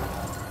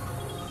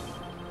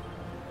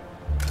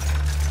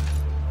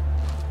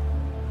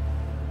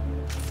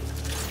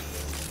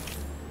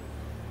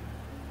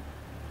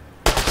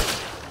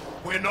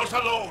 We're not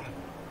alone.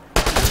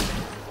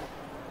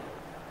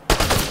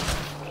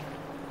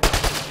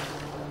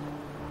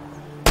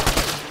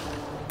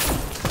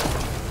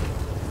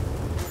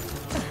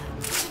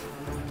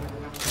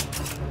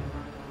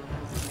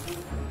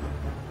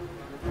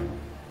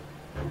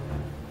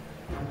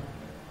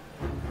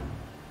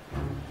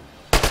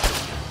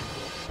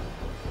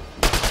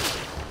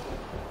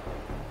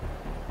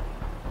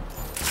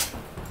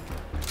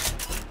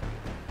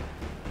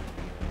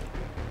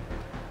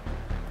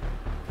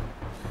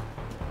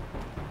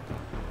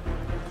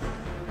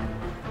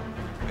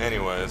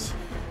 Anyways,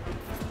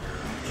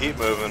 keep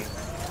moving.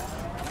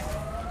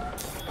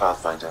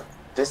 Pathfinder,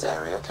 this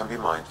area can be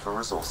mined for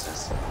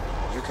resources.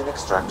 You can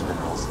extract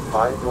minerals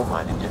via your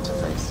mining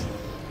interface.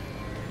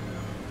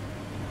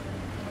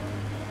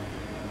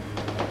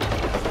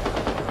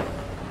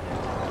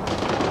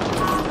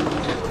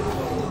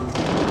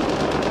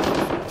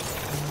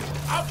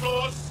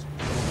 Outlaws!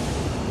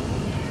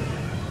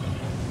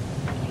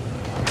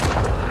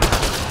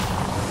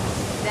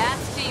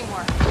 That's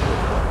teamwork.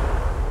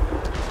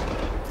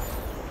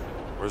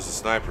 Where's the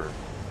sniper?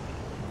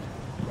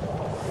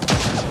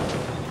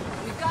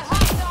 We've got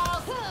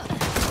hostiles!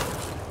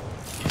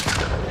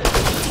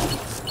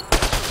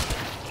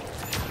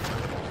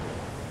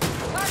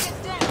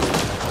 Target's down!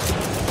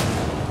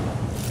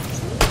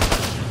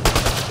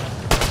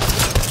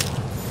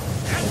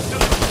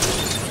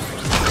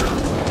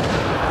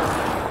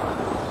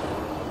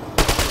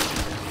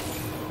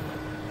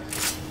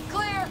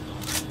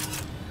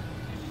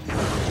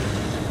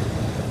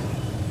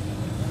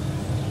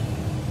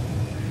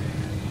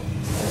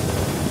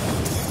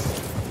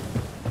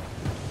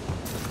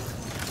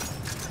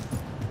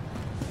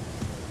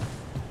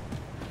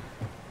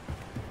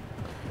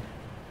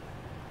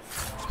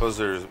 Suppose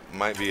there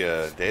might be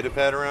a data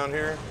pad around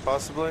here,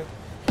 possibly?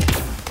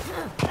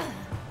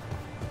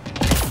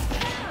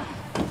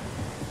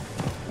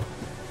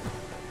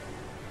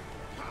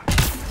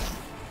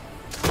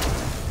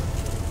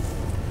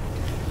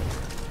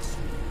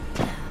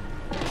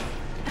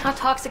 How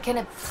toxic can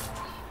it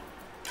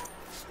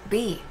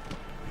be?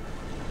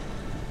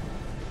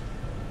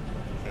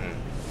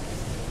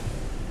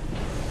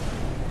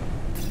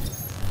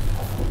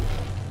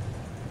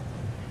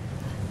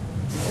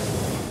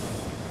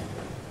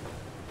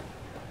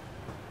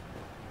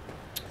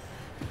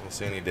 Don't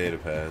see any data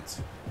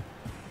pads.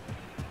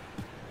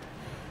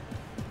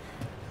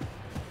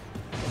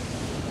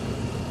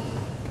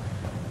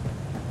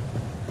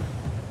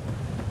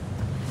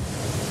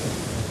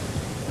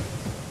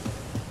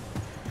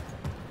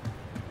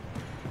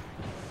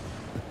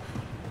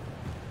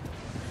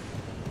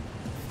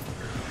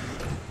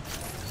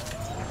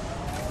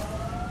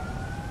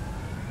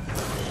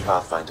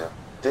 Pathfinder,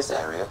 this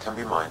area can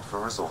be mined for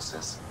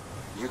resources.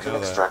 You can Know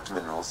that. extract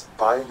minerals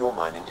via your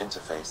mining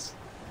interface.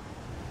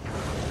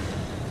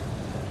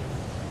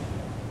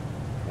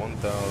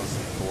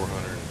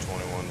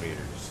 1,421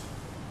 meters.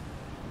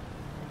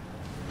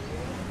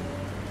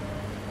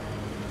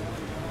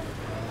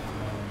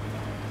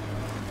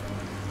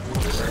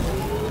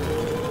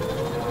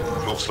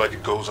 Looks like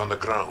it goes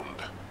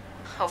underground.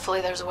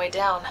 Hopefully there's a way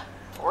down.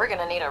 We're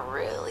gonna need a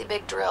really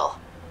big drill.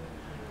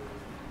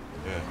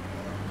 Yeah.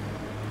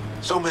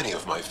 So many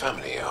of my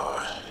family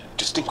are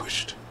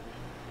distinguished.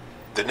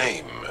 The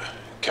name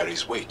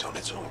carries weight on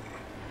its own.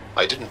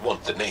 I didn't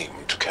want the name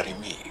to carry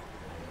me.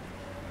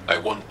 I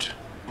want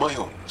my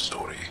own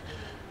story,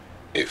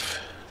 if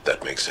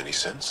that makes any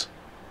sense.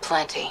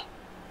 Plenty.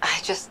 I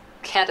just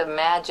can't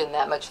imagine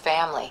that much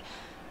family.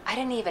 I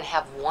didn't even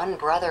have one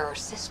brother or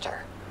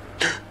sister.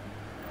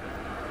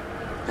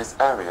 This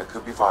area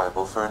could be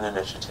viable for an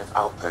initiative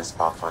outpost,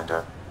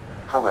 Pathfinder.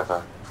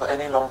 However, for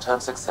any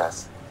long-term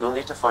success, you'll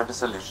need to find a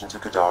solution to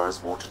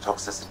Kadara's water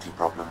toxicity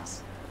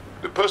problems.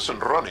 The person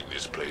running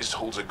this place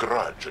holds a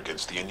grudge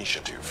against the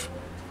initiative.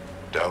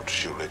 Doubt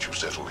she'll let you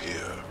settle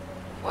here.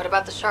 What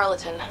about the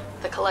charlatan?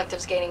 The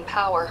collective's gaining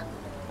power.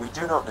 We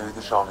do not know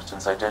the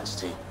charlatan's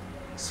identity.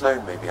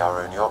 Sloan may be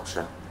our only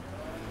option.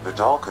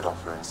 Vidal could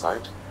offer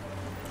insight.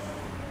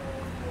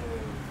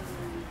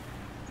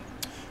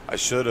 I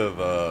should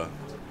have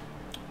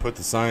put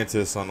the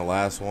scientists on the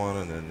last one,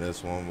 and then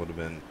this one would have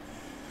been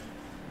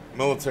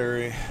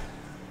military,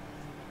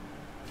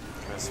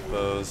 I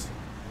suppose.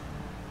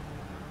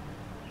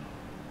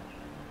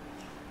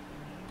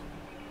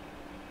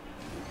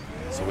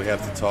 So we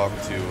have to talk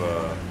to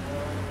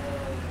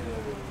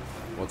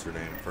what's her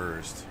name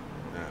first?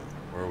 Yeah,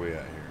 where are we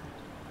at here?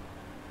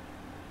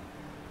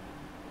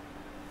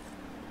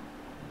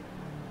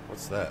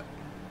 What's that?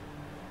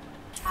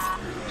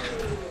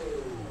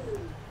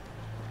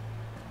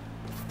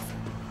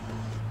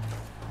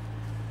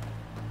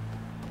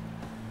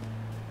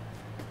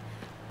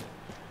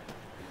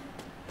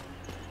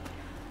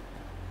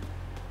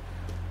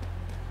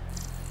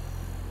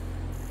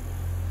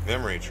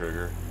 Memory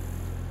trigger.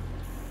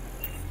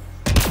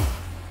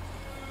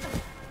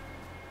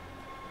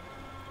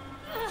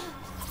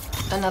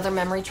 Another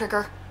memory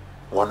trigger?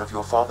 One of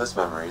your father's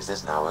memories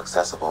is now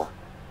accessible.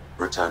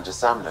 Return to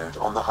Sam Node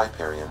on the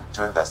Hyperion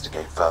to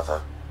investigate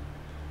further.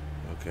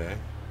 Okay.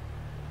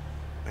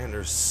 Man,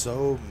 there's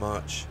so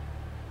much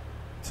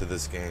to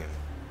this game.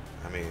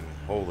 I mean,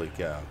 holy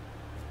cow.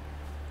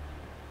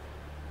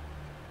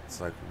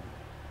 It's like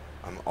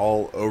I'm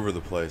all over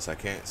the place. I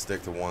can't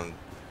stick to one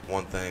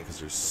thing because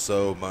there's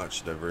so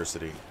much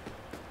diversity.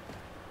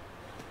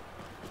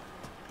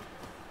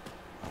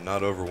 I'm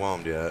not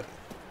overwhelmed yet,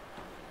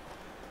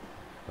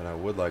 but I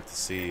would like to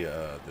see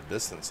the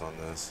distance on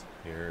this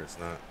here. It's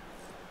not.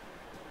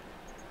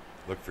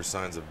 Look for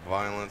signs of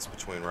violence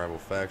between rival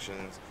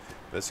factions.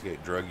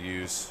 Investigate drug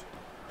use.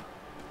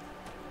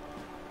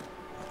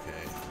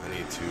 Okay, I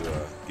need to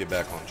get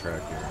back on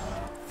track here.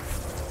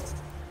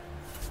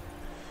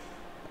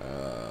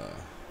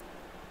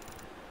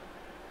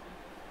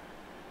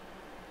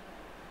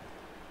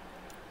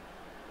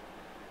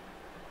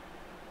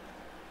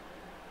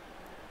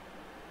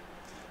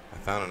 I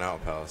found an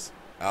outpost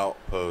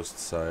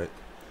site.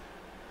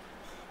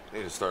 I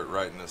need to start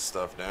writing this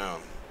stuff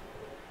down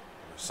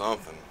or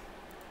something.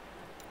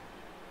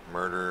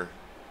 Murder.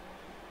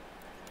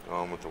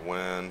 Gone with the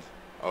Wind.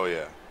 Oh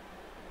yeah.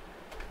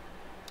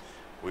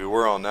 We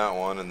were on that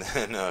one, and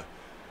then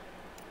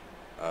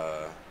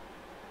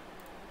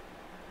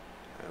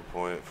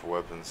point for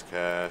weapons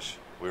cache.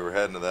 We were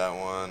heading to that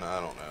one.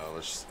 I don't know.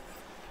 Let's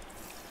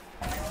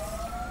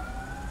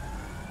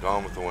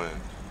Gone with the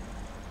Wind.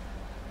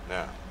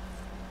 Now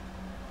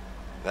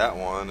that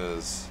one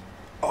is,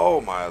 oh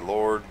my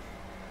lord,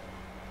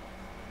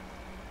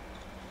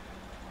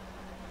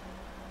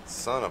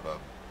 son of a.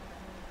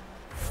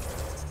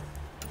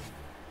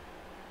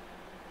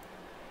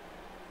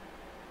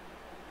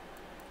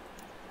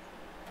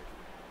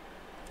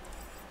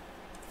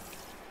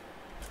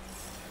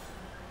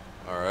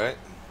 All right.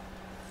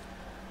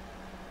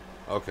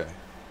 Okay.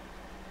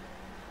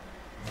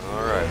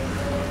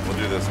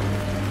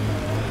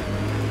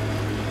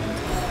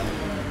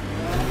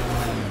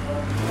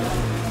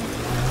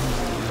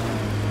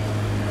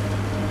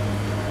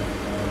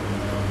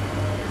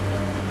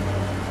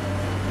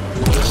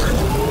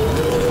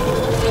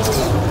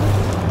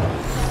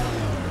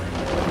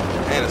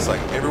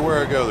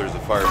 Everywhere I go, there's a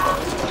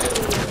firefight.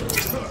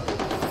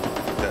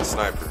 That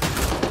sniper.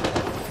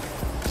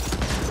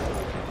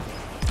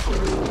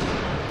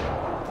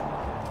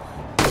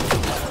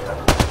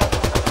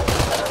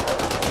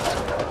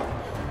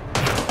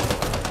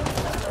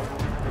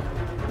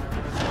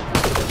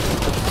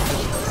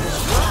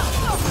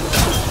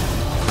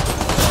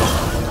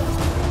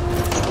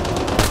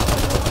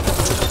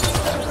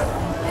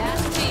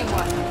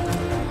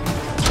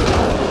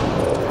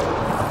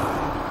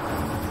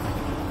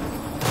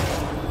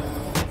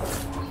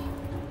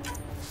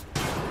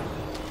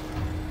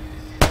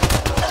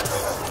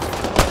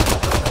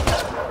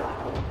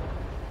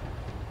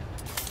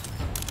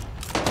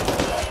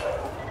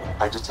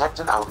 I detect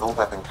an outlaw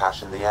weapon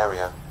cache in the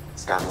area.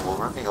 Scanning will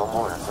reveal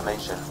more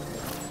information.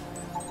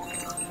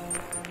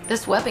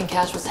 This weapon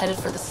cache was headed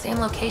for the same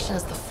location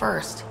as the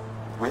first.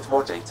 With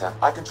more data,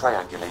 I can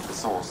triangulate the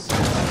source.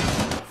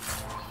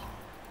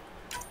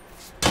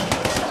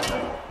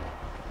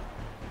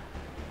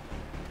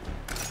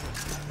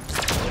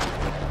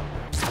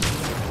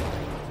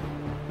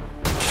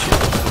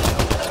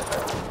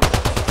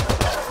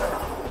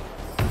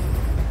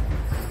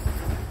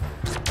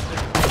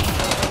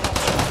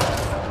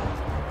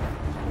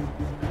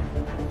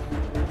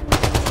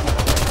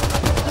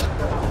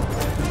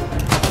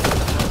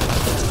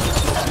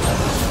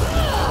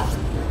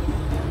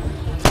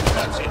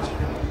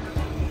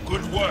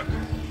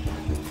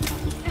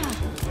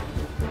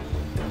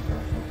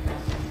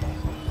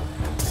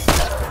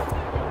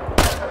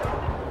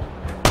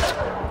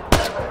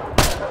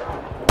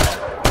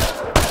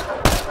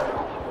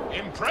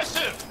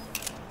 Impressive!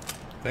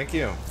 Thank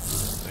you.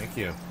 Thank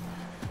you.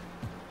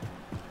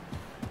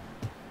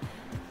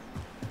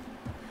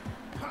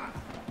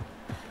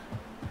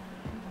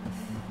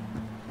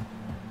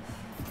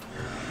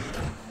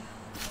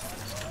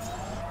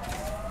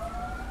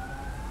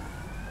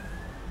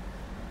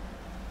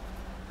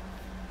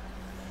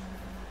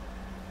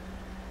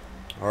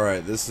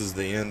 Alright, this is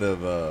the end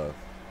of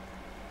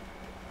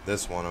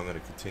this one. I'm going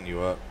to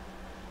continue up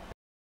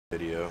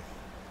video.